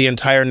 The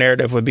entire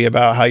narrative would be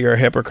about how you're a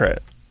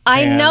hypocrite.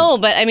 I know,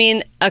 but I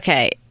mean,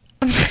 okay.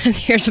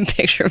 Here's a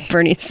picture of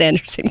Bernie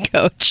Sanders and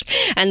coach,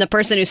 and the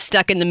person who's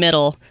stuck in the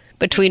middle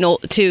between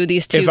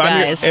these two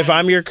guys. If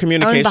I'm your and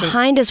communications,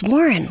 behind is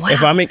Warren. Wow.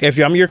 if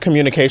I'm your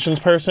communications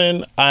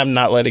person, I'm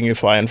not letting you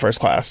fly in first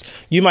class.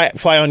 You might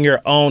fly on your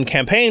own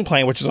campaign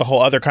plane, which is a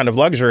whole other kind of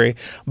luxury,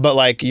 but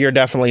like you're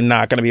definitely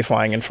not going to be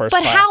flying in first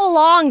But class. how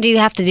long do you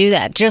have to do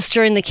that? Just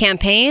during the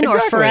campaign or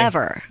Exactly.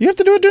 forever? You have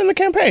to do it during the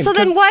campaign. So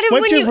then 'Cause why do-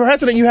 once when you're you-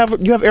 president, you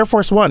have Air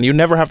Force One. You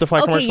never have to fly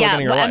Okay, commercial yeah, again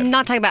in your but life. I'm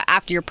not talking about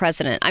after you're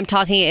president. I'm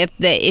talking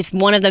if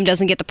one of them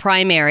doesn't get the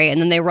primary and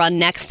then they run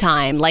next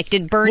time. Like,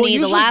 did Bernie, the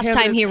usually last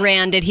time he candidates-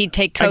 ran, did he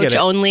take I get coach it.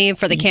 only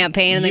for the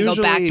campaign and then go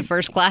back to Usually-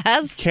 first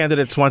class?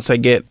 Candidates, once they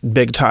get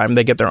big time,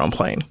 they get their own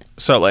plane.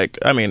 So, like,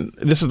 I mean,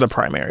 this is the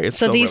primary. It's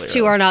So still these really two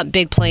early. are not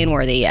big plane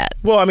worthy yet.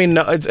 Well, I mean,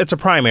 no, it's a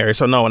primary,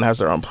 so no one has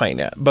their own plane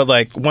yet. But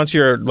like, once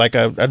you're like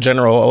a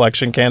general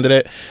election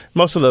candidate,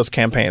 most of those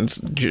campaigns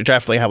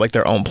definitely have like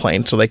their own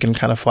plane, so they can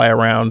kind of fly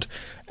around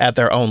at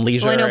their own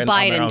leisure. Well, I know and on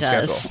their Biden own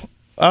does.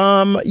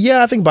 schedule.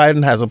 Yeah, I think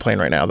Biden has a plane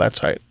right now.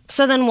 That's right.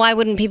 So then why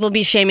wouldn't people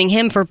be shaming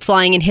him for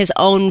flying in his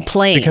own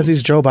plane? Because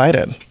he's Joe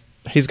Biden.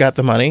 He's got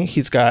the money.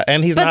 He's got,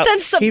 and he's But not.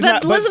 that's- he's but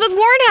not- Elizabeth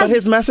Warren has- But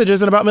his message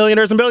isn't about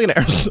millionaires and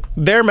billionaires.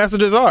 Their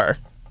messages are.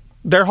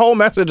 Their whole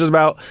message is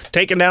about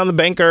taking down the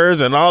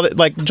bankers and all that.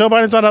 Like, Joe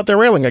Biden's not out there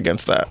railing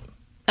against that.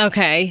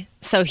 Okay,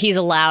 so he's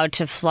allowed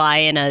to fly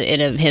in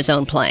his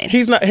own plane.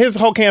 He's not. His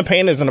whole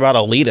campaign isn't about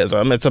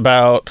elitism. It's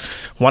about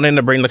wanting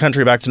to bring the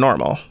country back to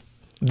normal.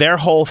 Their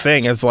whole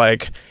thing is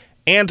like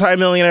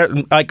anti-millionaire.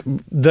 Like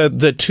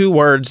the two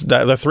words,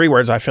 the three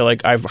words I feel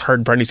like I've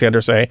heard Bernie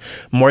Sanders say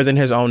more than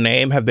his own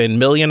name have been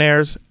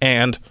millionaires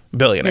and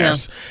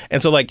billionaires.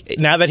 And so like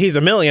now that he's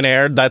a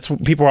millionaire, that's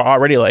people are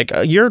already like,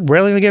 you're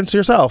railing against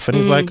yourself. And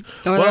he's like, Or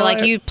they're well,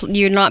 like,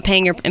 you're not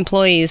paying your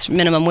employees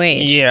minimum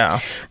wage. Yeah,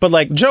 but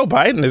like Joe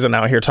Biden isn't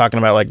out here talking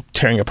about like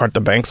tearing apart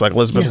the banks like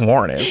Elizabeth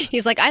Warren is.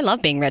 He's like, I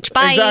love being rich.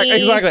 Bye.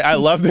 Exactly. I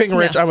love being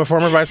rich. I'm a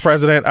former vice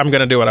president. I'm going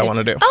to do what I want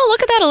to do. Oh,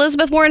 look at that.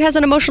 Elizabeth Warren has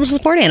an emotional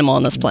support animal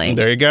on this plane.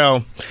 There you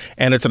go.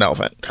 And it's an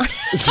elephant.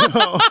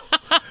 So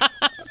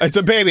it's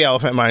a baby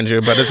elephant, mind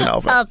you, but it's an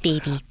elephant. Oh,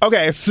 baby.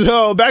 Okay,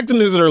 so back to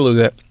News It or Lose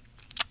It.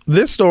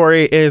 This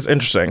story is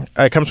interesting.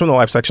 It comes from the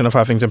Life section of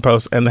Huffington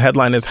Post, and the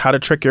headline is How to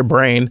Trick Your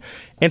Brain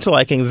into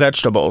Liking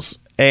Vegetables.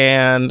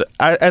 And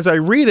as I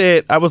read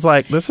it, I was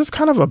like, this is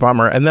kind of a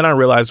bummer. And then I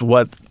realized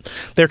what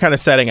they're kind of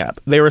setting up.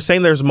 They were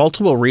saying there's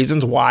multiple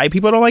reasons why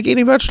people don't like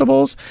eating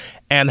vegetables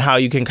and how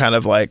you can kind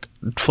of like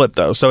flip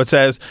those. So it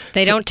says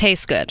They don't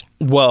taste good.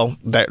 well,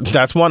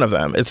 that's one of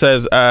them. It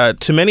says,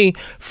 too many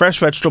fresh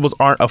vegetables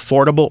aren't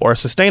affordable or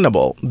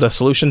sustainable. The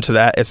solution to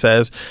that, it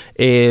says,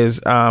 is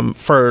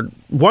for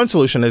one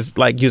solution is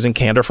like using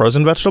canned or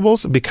frozen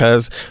vegetables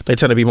because they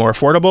tend to be more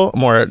affordable,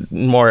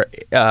 more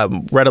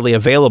readily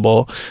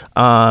available,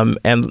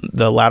 and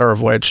the latter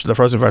of which, the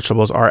frozen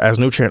vegetables, are as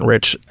nutrient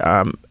rich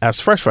as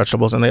fresh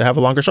vegetables, and they have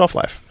a longer shelf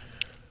life.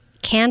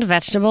 Canned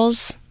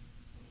vegetables?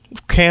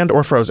 Canned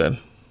or frozen.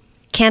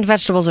 Canned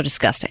vegetables are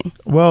disgusting.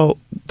 Well,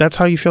 that's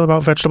how you feel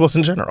about vegetables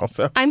in general.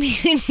 So I mean,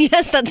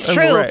 yes, that's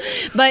true.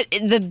 Right. But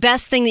the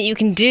best thing that you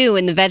can do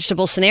in the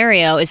vegetable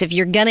scenario is if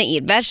you're going to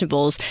eat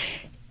vegetables,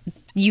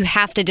 you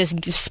have to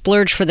just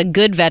splurge for the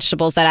good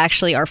vegetables that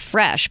actually are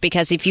fresh.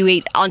 Because if you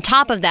eat, on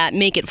top of that,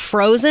 make it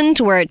frozen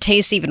to where it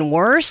tastes even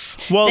worse,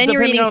 Well, then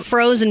you're depending eating on-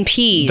 frozen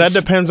peas. that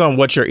depends on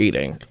what you're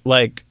eating.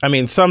 Like, I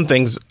mean, some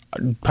things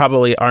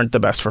probably aren't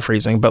the best for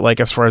freezing, but like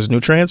as far as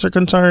nutrients are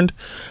concerned,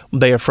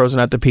 they are frozen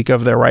at the peak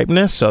of their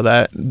ripeness so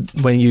that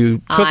when you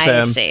cook I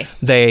them, see.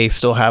 they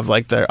still have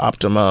like their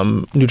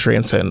optimum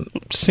nutrients and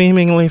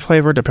seemingly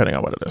flavor depending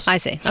on what it is. I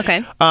see.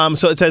 Okay.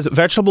 So it says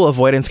vegetable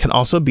avoidance can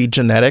also be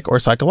genetic or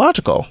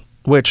psychological,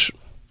 which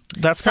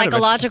that's kind of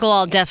Psychological,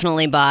 I'll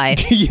definitely buy.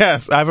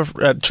 yes, I have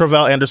a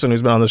Travell Anderson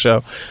who's been on the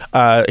show.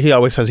 He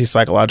always says he's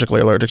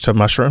psychologically allergic to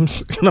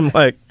mushrooms, and I'm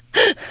like,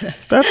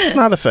 that's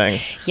not a thing.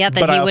 Yeah, But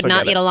then I he also would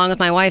not get eat it. along with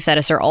my wife. That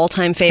is her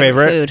all-time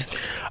favorite food.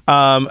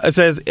 It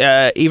says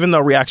even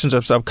though reactions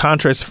of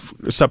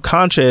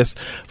subconscious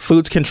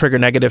foods can trigger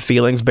negative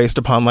feelings based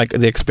upon like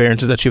the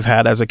experiences that you've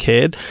had as a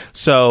kid.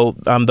 So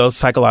those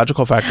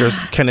psychological factors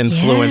can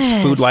influence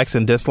Yes. food likes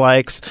and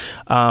dislikes.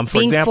 For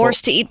Being example,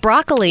 forced to eat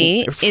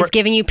broccoli is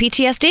giving you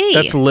PTSD.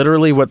 that's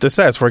literally what this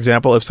says. For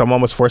example, if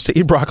someone was forced to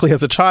eat broccoli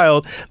as a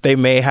child, they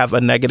may have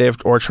a negative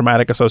or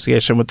traumatic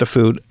association with the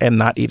food and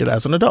not eat it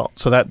as an adult.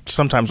 So that's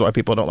sometimes why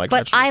people don't like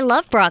But vegetables. I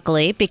love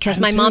broccoli because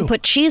my mom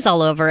put cheese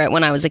all over it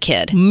when I was a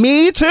kid.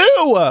 Me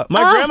too.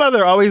 My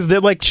grandmother always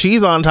did like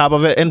cheese on top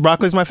of it, and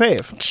broccoli's my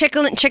fave.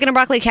 Chicken and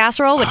broccoli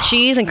casserole with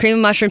cheese and cream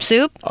and mushroom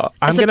soup.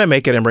 I'm going to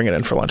make it and bring it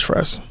in for lunch for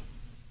us.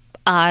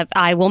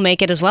 I will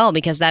make it as well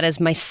because that is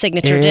my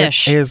signature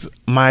dish. It is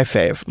my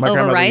fave. My Over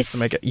grandmother rice? used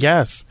to make it.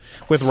 Yes.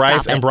 With Stop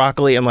rice it. and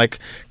broccoli and like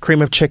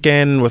cream of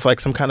chicken with like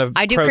some kind of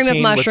I do cream of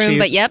protein with mushroom, cheese.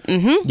 but yep.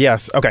 Mm-hmm.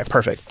 Yes. Okay,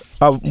 perfect.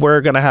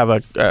 we're going to have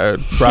a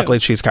broccoli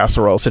cheese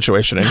casserole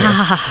situation in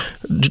here.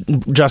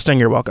 Justin,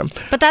 you're welcome.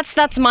 But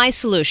that's my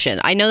solution.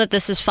 I know that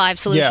this is 5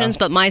 solutions,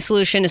 but my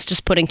solution is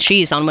just putting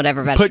cheese on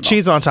whatever vegetable. Put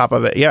cheese on top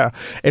of it, yeah.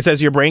 It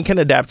says your brain can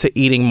adapt to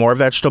eating more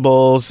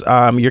vegetables.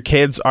 Your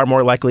kids are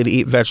more likely to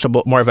eat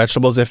more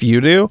vegetables if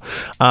you do.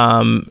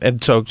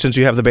 And so since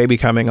you have the baby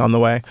coming on the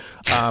way,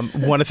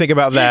 want to think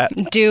about that.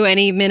 Due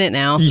any minute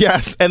now.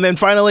 Yes. And then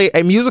finally,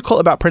 a musical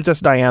about Princess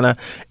Diana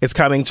is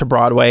coming to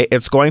Broadway.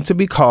 It's going to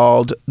be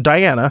called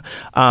Diana.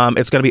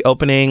 It's going to be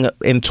opening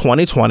in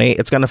 2020.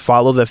 It's going to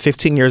follow the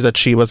 15 years that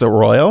she was a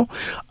royal.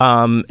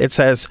 It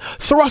says,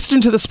 thrust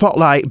into the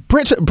spotlight,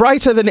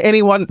 brighter than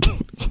anyone...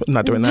 I'm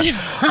not doing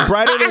that.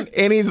 Brighter than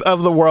any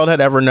of the world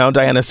had ever known,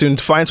 Diana soon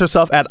finds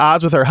herself at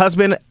odds with her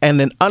husband and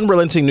an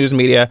unrelenting news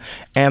media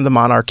and the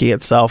monarchy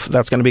itself.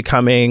 That's going to be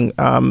coming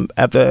in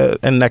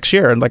next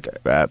year. And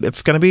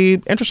it's going to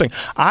be interesting.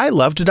 I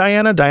loved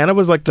Diana. Diana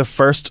was like the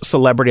first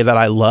celebrity that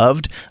I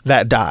loved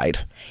that died.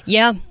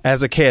 Yeah.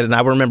 As a kid. And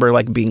I remember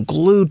being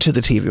glued to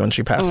the TV when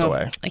she passed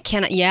away. I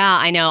cannot. Yeah,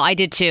 I know. I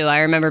did too.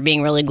 I remember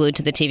being really glued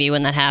to the TV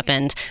when that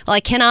happened. Well,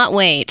 I cannot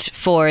wait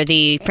for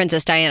the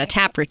Princess Diana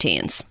tap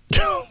routines.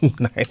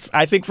 Nice.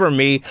 I think for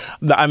me,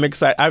 I'm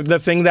excited. The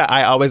thing that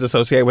I always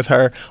associate with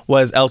her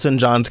was Elton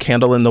John's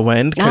Candle in the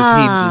Wind,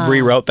 because he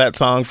rewrote that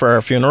song for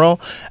her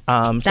funeral.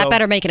 That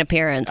better make an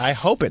appearance. I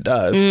hope it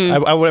does.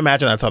 I would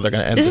imagine that's how they're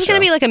going to end This is going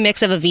to show. be like a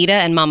mix of Evita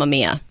and Mamma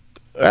Mia.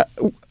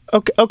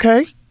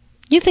 Okay.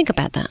 You think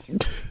about that.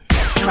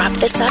 Drop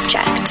the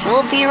subject.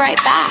 We'll be right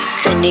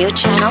back. The new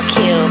Channel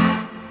Q.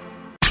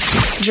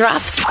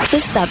 Drop the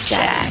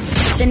subject.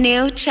 The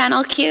new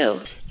Channel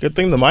Q. Good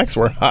thing the mics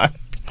weren't hot.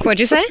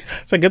 What'd you say?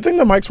 It's a good thing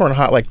the mics weren't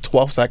hot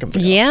 12 seconds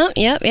ago.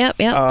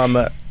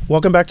 Yeah.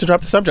 Welcome back to Drop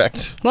the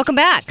Subject. Welcome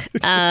back.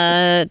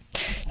 To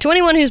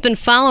anyone who's been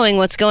following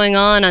what's going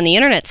on the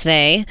internet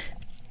today,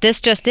 this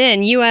just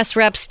in, U.S.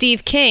 Rep.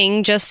 Steve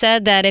King just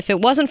said that if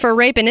it wasn't for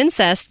rape and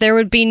incest, there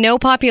would be no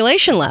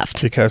population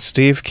left. Because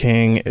Steve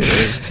King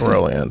is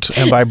brilliant.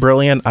 And by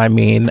brilliant, I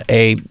mean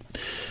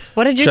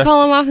What did you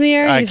call him off the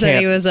air? You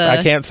said he was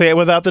I can't say it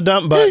without the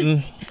dump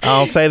button.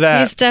 I'll say that.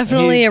 He's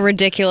definitely a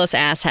ridiculous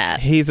asshat.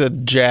 He's a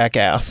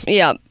jackass.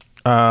 Yep.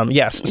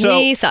 Yes. So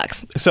he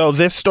sucks. So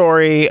this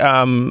story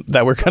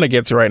that we're going to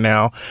get to right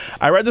now,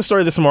 I read the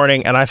story this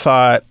morning and I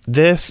thought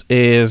this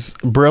is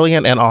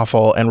brilliant and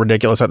awful and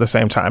ridiculous at the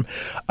same time.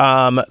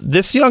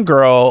 This young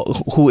girl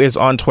who is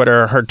on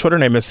Twitter, her Twitter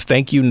name is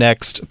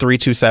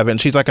ThankYouNext327.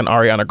 She's like an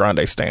Ariana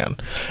Grande stan.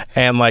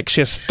 And she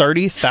has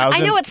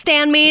 30,000. I know what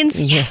stan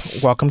means.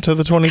 Yes. Welcome to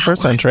the 21st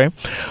century.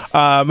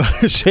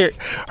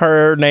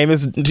 Her name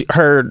is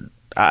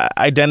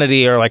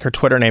identity, or her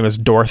Twitter name, is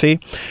Dorothy,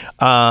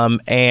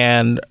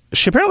 and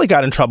she apparently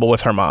got in trouble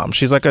with her mom.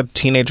 She's like a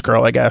teenage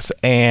girl, I guess,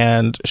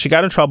 and she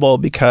got in trouble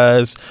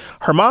because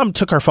her mom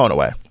took her phone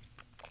away.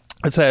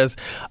 It says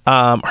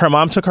her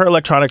mom took her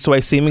electronics away.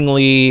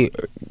 Seemingly,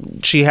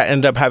 she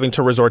ended up having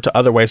to resort to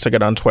other ways to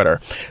get on Twitter.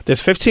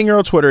 This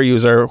 15-year-old Twitter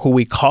user, who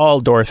we call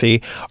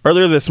Dorothy,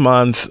 earlier this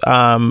month,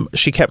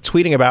 she kept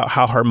tweeting about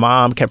how her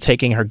mom kept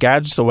taking her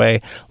gadgets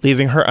away,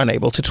 leaving her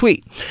unable to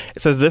tweet.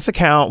 It says this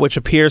account, which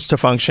appears to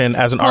function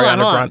as an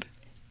Ariana Grande...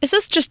 Is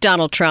this just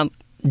Donald Trump?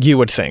 You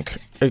would think.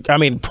 I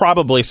mean,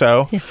 probably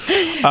so.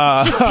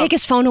 Just take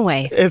his phone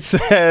away. It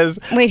says...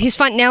 Wait, he's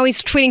fine. Now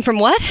he's tweeting from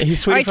what?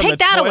 He's tweeting All right, from take the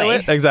that toilet.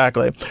 away.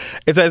 Exactly.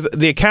 It says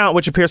the account,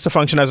 which appears to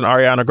function as an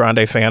Ariana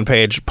Grande fan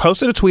page,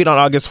 posted a tweet on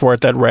August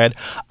 4th that read,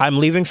 "I'm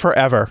leaving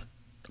forever.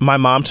 My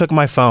mom took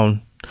my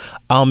phone.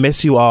 I'll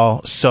miss you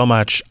all so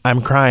much.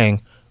 I'm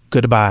crying.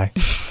 Goodbye."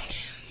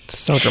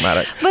 So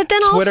dramatic. But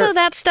then Twitter, also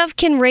that stuff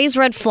can raise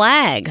red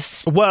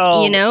flags.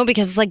 Well,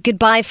 because it's like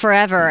goodbye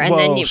forever. And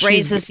then it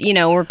raises,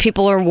 where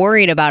people are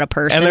worried about a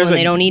person when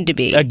they don't need to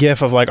be. A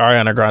gif of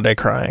Ariana Grande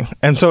crying.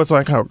 And so it's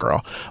oh,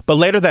 girl. But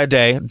later that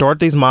day,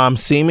 Dorothy's mom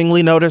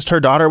seemingly noticed her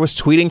daughter was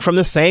tweeting from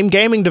the same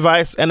gaming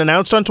device and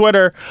announced on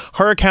Twitter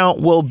her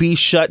account will be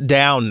shut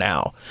down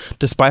now.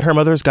 Despite her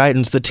mother's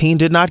guidance, the teen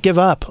did not give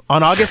up.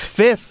 On August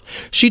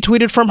 5th, she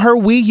tweeted from her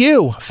Wii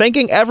U,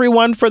 thanking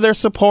everyone for their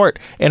support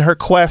in her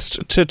quest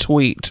to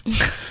tweet.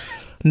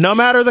 No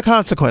matter the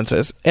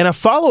consequences. In a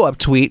follow-up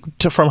tweet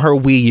from her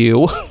Wii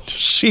U,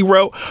 she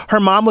wrote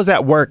her mom was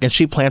at work and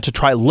she planned to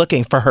try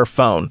looking for her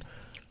phone.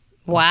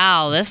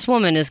 Wow, this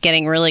woman is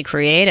getting really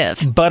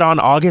creative. But on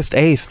August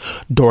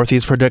 8th,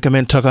 Dorothy's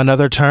predicament took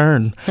another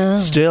turn. Oh.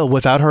 Still,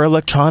 without her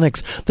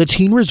electronics, the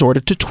teen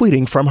resorted to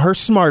tweeting from her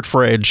smart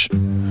fridge.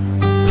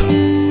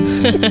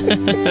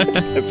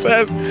 It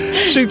says,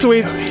 she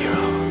tweets,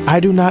 "I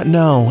do not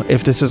know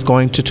if this is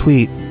going to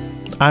tweet.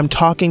 I'm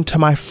talking to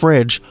my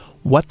fridge.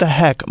 What the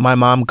heck? My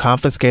mom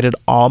confiscated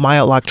all my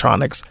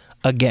electronics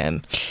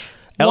again."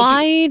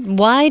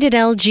 Why did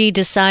LG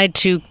decide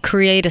to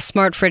create a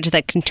smart fridge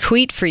that can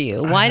tweet for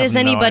you? Why does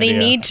anybody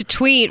need to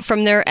tweet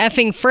from their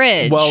effing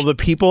fridge? Well, the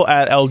people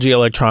at LG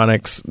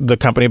Electronics, the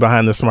company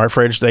behind the smart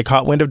fridge, they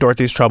caught wind of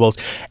Dorothy's troubles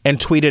and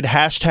tweeted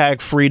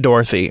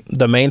 #FreeDorothy.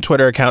 The main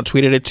Twitter account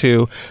tweeted it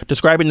too,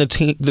 describing the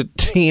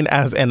teen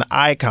as an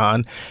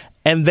icon.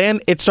 And then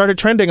it started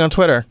trending on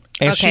Twitter.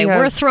 And she Okay,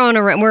 has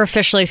we're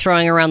officially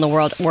throwing around the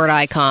word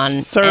icon.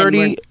 and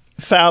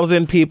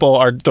 30,000 people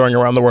are throwing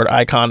around the word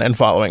icon and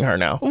following her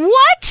now.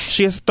 What?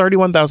 She has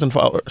 31,000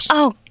 followers.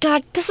 Oh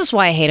God, this is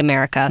why I hate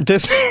America.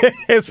 This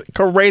is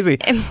crazy.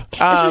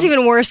 This is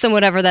even worse than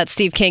whatever that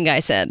Steve King guy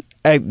said.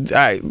 Well,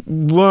 I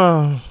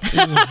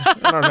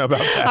don't know about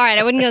that. All right,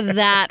 I wouldn't go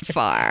that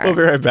far. We'll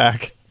be right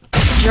back.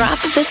 Drop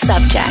the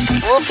subject.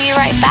 We'll be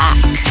right back.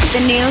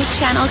 The new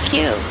Channel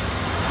Q.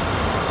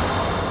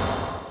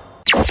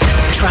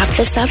 Drop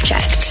the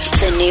subject.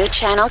 The new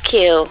Channel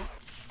Q.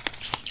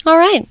 All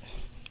right.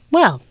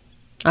 Well,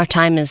 our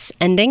time is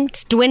ending.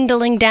 It's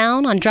dwindling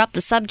down on Drop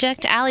the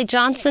Subject. Allie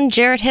Johnson,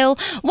 Jarrett Hill.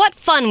 What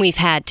fun we've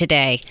had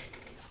today.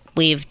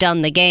 We've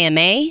done the Gay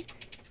MA.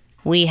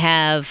 We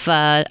have,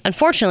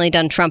 unfortunately,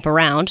 done Trump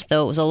Around,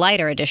 though it was a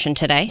lighter edition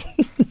today.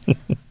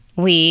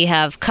 We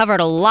have covered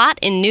a lot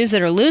in News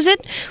It or Lose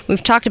It.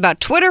 We've talked about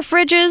Twitter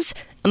fridges,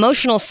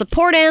 emotional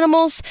support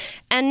animals,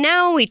 and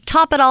now we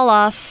top it all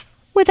off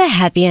with a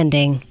happy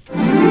ending.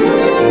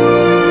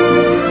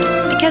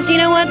 Because you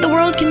know what? The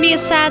world can be a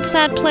sad,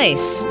 sad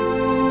place.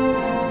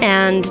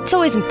 And it's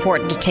always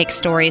important to take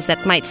stories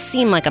that might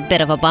seem like a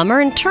bit of a bummer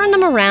and turn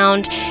them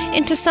around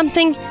into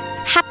something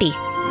happy.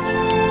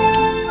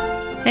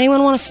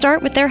 Anyone want to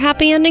start with their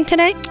happy ending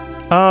today?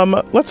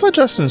 Let's let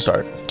Justin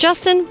start.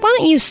 Justin, why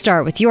don't you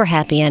start with your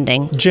happy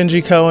ending?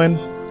 Gingy Cohen,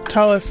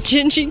 tell us.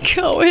 Gingy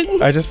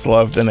Cohen. I just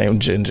love the name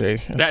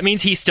Gingy. That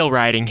means he's still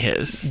riding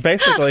his.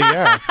 Basically,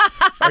 yeah.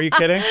 Are you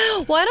kidding?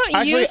 Why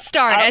don't you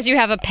start as you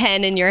have a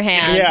pen in your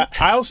hand? Yeah,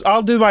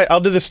 I'll do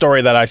the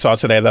story that I saw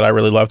today that I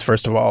really loved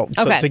first of all.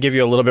 So Okay. to give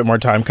you a little bit more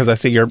time because I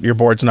see your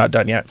board's not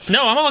done yet.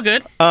 No, I'm all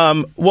good.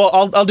 Well,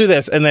 I'll do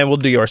this and then we'll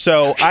do yours.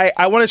 So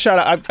I want to shout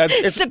out.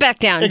 Sit back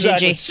down,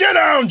 Exactly. Gingy. Sit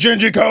down,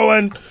 Gingy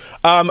Cohen.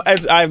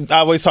 As I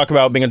always talk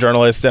about being a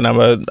journalist, and I'm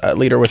a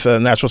leader with the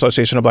National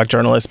Association of Black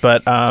Journalists.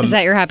 But Is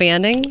that your happy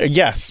ending?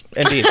 yes,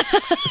 indeed.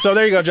 So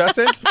there you go,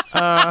 Justin.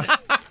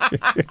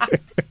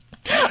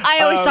 I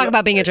always talk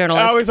about being a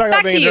journalist. I always talk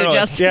Back about being to a you,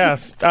 journalist. Justin.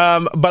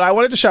 Yes. But I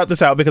wanted to shout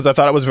this out because I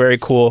thought it was very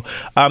cool.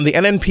 The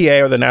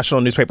NNPA, or the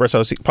National Newspaper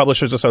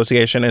Publishers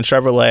Association, and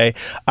Chevrolet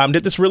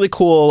did this really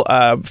cool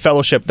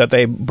fellowship that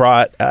they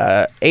brought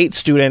 8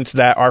 students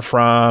that are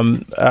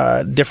from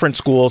different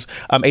schools,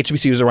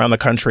 HBCUs around the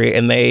country,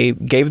 and they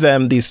gave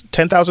them these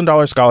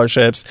 $10,000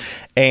 scholarships,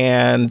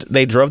 and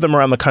they drove them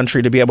around the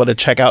country to be able to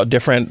check out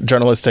different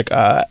journalistic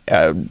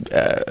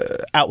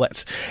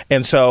outlets.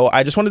 And so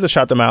I just wanted to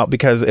shout them out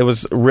because it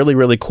was really,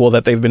 really cool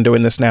that they've been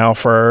doing this now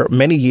for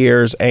many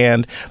years,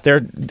 and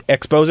they're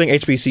exposing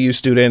HBCU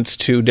students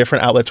to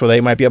different outlets where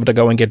they might be able to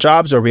go and get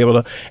jobs or be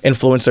able to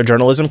influence their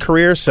journalism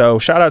career. So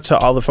shout out to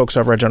all the folks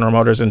over at General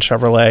Motors and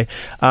Chevrolet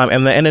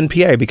and the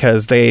NNPA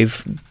because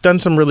they've done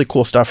some really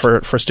cool stuff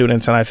for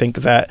students, and I think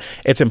that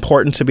it's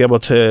important to be able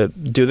to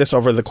do this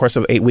over the course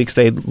of 8 weeks.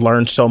 They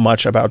learn so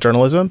much about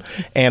journalism,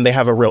 and they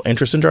have a real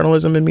interest in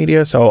journalism and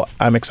media, so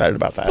I'm excited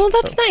about that. Well,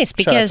 that's So, nice shout out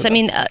because, to I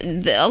them.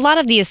 mean, a lot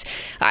of these,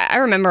 I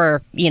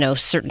remember,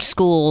 certain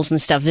schools and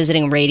stuff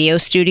visiting radio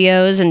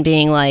studios and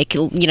being like,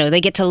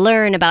 they get to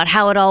learn about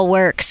how it all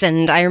works.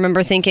 And I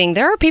remember thinking,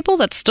 there are people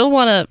that still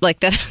want to,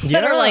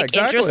 that are exactly.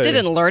 interested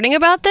in learning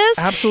about this.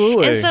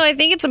 Absolutely. And so I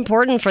think it's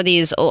important for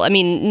these,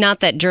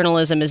 not that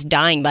journalism is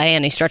dying by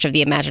any stretch of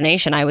the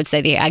imagination. I would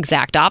say the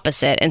exact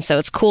opposite. And so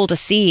it's cool to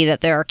see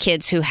that there are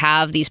kids who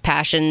have these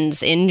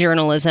passions in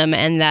journalism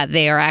and that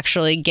they are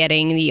actually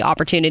getting the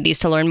opportunities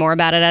to learn more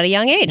about it at a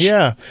young age.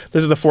 Yeah,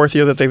 this is the 4th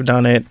year that they've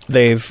done it.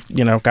 They've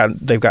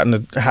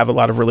gotten to have a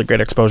lot of really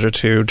great exposure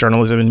to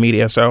journalism and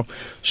media. So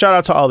shout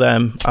out to all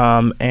them.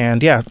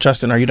 And yeah,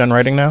 Justin, are you done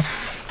writing now?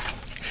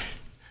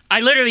 I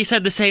literally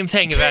said the same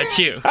thing about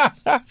you.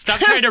 Stop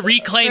trying to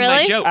reclaim my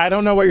Really? joke. I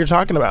don't know what you're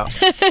talking about.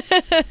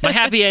 My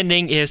happy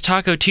ending is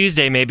Taco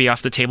Tuesday may be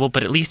off the table,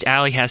 but at least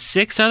Allie has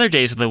 6 other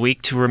days of the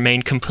week to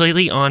remain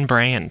completely on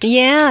brand.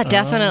 Yeah,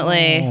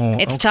 definitely.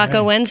 It's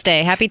Taco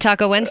Wednesday. Happy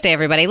Taco Wednesday,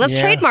 everybody. Let's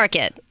Yeah. trademark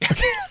it.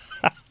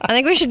 I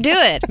think we should do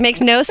it.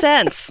 Makes no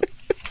sense.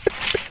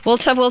 We'll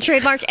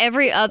trademark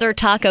every other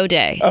taco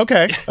day.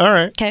 Okay, all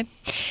right. Okay.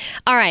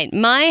 All right.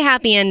 My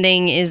happy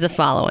ending is the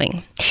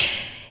following.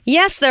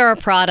 Yes, there are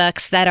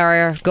products that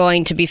are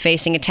going to be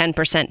facing a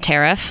 10%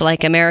 tariff,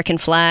 like American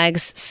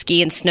flags,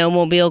 ski and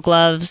snowmobile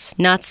gloves,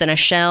 nuts in a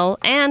shell,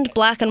 and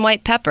black and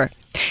white pepper.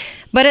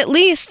 But at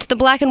least the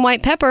black and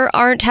white pepper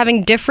aren't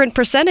having different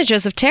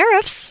percentages of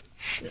tariffs.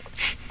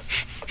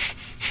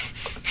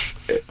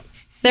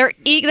 They're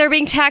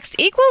being taxed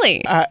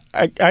equally.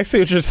 I see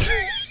what you're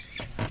saying.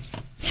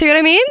 See what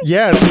I mean?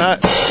 Yeah, it's not.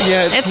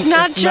 Yeah, It's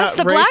not just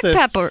the black racist.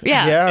 pepper.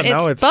 Yeah,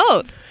 it's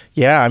both.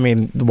 Yeah, I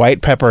mean,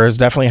 white pepper has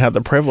definitely had the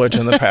privilege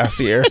in the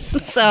past years.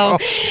 So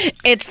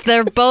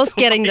they're both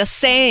getting the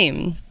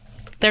same.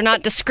 They're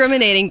not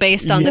discriminating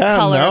based on the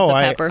color of the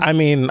pepper. I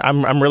mean,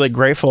 I'm really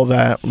grateful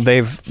that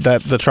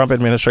the Trump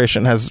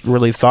administration has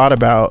really thought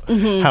about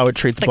how it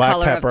treats black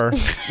pepper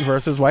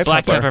versus white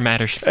Black pepper. pepper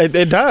matters.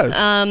 It does.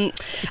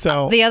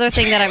 So The other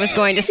thing that I was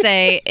going to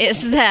say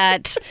is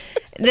that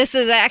this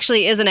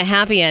isn't a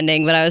happy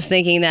ending, but I was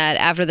thinking that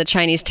after the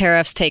Chinese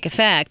tariffs take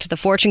effect, the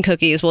fortune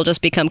cookies will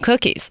just become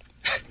cookies.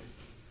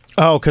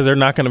 oh, because they're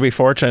not going to be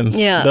fortunes.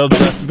 Yeah. They'll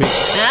just be.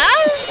 Ah?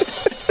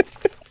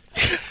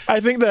 I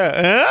think that.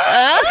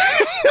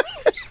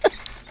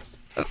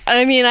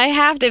 I mean, I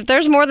have to. If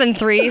there's more than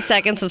 3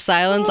 seconds of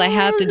silence, I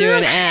have to do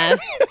an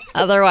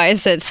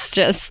Otherwise, it's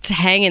just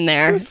hanging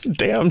there. This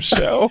damn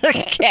show.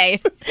 Okay.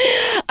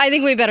 I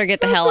think we better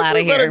get the hell out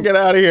of We better here. get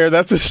out of here.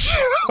 That's a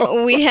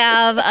show. We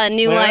have a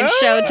new live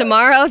show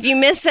tomorrow. If you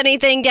missed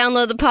anything,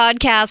 download the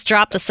podcast,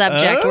 drop the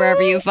subject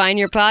wherever you find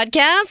your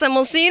podcasts, and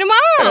we'll see you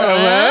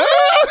tomorrow.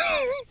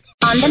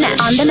 On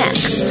the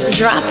next,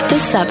 drop the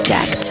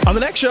subject. On the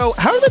next show,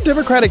 how are the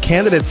Democratic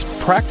candidates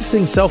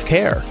practicing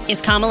self-care?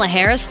 Is Kamala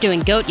Harris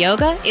doing goat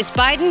yoga? Is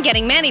Biden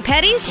getting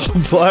mani-pedis?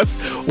 Plus,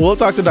 we'll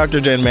talk to Dr.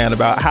 Jen Mann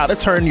about how to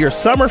turn your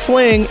summer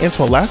fling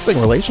into a lasting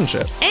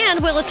relationship.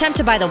 And we'll attempt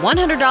to buy the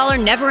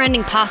 $100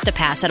 never-ending pasta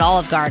pass at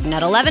Olive Garden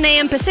at 11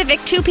 a.m. Pacific,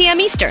 2 p.m.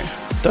 Eastern.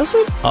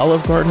 Doesn't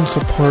Olive Garden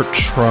support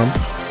Trump?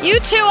 You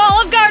too,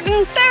 Olive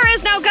Garden. There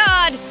is no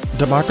God.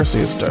 Democracy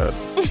is dead.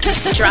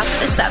 Drop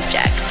the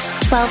subject.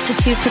 12 to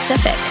 2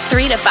 Pacific,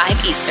 3 to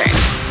 5 Eastern.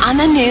 On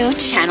the new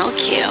Channel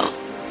Q.